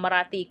berengkah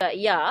merhati ke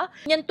ia,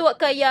 nyentuk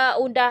ke ia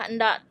udah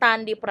ndak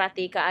tan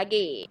diperhati ke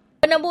agi.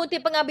 Penemu ti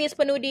penghabis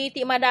penudi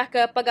ti Madah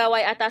ke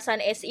pegawai atasan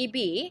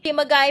SEB, ti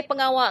megai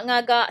pengawak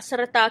ngagak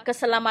serta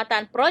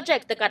keselamatan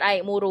projek dekat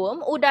air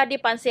murum, udah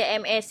dipansir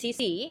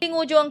MACC.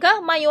 Tingujung ke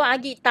mayu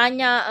agi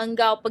tanya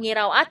enggau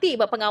pengirau hati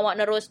berpengawak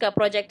nerus ke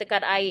projek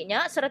dekat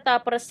airnya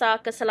serta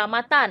persa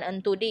keselamatan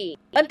entudi.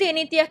 Enti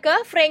ni tiah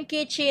ke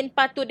Frankie Chin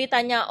patut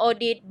ditanya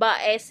audit ba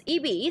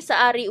SEB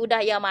sehari udah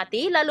ia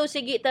mati, lalu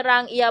sigi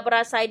terang ia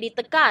berasai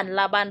ditekan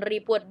laban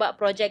report ba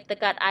projek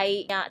dekat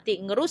airnya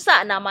ti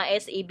ngerusak nama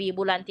SEB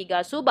bulan 3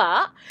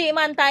 Subah, ti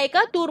mantai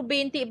ke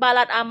turbin ti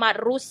balat amat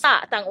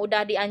rusak tang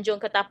udah dianjung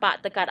ke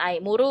tapak tekat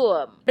air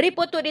murum.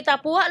 Report tu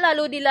ditapuak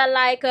lalu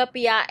dilalai ke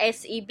pihak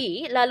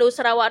SEB, lalu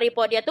Sarawak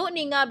report dia tu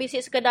ninga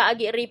bisik sekedar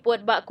agi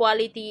report bak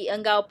kualiti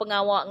enggau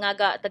pengawak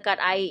ngagak tekat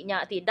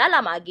airnya ti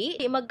dalam agi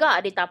ti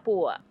megak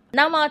ditapuak.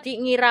 Nama ti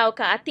ngirau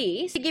ke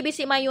hati, sigi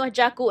bisik mayuh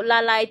jakuk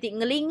lalai ti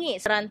ngelingi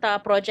seranta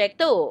projek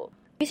tu.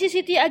 Bisi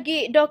Siti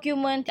agi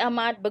dokumen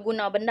amat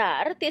berguna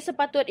benar, ti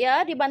sepatut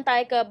ia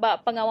dibantai ke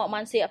bak pengawak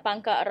mansik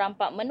pangkat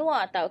rampak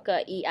menua atau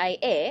ke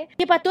EIA.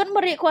 Ti patut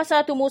meri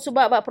kuasa tumu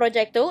sebab bak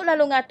projek tu,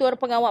 lalu ngatur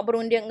pengawak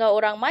berunding ngau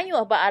orang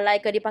mayuh bak alai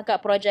ke di pangkat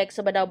projek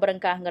sebedau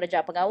berengkah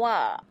ngerja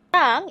pengawak.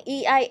 Tang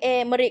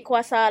EIA meri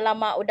kuasa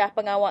lama udah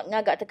pengawak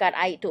ngagak tekat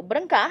air tu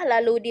berengkah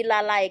lalu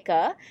dilalai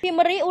ke, ti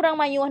meri orang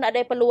mayuh nak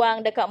ada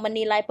peluang dekat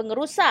menilai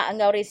pengerusak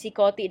ngau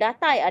risiko ti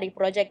datai ari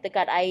projek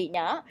tekat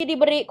airnya. Ti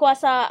diberi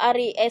kuasa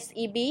ari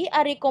SEB,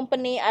 ari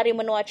company ari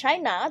menua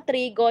China,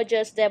 Three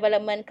Gorges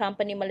Development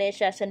Company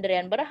Malaysia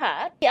Sendirian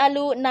Berhad, ti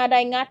alu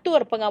nadai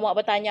ngatur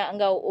pengawak bertanya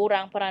ngau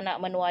orang peranak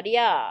menua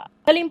dia.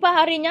 Kelimpah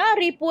harinya,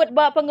 report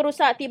bak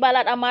pengerusak ti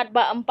balat amat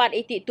bak 4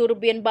 itik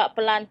turbin bak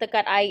pelan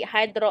tekat air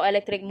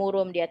hidroelektrik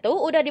murum dia tu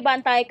udah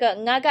dibantai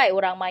ke ngagai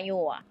orang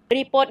mayu.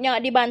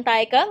 Reportnya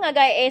dibantai ke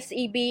ngagai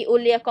SEB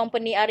uliah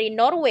company ari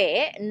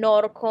Norway,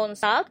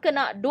 Norconsult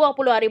kena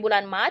 20 hari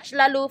bulan Mac,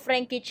 lalu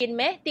Frankie Chin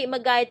meh ti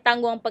megai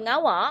tanggung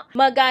pengawak,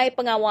 megai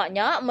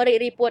pengawaknya meri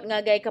report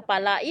ngagai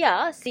kepala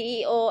ia,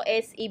 CEO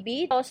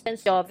SEB Thorsten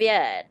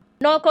Soviet.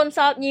 No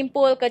Consult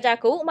nyimpul ke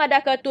jaku,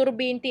 Madah ke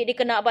turbin ti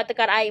dikena bat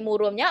tekat air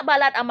murumnya,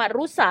 balat amat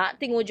rusak,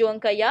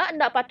 tingujung ke ya,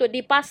 ndak patut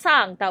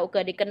dipasang tau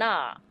ke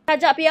dikena.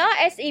 Sajak pia,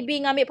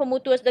 SEB ngambil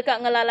pemutus dekat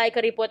ngelalai ke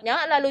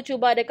reportnya, lalu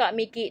cuba dekat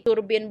mikik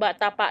turbin bat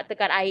tapak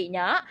tekat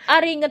airnya,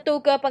 ari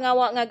ngetu ke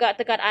pengawak ngagak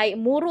tekat air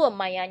murum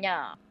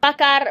mayanya.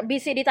 Pakar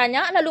bisi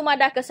ditanya, lalu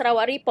Madah ke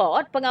Sarawak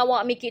report,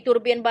 pengawak mikik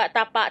turbin bat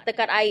tapak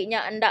tekat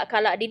airnya ndak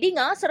kalak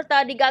didinga,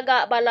 serta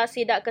digagak balas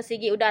sidak ke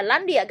sigi udah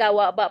landiak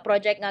gawak bak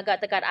projek ngagak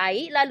tekat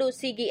air, lalu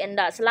sigi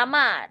endak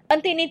selamat.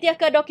 Enti ni tiah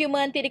ke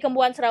dokumen ti di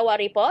Kembuan Sarawak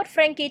report,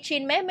 Frankie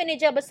Chin meh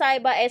manager besar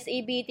ba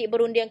SEB ti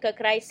berunding ke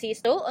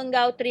krisis tu,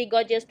 enggau Three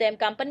Gorges Dam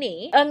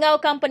Company,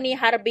 engau company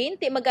Harbin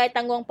ti megai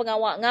tanggung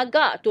pengawak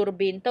ngagak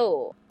turbin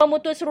tu.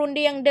 Pemutus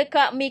runding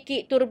dekat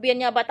mikik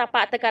turbinnya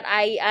batapak tekat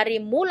air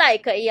ari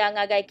mulai ke ia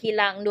ngagai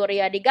kilang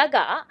Nuria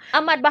digagak,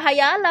 amat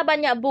bahaya lah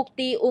banyak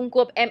bukti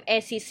ungkup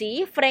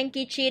MACC,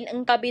 Frankie Chin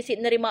engkau bisik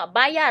nerima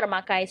bayar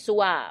makai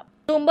suap.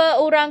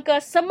 Sumber orang ke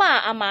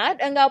Sema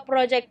amat, enggau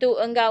projek tu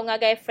enggau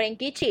ngagai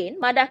Frankie Chin,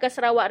 Madah ke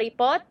Sarawak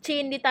report,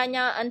 Chin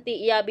ditanya enti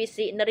ia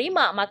bisik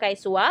nerima makai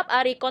suap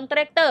ari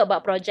kontraktor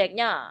bak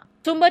projeknya.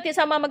 Sumber ti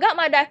sama megak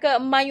Madah ke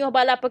mayuh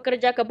bala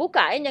pekerja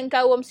kebukai yang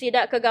kawum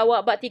sidak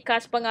kegawak bak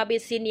tikas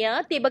penghabis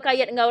senior ti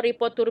berkait ngau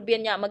report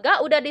turbinnya megak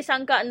udah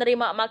disangka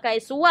nerima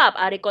makai suap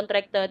ari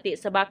kontraktor ti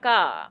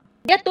sebaka.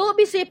 Dia tu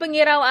bisi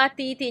pengirau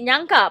hati ti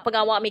nyangka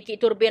pengawak mikik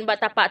turbin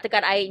bat tapak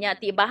tekat airnya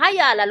ti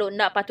bahaya lalu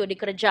ndak patut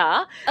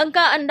dikerja,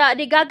 engka endak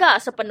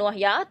digagak sepenuh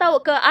ya,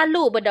 tahu ke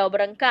alu bedau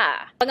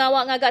berengkah.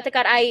 Pengawak ngagak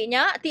tekat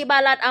airnya ti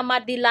balat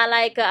amat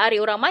dilalai ke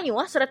ari orang mayu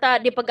serta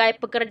dipegai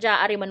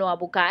pekerja ari menua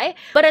bukai,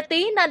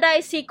 berarti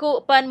nadai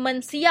siku pen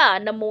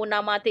mensia nemu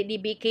nama ti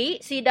dibiki,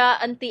 sida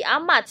enti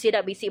amat sida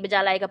bisi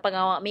berjalai ke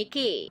pengawak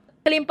mikik.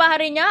 Kelimpah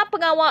harinya,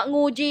 pengawak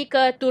nguji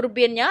ke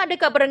turbinnya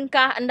dekat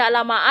berengkah endak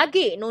lama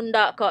agi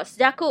nundak ke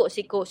sejaku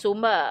siku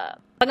sumber.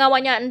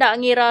 Pengawaknya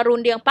endak ngira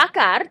runding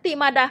pakar, ti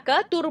Madah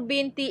ke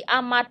turbin ti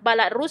amat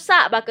balat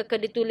rusak baka ke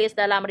ditulis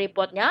dalam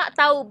reportnya,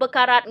 tahu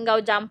bekarat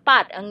engkau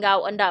jampat,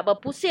 engkau endak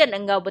berpusing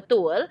engkau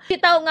betul,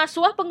 ti tahu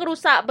ngasuah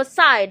pengerusak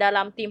besar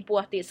dalam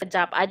timpuah ti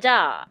sejap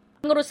aja.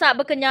 Ngerusak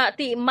berkenyak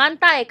ti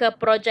mantai ke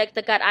projek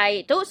tekat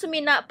air tu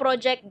semina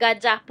projek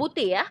Gajah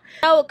Putih ya.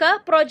 Tahu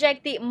ke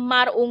projek ti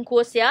Mar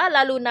Ungkus ya,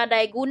 lalu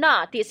nadai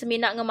guna ti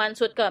semina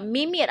ngemansud ke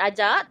mimir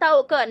aja,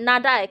 tahu ke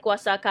nadai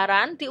kuasa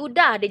karan ti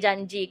udah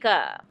dijanji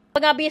ke.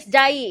 Penghabis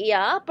jai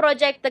ya,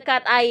 projek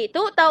tekat air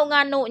tu tahu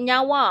nganu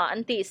nyawa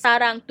enti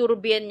sarang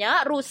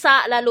turbinnya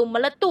rusak lalu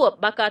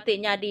meletup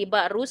bakatinya di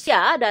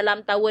Rusia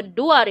dalam tahun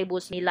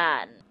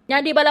 2009.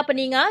 Yang di bala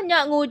peninga,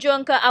 nyak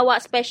ngujung ke awak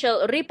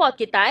special report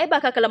kita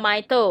bakal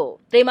kelemai itu.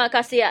 Terima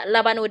kasih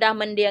laban udah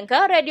mendiang ke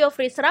Radio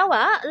Free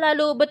Sarawak,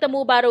 lalu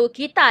bertemu baru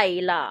kita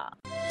lah.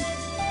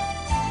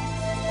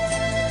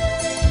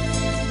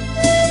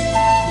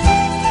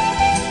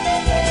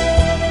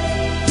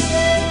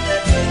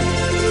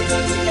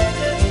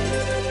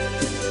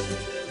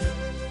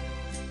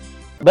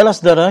 Baiklah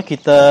saudara,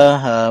 kita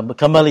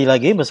kembali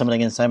lagi bersama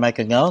dengan saya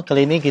Michael Ngau.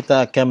 Kali ini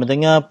kita akan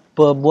mendengar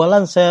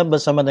perbualan saya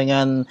bersama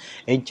dengan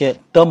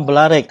Encik Tom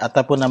Belarek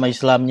ataupun nama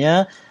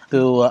Islamnya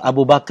itu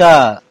Abu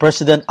Bakar,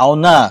 Presiden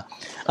AUNA.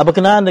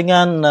 Berkenaan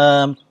dengan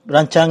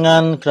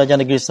rancangan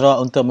Kerajaan Negeri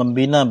Sarawak untuk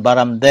membina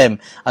Baram Dam.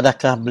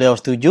 Adakah beliau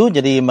setuju?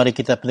 Jadi mari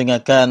kita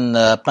pendengarkan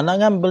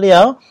pandangan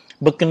beliau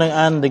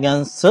berkenaan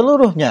dengan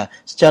seluruhnya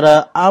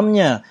secara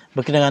amnya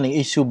berkenaan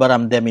dengan isu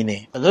Baram Dam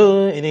ini.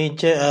 Halo, ini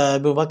Encik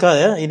Abu Bakar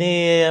ya.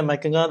 Ini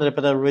Michael Ngau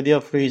daripada Radio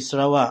Free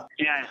Sarawak.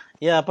 Ya.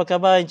 Ya, apa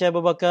khabar Encik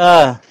Abu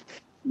Bakar?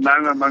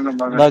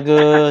 Bagus.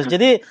 Bagus.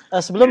 Jadi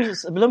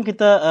sebelum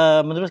kita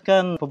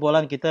meneruskan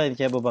perbualan kita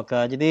Encik Abu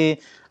Bakar. Jadi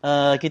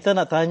kita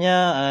nak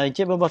tanya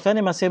Encik Abu Bakar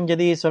ni masih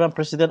menjadi seorang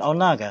Presiden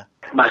AUNA ke?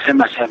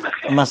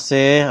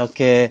 Masih,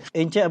 okey.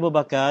 Encik Abu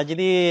Bakar,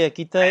 jadi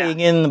kita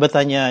ingin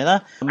bertanya lah,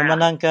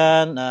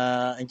 memandangkan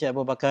Encik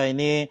Abu Bakar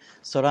ini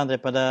seorang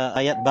daripada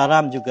rakyat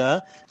Baram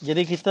juga.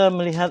 Jadi kita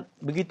melihat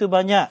begitu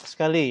banyak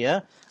sekali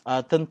ya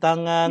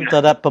tentangan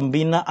terhadap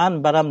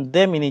pembinaan Baram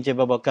Dam ini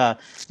Encik Abu Bakar.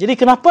 Jadi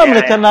kenapa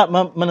mereka nak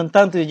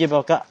menentang tu Encik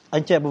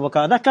Abu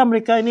Bakar? Adakah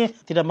mereka ini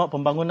tidak mahu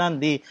pembangunan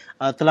di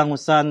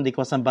telangusan di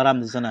kawasan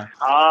Baram di sana?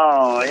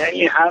 Oh, yang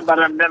ini hal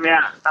Baram Dam ya.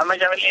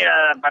 Macam ini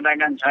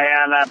pandangan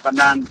saya lah,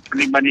 pandangan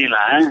peribadi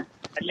lah.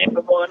 Ini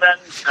pembangunan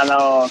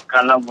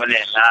kalau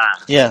boleh lah.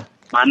 Ya.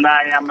 Mana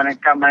yang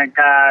mereka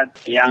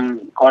yang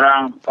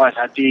korang puas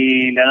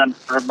hati dalam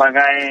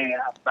berbagai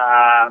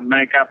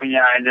mereka punya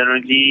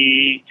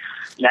ideologi,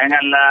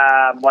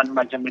 janganlah buat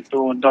macam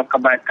itu untuk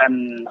kebaikan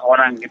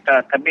orang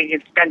kita. Tapi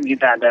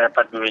kita ada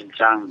dapat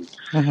berbincang.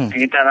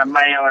 Kita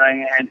ramai orang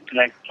yang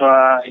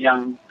intelektual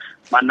yang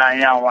mana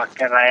yang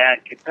wakil rakyat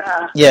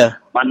kita,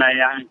 mana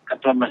yang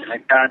ketua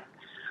masyarakat,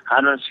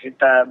 harus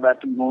kita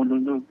bertemu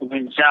dulu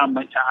berbincang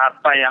macam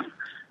apa yang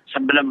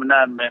sebelum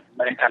benar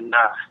mereka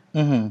nak.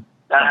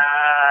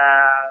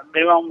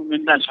 Memang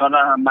meminta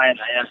suara ramai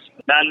lah ya.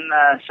 Dan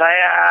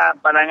saya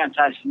pandangan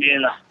saya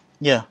sendirilah.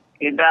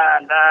 Kita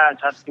ada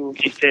satu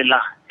istilah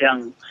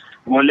yang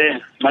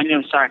boleh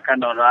menyusahkan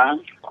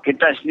orang.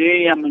 Kita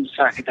sendiri yang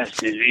menyusahkan kita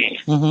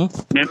sendiri.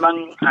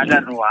 Memang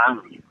ada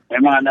ruang.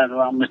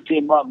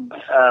 Mesti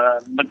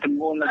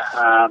bertemu lah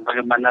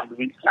bagaimana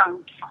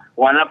berbincang.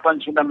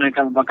 Walaupun sudah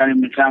mereka beberapa kali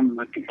bincang,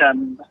 kita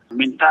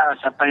minta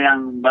siapa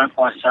yang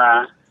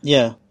berkuasa.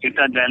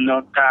 Kita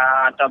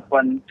dialogkan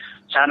ataupun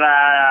cara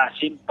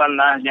simple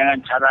lah, jangan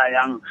cara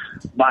yang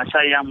bahasa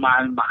yang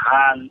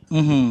mahal-mahal.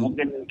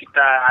 Mungkin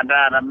kita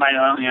ada ramai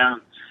orang yang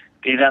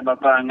tidak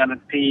berapa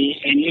ngerti.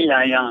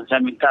 Inilah yang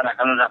saya minta lah,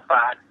 kalau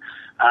dapat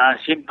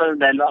simple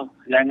dialog,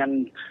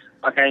 jangan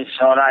pakai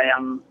suara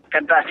yang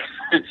ketat.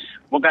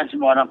 Bukan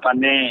semua orang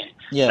pandai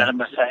dalam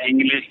bahasa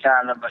Inggeris ke,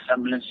 dalam bahasa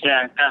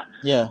Malaysia ke.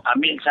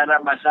 Ambil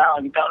cara bahasa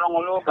kita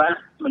orang ulu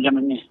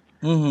macam ini.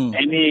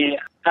 Ini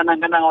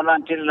kadang-kadang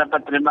orang tidak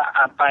dapat terima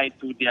apa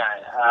itu dia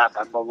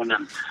pembangunan.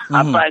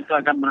 Apa itu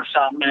akan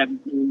merusak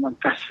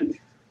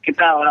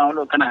kita orang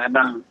ulu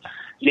kadang-kadang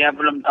dia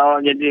belum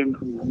tahu, jadi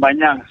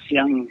banyak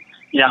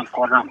yang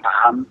kurang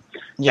paham.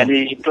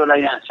 Jadi itulah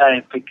yang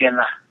saya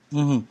fikirlah.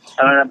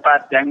 Kalau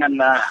dapat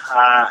janganlah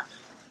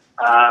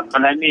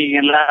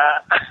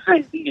beranilah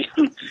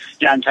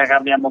yang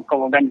cakap yang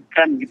bukan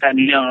kita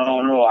ni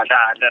ulu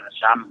ada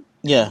resam.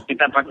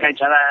 Kita pakai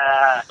cara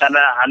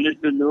halus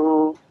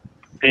dulu.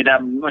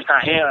 Tidak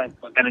mustahil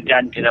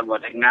pekerjaan tidak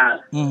boleh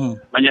dengar.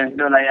 Macam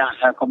itulah yang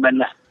saya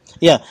komen lah.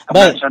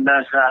 Baik.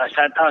 Saudara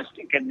saya tahu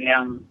sedikit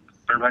yang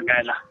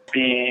berbagai lah.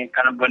 Tapi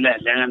kalau boleh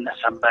jangan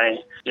sampai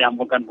yang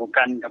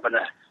bukan-bukan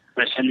kepada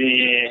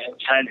especially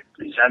saya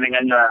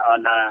dengan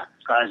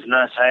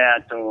saudara saya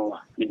tu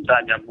minta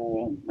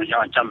jabu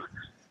macam-macam.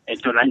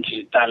 Itu lain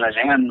cerita lah.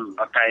 Jangan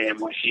pakai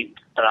emosi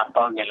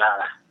terlampau gila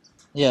lah.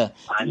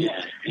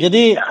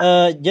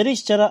 Jadi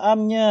secara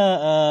amnya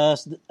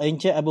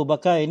Encik Abu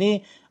Bakar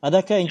ini,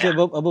 adakah Encik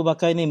Abu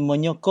Bakar ini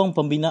menyokong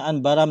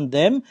pembinaan Baram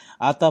Dam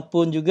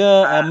ataupun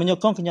juga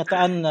menyokong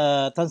kenyataan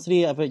Tan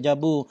Sri Afiq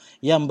Jabu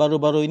yang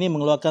baru-baru ini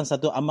mengeluarkan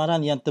satu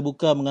amaran yang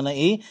terbuka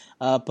mengenai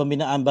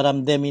pembinaan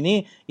Baram Dam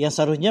ini, yang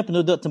seharusnya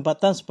penduduk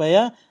tempatan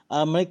supaya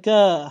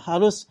mereka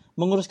harus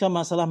menguruskan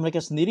masalah mereka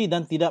sendiri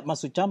dan tidak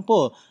masuk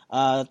campur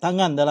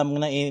tangan dalam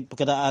mengenai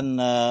pekerjaan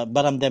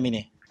Baram Dam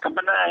ini?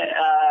 Kepada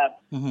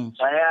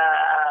Saya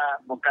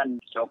bukan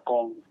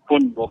sokong pun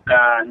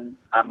bukan,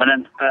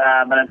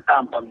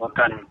 menentang pun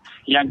bukan.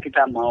 Yang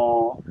kita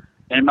mau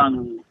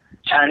memang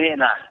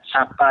carilah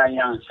siapa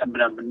yang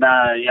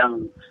sebenar-benar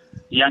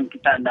yang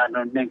kita nak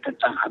nunding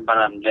tentang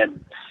habaran dan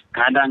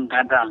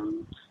kadang-kadang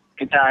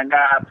kita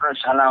agak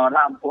salah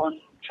orang pun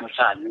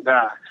susah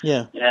juga.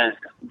 Ya,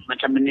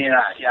 macam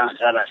inilah yang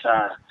saya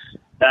rasa.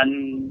 Dan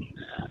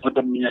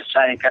untuk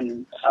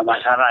menyelesaikan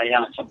masalah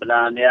yang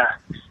sebenarnya.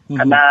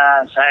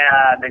 Karena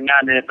saya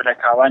dengar daripada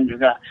kawan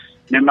juga,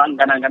 memang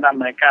kadang-kadang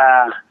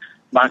mereka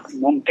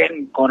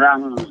mungkin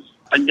kurang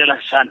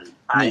penjelasan.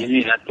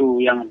 Ini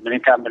satu yang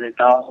mereka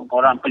beritahu,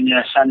 kurang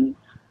penjelasan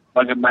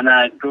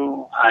bagaimana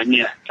itu.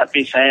 Ini. Tapi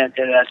saya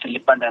tidak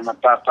terlibat dalam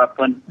apa-apa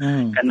pun.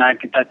 Karena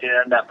kita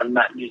tidak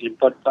pernah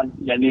diliput pun.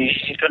 Jadi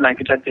itulah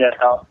kita tidak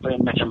tahu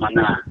macam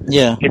mana.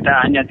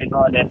 Kita hanya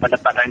tengok daripada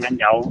pandangan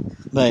jauh.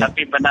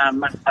 Tapi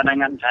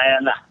pandangan saya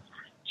lah.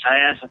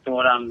 Saya satu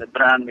orang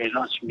liberal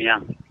belok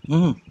sembiang.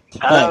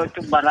 Kalau itu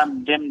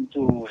barang jam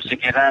tu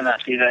sekiranya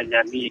tidak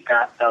jadi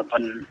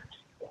ataupun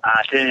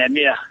tidak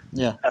jadi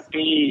ya.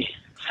 Tapi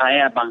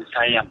saya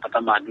bangsa yang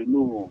pertama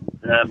dulu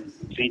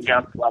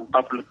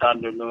 30-40 tahun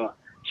dulu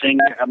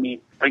sehingga kami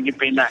pergi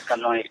pindah ke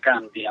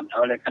Loikan diam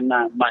oleh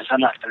kena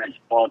masalah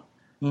transport.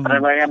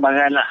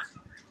 Berbagai-bagai lah.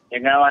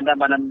 Jika ada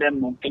barang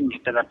jam mungkin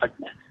kita dapat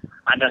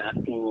ada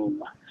satu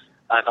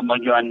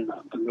kemajuan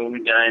pengguna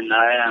jalan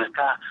raya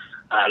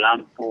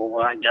lampu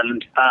jalan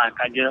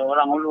kaja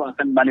orang Ulu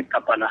akan balik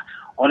kapal lah.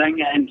 Orang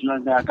yang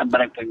akan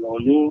balik ke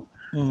Ulu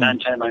dan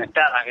saya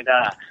mengatakan lah kita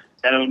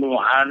dari Ulu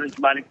harus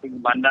balik ke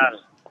bandar.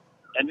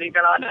 Jadi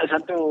kalau ada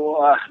satu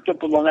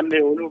pembangunan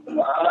di Ulu,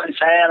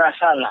 saya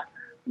rasa lah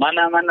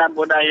mana-mana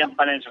budaya yang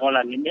paling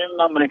sekolah ini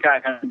memang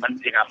mereka akan balik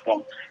di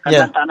kampung.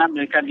 Karena tanah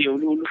mereka di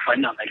Ulu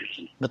banyak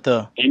lagi.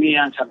 Betul. Ini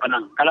yang saya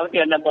penang. Kalau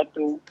tidak ada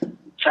batu,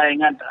 saya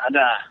ingat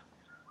ada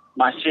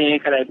masih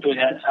kalau itu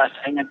saya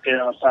ingat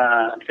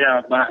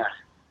tidak apa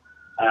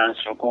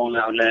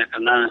sokonglah oleh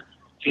karena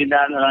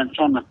tidak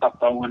langsung apa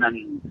bangunan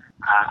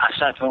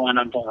asas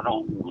bangunan untuk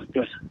orang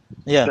itu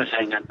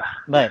saya ingat.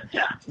 Baik.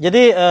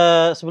 Jadi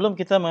sebelum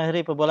kita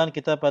mengakhiri perbualan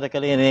kita pada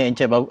kali ini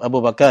Encik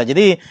Abu Bakar.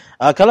 Jadi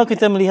kalau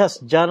kita melihat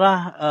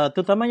sejarah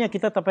terutamanya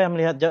kita tak payah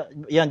melihat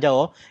yang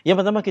jauh. Yang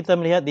pertama kita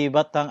melihat di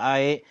Batang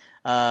Air,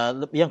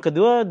 yang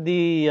kedua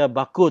di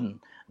Bakun.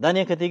 Dan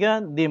yang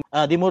ketiga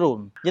di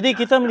Murun. Jadi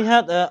kita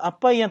melihat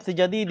apa yang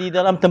terjadi di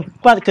dalam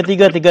tempat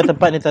tiga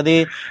tempat ini tadi,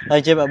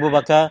 Encik Abu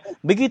Bakar.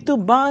 Begitu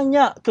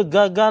banyak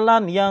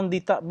kegagalan yang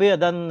ditakbir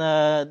dan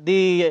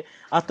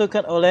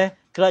diaturkan oleh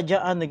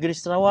Kerajaan Negeri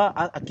Sarawak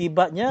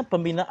akibatnya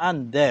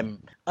pembinaan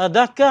dam.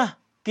 Adakah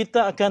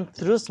kita akan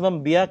terus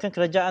membiarkan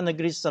Kerajaan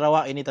Negeri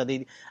Sarawak ini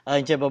tadi,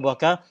 Encik Abu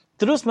Bakar,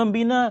 terus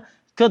membina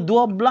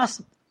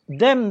ke-12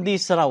 dam di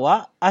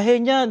Sarawak,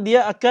 akhirnya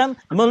dia akan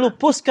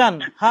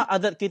melupuskan hak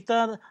adat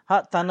kita,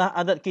 hak tanah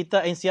adat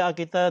kita, NCR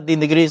kita di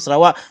negeri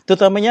Sarawak,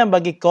 terutamanya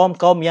bagi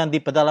kaum-kaum yang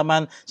di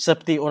pedalaman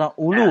seperti orang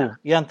Ulu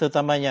yang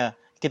terutamanya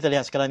kita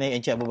lihat sekarang ni,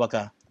 Encik Abu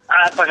Bakar.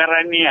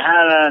 Perkara ini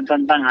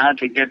tentang hal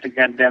tiga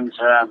dam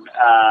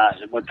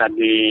sebut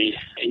tadi,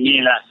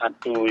 inilah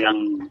satu yang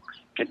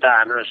kita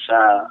harus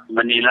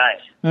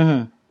menilai.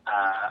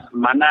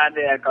 Mana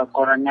ada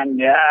kekurangan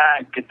dia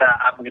kita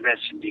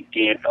upgrade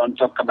sedikit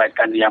untuk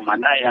kebaikan yang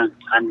mana yang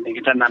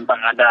kita nampak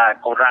ada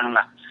kurang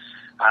lah.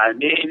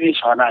 Ini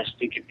suara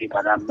sedikit di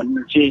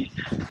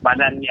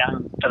badan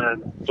yang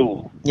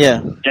tertentu.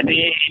 Jadi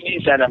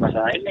ini saya ada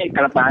masalah. Ini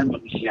kelemahan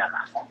manusia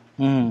lah.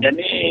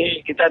 Jadi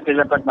kita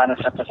tidak dapat mana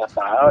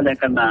siapa-siapa oleh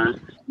karena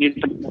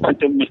itu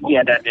mesti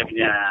ada dia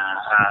punya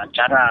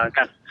cara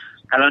kan.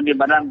 Kalau di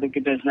badan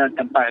kita sudah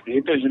tempat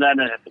itu sudah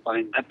ada satu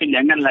poin. Tapi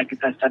janganlah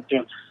kita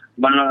satu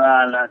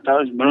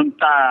terus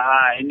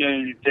berontak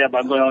ini tidak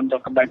bagus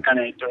untuk kebaikan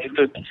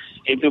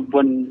itu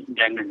pun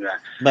jangan juga.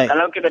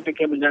 Kalau kita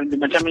fikir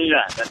macam ini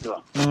lah satu.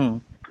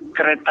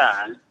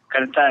 Kereta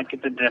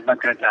kita dapat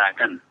kereta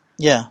kan.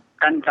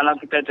 Kan kalau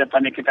kita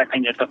dapat kita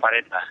akan jatuh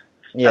parit lah.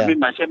 Tapi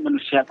masih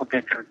manusia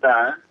pakai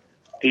kereta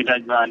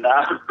tidak juga ada.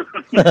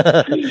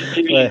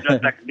 Ini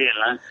sudah takdir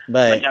lah.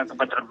 Macam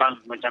kapal terbang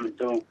macam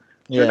itu.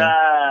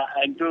 Sudah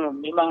itu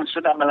memang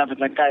sudah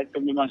malapetaka itu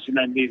memang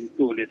sudah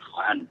dirindu oleh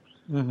Tuhan.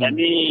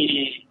 Jadi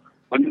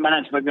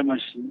bagaimana sebagai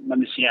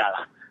manusia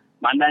lah,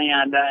 mana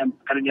yang ada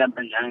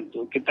kerja-kerja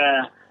itu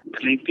kita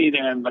teliti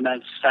dengan benar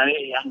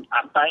cari yang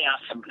apa yang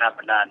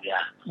sebenar-benar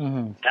dia.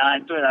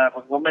 Dan itu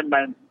komen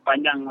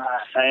panjang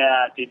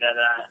saya tidak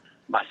ada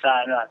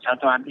masalah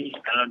satu hari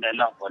kalau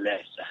dialog boleh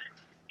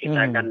kita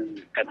akan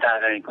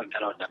kata ikut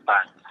kalau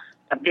dapat.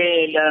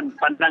 Tapi dalam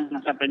pandang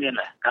sampai dia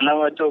lah.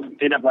 Kalau itu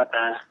tidak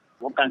patah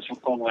bukan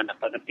sokong bukan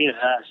apa, tapi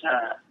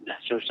saya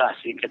susah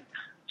sikit.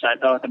 Saya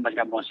tahu tempat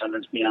kampung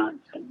Salon Sembilan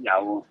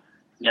jauh.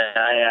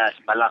 Jaya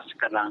sebalak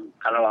sekarang.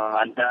 Kalau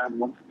ada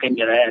mungkin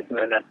jaya itu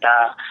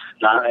data,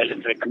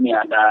 elektrik kami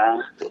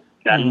ada.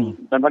 Dan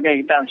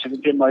berbagai kita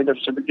seperti mau hidup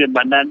seperti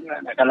badan.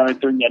 Kalau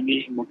itu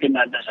jadi mungkin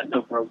ada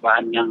satu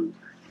perubahan yang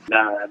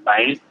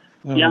baik.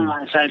 Yang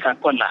saya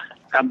takut lah.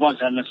 kampung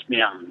sana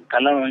sembiang.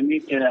 Kalau ini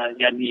tidak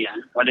jadi ya,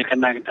 oleh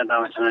kerana kita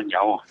tahu sana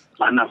jauh,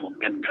 mana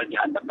mungkin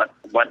kerajaan dapat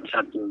buat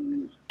satu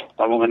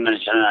pembangunan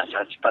sana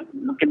cepat.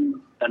 Mungkin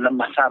dalam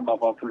masa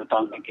beberapa puluh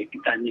tahun lagi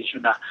kita ini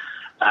sudah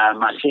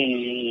masih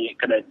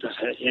kedai itu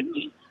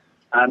ini.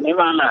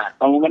 Memanglah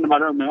pembangunan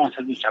baru memang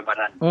satu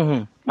cabaran.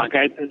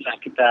 Maka itulah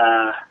kita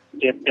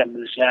tiap-tiap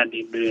manusia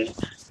diberi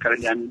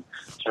kerjaan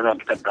suruh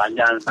kita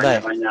belajar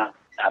banyak-banyak,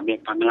 ambil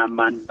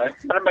pengalaman,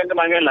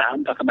 berbagai-bagai lah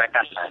untuk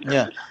kebaikan lah.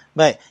 Ya,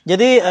 baik.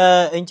 Jadi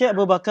Encik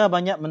Abu Bakar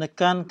banyak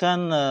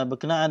menekankan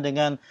berkenaan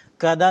dengan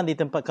keadaan di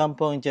tempat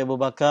kampung Encik Abu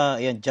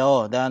Bakar yang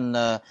jauh dan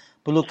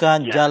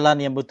perlukan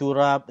jalan yang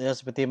berturap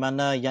seperti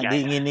mana yang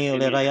diingini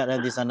oleh rakyat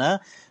di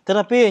sana.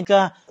 Tetapi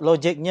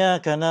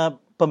logiknya kerana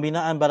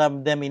pembinaan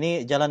Baram Dam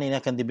ini, jalan ini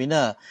akan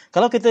dibina.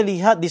 Kalau kita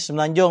lihat di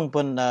Semenanjung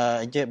pun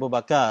Encik Abu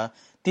Bakar,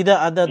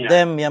 tidak ada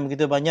dam yang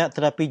begitu banyak,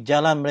 tetapi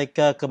jalan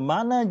mereka ke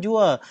mana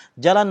jua,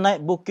 jalan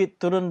naik bukit,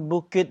 turun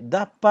bukit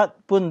dapat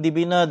pun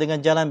dibina dengan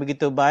jalan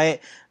begitu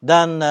baik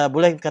dan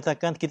boleh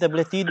katakan kita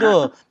boleh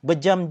tidur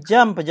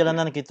berjam-jam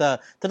perjalanan kita.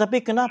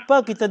 Tetapi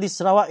kenapa kita di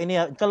Sarawak ini,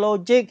 kalau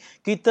logik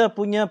kita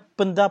punya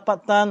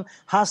pendapatan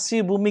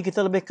hasil bumi kita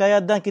lebih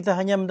kaya dan kita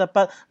hanya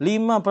mendapat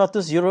 5%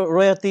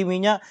 royalti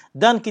minyak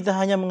dan kita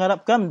hanya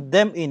mengharapkan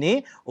dam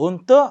ini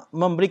untuk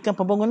memberikan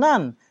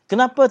pembangunan.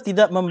 Kenapa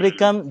tidak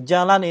memberikan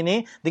jalan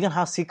ini dengan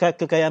hasil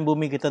kekayaan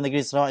bumi kita negeri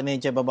Sarawak ini,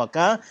 Encik Abu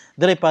Bakar,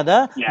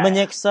 daripada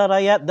menyeksa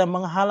rakyat dan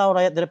menghalau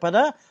rakyat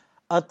daripada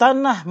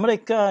tanah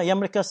mereka yang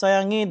mereka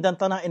sayangi dan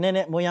tanah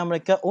nenek moyang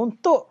mereka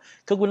untuk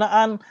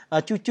kegunaan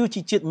cucu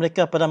cicit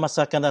mereka pada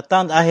masa akan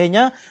datang.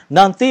 Akhirnya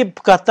nanti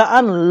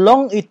perkataan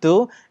long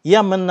itu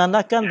yang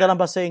menandakan dalam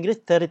bahasa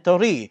Inggeris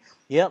teritori.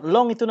 Ya,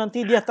 long itu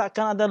nanti dia tak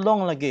akan ada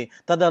long lagi.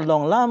 Tak ada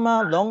long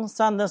lama, long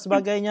san dan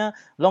sebagainya.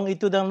 Long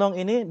itu dan long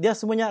ini, dia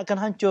semuanya akan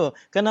hancur.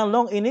 Kerana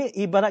long ini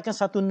ibaratkan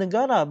satu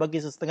negara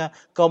bagi setengah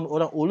kaum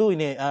orang Ulu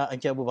ini,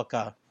 Encik Abu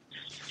Bakar.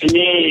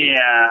 Ini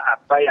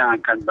apa yang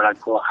akan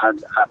berlaku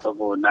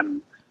pembangunan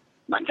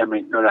macam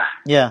itulah.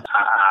 Ya.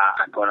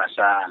 Aku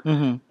rasa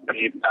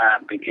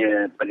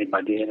fikir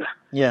peribadi lah.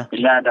 Ya.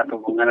 Bila ada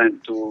pembangunan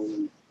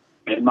itu,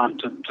 memang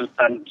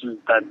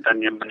tuntutan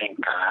yang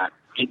meningkat.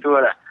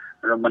 Itulah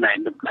rumah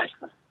hidup lah.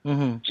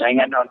 Saya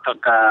ingat untuk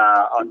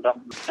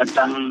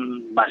tentang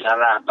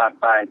masalah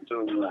apa-apa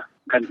itu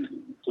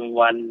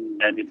ketentuan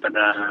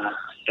daripada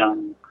yang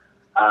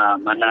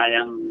mana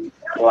yang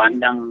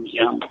Tuhan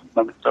yang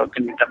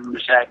membetulkan kita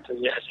manusia itu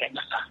ya saya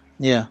ingat lah.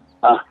 Ya.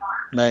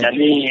 Baik.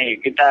 Jadi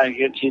kita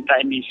cerita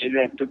ini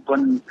itu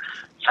pun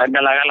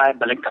segala-galanya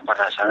balik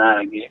kepada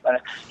sana lagi.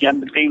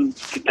 Yang penting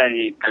kita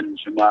kan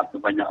semua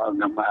banyak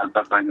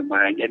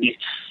agama. Jadi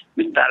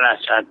mintalah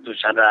satu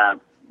cara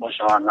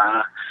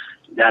musyawarah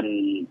dan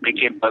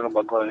fikir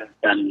bagus-bagus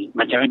dan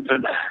macam itu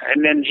lah.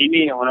 Dan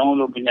ini orang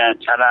Ulu punya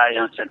cara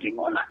yang saya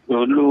tengok lah.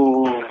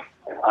 Dulu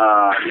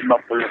 50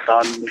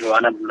 tahun dulu,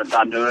 60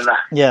 tahun dulu lah.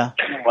 Ya.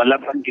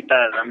 Walaupun kita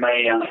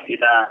ramai yang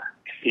tidak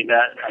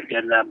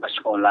ajar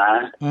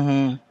bersekolah,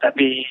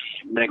 tapi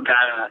mereka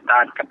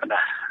taat kepada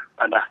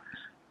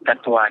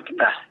ketua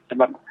kita.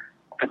 Sebab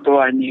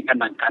ketua ini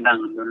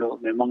kadang-kadang dulu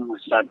memang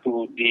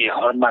satu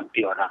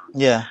dihormati orang.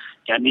 Ya.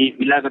 Jadi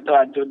bila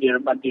ketua itu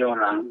dihormati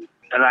orang,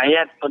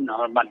 rakyat pun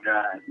hormat.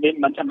 Ini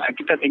macam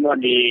kita tengok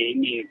di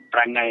ini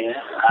perangai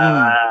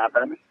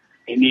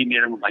ini di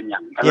rumah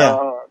banyak.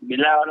 Kalau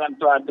bila orang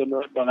tua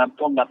dulu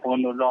ngapung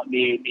dulu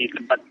di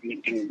tempat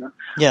meeting tu,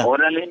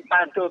 orang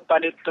limpah tu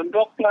pada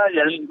tunduk lah,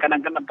 jalan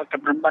kadang-kadang pakai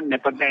perempuan dia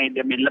pakai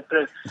dia milep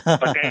tu,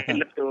 pakai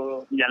milep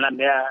tu jalan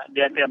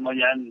dia mau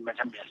jalan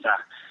macam biasa.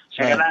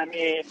 Sekarang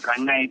ni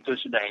perangai itu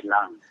sudah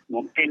hilang.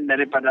 Mungkin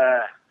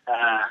daripada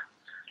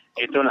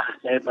itulah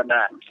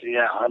daripada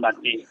saya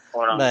hormati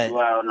orang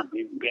tua, orang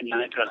pimpin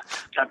itulah.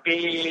 Tapi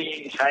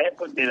saya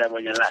pun tidak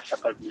menyalah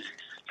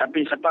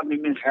tapi sebab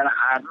pimpin sekarang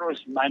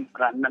harus main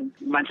peranan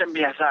macam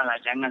biasa lah,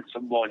 jangan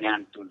sembonya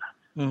itulah.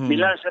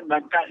 Bila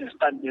sebakat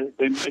ustaz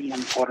pimpin yang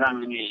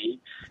kurang ni,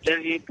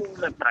 dari itu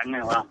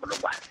perangai orang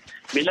berubah.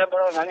 Bila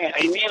perangai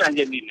inilah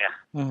jadinya.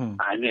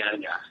 Ini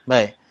saja.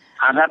 Baik.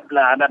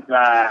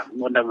 Haraplah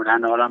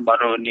mudah-mudahan orang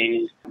baru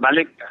ni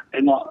balik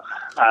tengok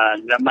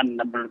zaman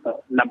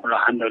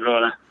 60-an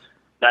dulu lah.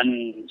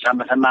 Dan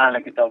sama-sama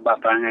lah kita ubah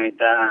perangai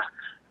kita.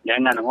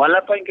 Jangan,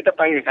 walaupun kita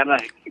pakai karena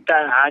kita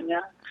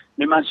hanya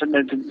memang sudah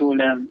tentu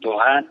oleh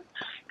Tuhan,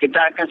 kita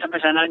akan sampai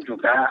sana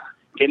juga.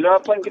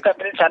 Walaupun kita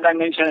beri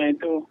cadangan sana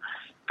itu,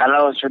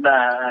 kalau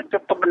sudah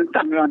itu pemerintah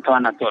memang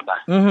Tuhan atur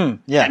lah.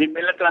 Jadi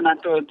bila Tuhan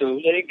atur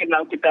itu, jadi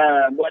kalau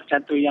kita buat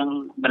satu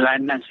yang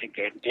berlainan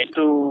sikit,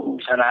 itu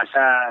saya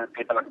rasa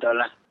kita betul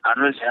lah.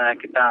 Harus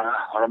kita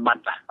hormat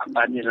lah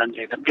apa ni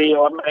lantik. Tapi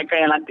orang mereka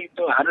yang lantik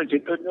itu harus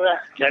itu juga,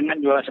 jangan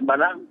jual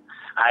sembarang.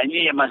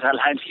 Ini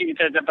masalah ini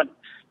kita dapat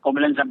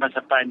komplain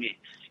siapa-siapa ini.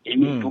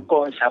 Ini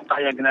pokok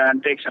siapa yang kena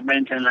lantik, siapa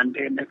yang kena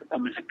lantik, kita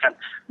mensekat.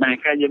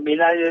 Mereka je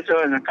bila je tu,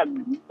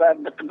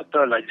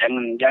 betul-betul lah.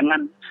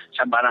 Jangan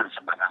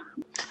sembarang-sembarang.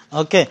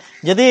 Okey,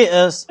 jadi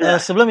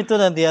sebelum itu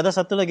nanti ada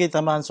satu lagi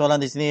tambahan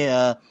soalan di sini,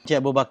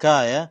 Cik Abu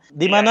Bakar ya.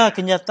 Di mana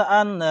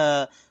kenyataan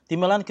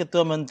Timbalan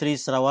Ketua Menteri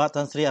Sarawak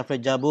Tan Sri Alfred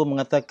Jabu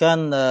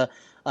mengatakan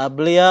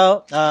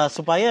beliau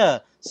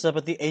supaya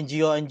seperti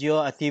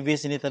NGO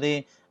aktivis ini tadi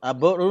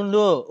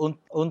berundur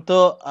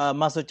untuk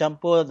masuk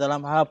campur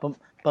dalam hal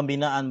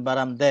pembinaan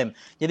baram dam.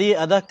 Jadi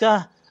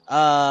adakah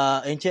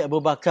Encik Abu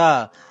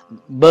Bakar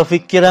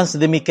berfikiran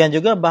sedemikian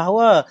juga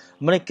bahawa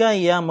mereka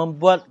yang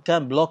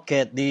membuatkan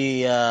blokade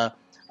di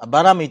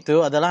baram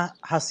itu adalah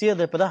hasil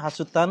daripada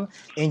hasutan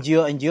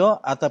NGO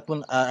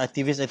ataupun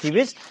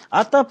aktivis-aktivis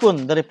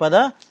ataupun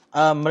daripada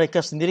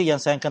mereka sendiri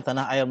yang sayangkan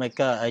tanah air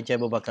mereka, Encik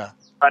Abu Bakar?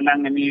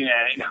 Pandangan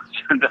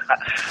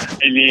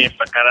ini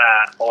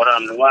perkara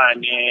orang luar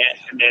ni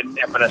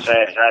daripada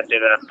saya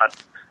tidak dapat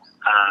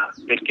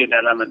fikir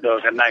dalam itu,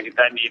 karena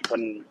kita ni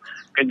pun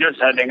kejut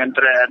saya dengan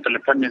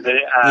telefon itu.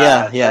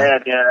 Saya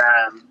dia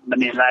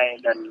menilai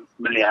dan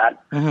melihat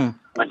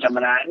macam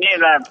mana.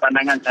 Inilah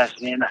pandangan saya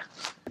sendiri lah.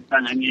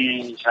 Tentang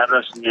ini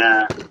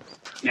seharusnya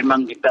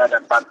memang kita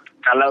dapat,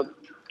 kalau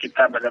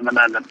kita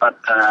benar-benar dapat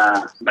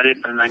beri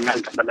pandangan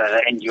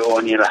kepada NGO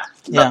ni lah.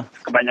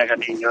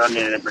 Kebanyakan NGO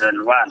ni daripada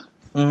luar.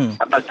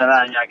 Apa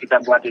caranya kita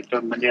buat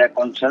itu, media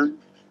concern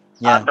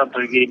atau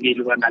pergi di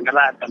luar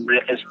negara atau beri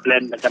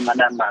explain macam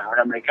mana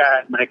bahawa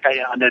mereka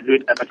yang ada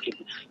duit dapat kita.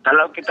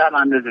 Kalau kita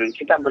ada duit,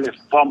 kita boleh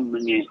form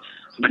ini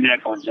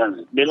media concern.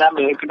 Bila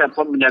kita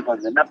form media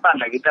concern,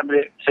 dapatlah kita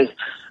beri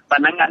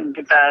pandangan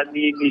kita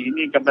di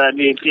sini kepada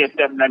di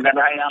tiap-tiap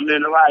negara yang di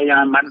luar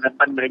yang mana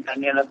dapat mereka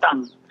ni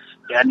datang.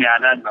 Jadi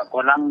ada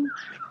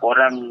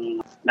orang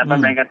dapat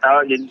mereka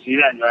tahu jadi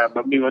sila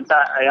babi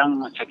otak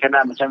yang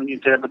sekadar macam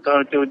ini tidak betul,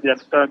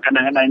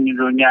 kadang-kadang ini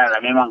dunia lah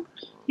memang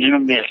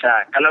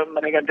biasa. Kalau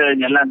mereka tidak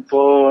jalan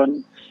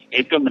pun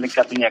itu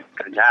mereka punya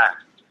kerja.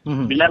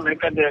 Bila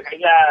mereka tidak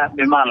kerja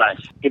memanglah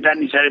kita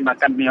ni cari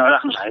makan punya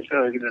orang lah,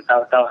 itu kita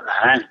tahu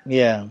lah.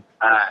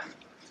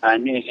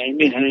 Ini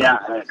yang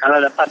kalau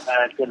dapat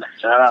itulah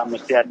cara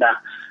mesti ada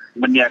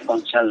media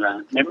konsel lah.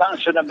 Memang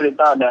sudah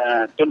beritahu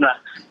ada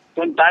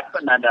Taib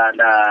pun ada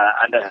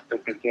satu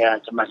ketika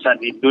semasa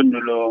di DUN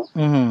dulu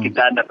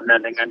kita ada pernah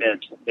dengar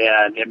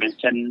dia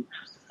mention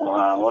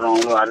orang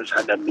lu harus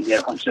ada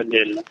media konsul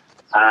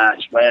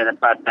supaya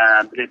dapat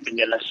beri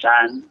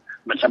penjelasan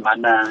macam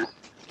mana.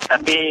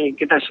 Tapi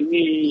kita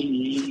sini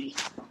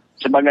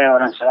sebagai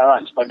orang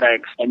Sarawak, sebagai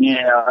ini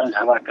orang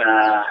Sarawak,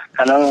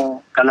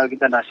 kalau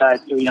kita rasa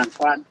itu yang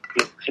kuat,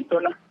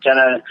 itulah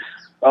cara.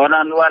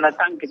 Orang luar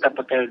datang, kita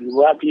pakai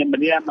luar punya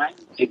media main.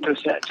 Itu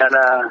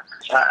cara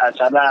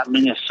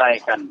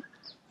menyelesaikan.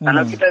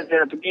 Kalau kita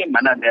tidak pergi,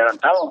 mana dia orang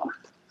tahu.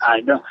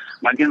 Itu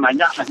makin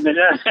banyak,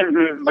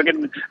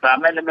 makin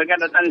ramai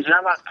mereka datang di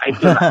Sarawak.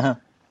 Itulah.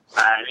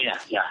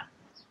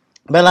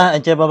 Baiklah,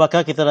 Encik Abu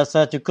Bakar, kita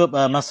rasa cukup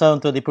masa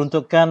untuk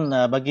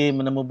diperuntukkan bagi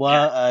menemu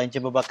buah Encik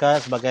Abu Bakar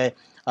sebagai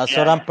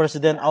seorang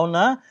Presiden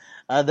AUNA.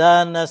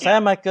 Dan saya,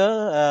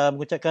 Michael,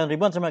 mengucapkan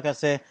ribuan terima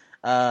kasih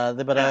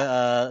daripada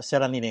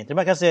siaran ini.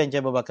 Terima kasih Encik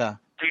Abu Bakar.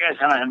 Terima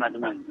kasih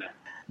teman-teman.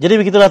 Jadi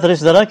begitulah tadi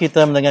saudara,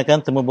 kita mendengarkan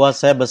temu bual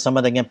saya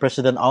bersama dengan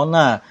Presiden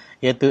AUNA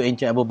iaitu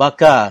Encik Abu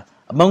Bakar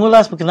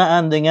mengulas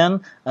berkenaan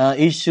dengan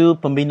isu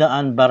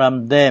pembinaan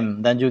baram dam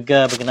dan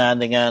juga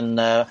berkenaan dengan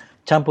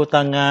campur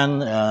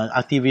tangan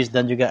aktivis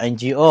dan juga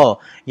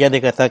NGO yang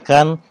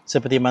dikatakan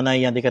seperti mana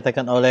yang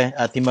dikatakan oleh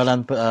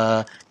Timbalan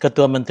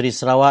Ketua Menteri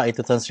Sarawak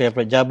iaitu Tan Sri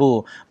Alfred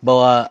Jabu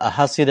bahawa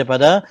hasil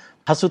daripada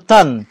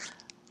hasutan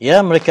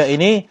mereka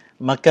ini,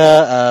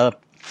 maka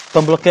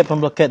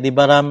pemblokad di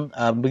baram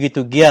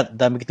begitu giat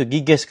dan begitu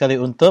gigih sekali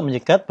untuk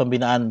menyekat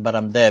pembinaan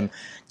baram dam.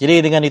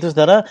 Jadi dengan itu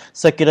saudara,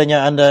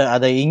 sekiranya anda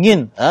ada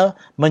ingin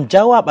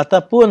menjawab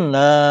ataupun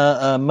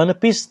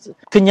menepis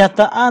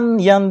kenyataan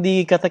yang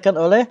dikatakan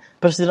oleh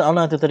Presiden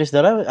AUNA itu tadi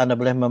saudara, anda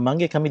boleh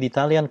memanggil kami di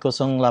talian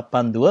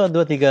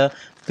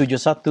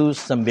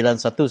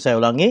 082-237191. Saya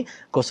ulangi,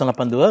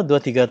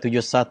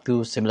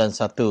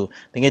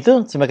 082-237191. Dengan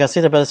itu, terima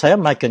kasih daripada saya,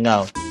 Mike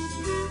Ngau.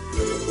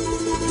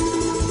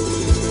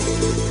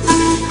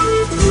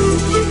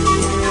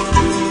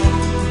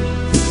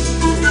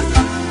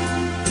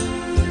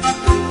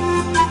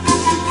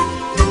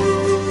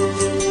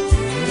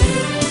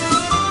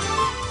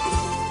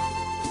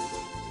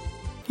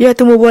 Ya,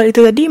 temu bual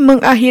itu tadi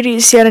mengakhiri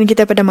siaran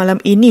kita pada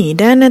malam ini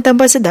dan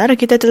tanpa sedar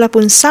kita telah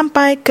pun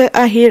sampai ke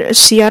akhir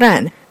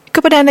siaran.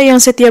 Kepada anda yang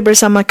setia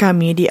bersama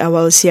kami di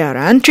awal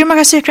siaran, terima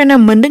kasih kerana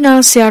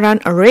mendengar siaran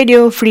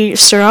Radio Free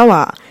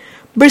Sarawak.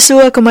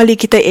 Bersua kembali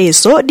kita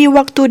esok di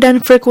waktu dan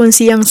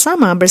frekuensi yang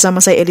sama bersama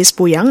saya Elis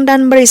Puyang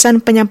dan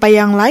barisan penyampai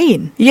yang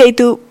lain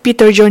iaitu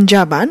Peter John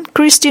Jaban,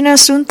 Christina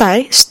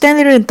Suntai,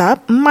 Stanley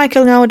Rentap,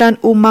 Michael Ngau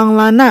dan Umang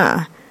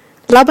Lana.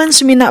 Laban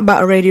seminak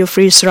bak Radio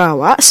Free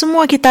Sarawak,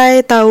 semua kita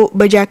tahu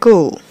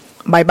berjaku.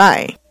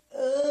 Bye-bye.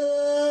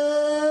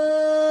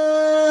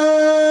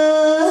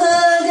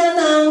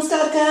 Janang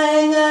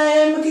sakai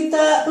ngai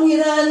kita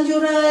pengiran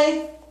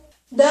jurai.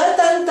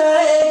 Datang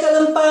tae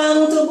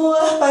kelempang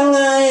tubuh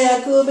pangai,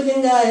 aku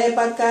berjenggai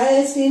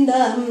pakai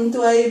sindam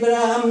tuai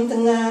beram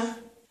tengah.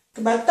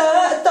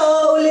 Kebatak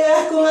to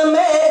uliah ku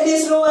ngambek di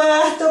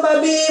seruah, tu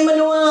babi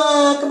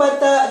menua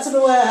kebatak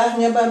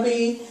seruahnya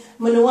babi.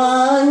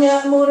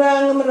 Menuanya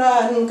murang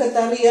meran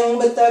ketariang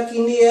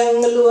betakini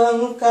yang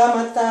ngeluang ke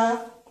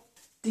mata.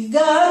 3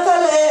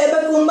 kali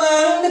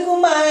berkumbang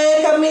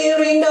dekumai kami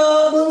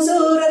rindu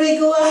bungsu dari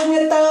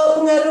guahnya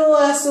tahu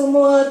pengaruh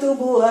semua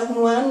tubuh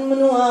nuan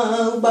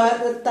menua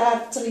ubat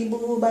retat 1000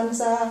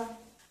 bangsa.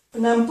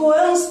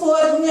 Penampuang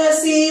sport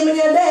nyasi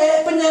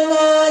menyadek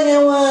penyangga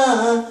nyawa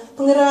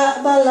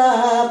penggerak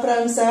bala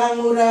perangsang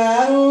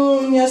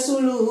urangnya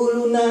sulu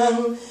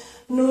lunang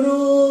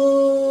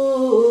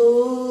nurun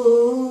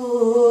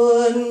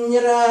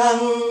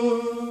nyerang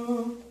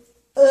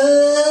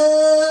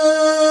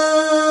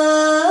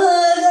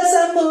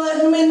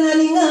gasambuat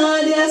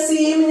menalinga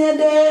diasi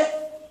menyadek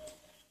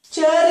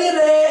cari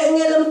re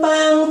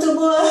ngelempang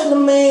tubuh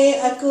leme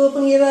aku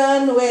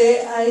pengiran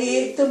we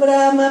aik tu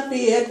berama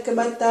piat ke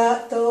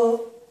batak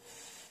tu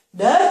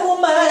dah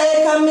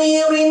kumai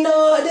kami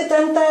rindu di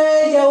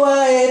tantai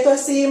Jawa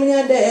tuasi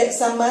menyadek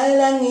samai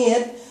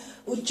langit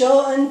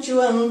uco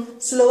ancuang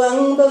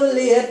seluang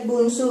berliat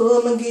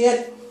bunsu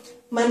mengiat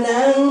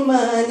manang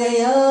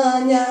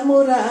manyaya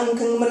murang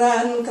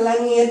kengmeran ke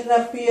langit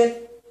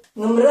rapiat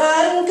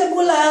ngemran ke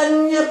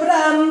bulannya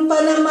peram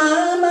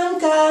panama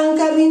mangkang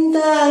ke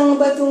bintang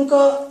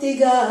batungkok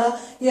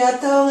 3 ya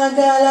tau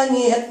ngaga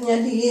langitnya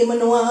di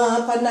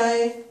menua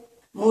pandai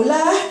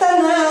mulah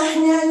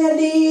tanahnya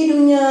di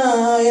dunia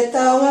ya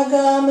tau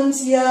ngaga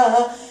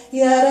mensia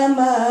ya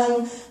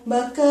ramang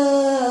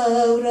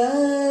bakaurai.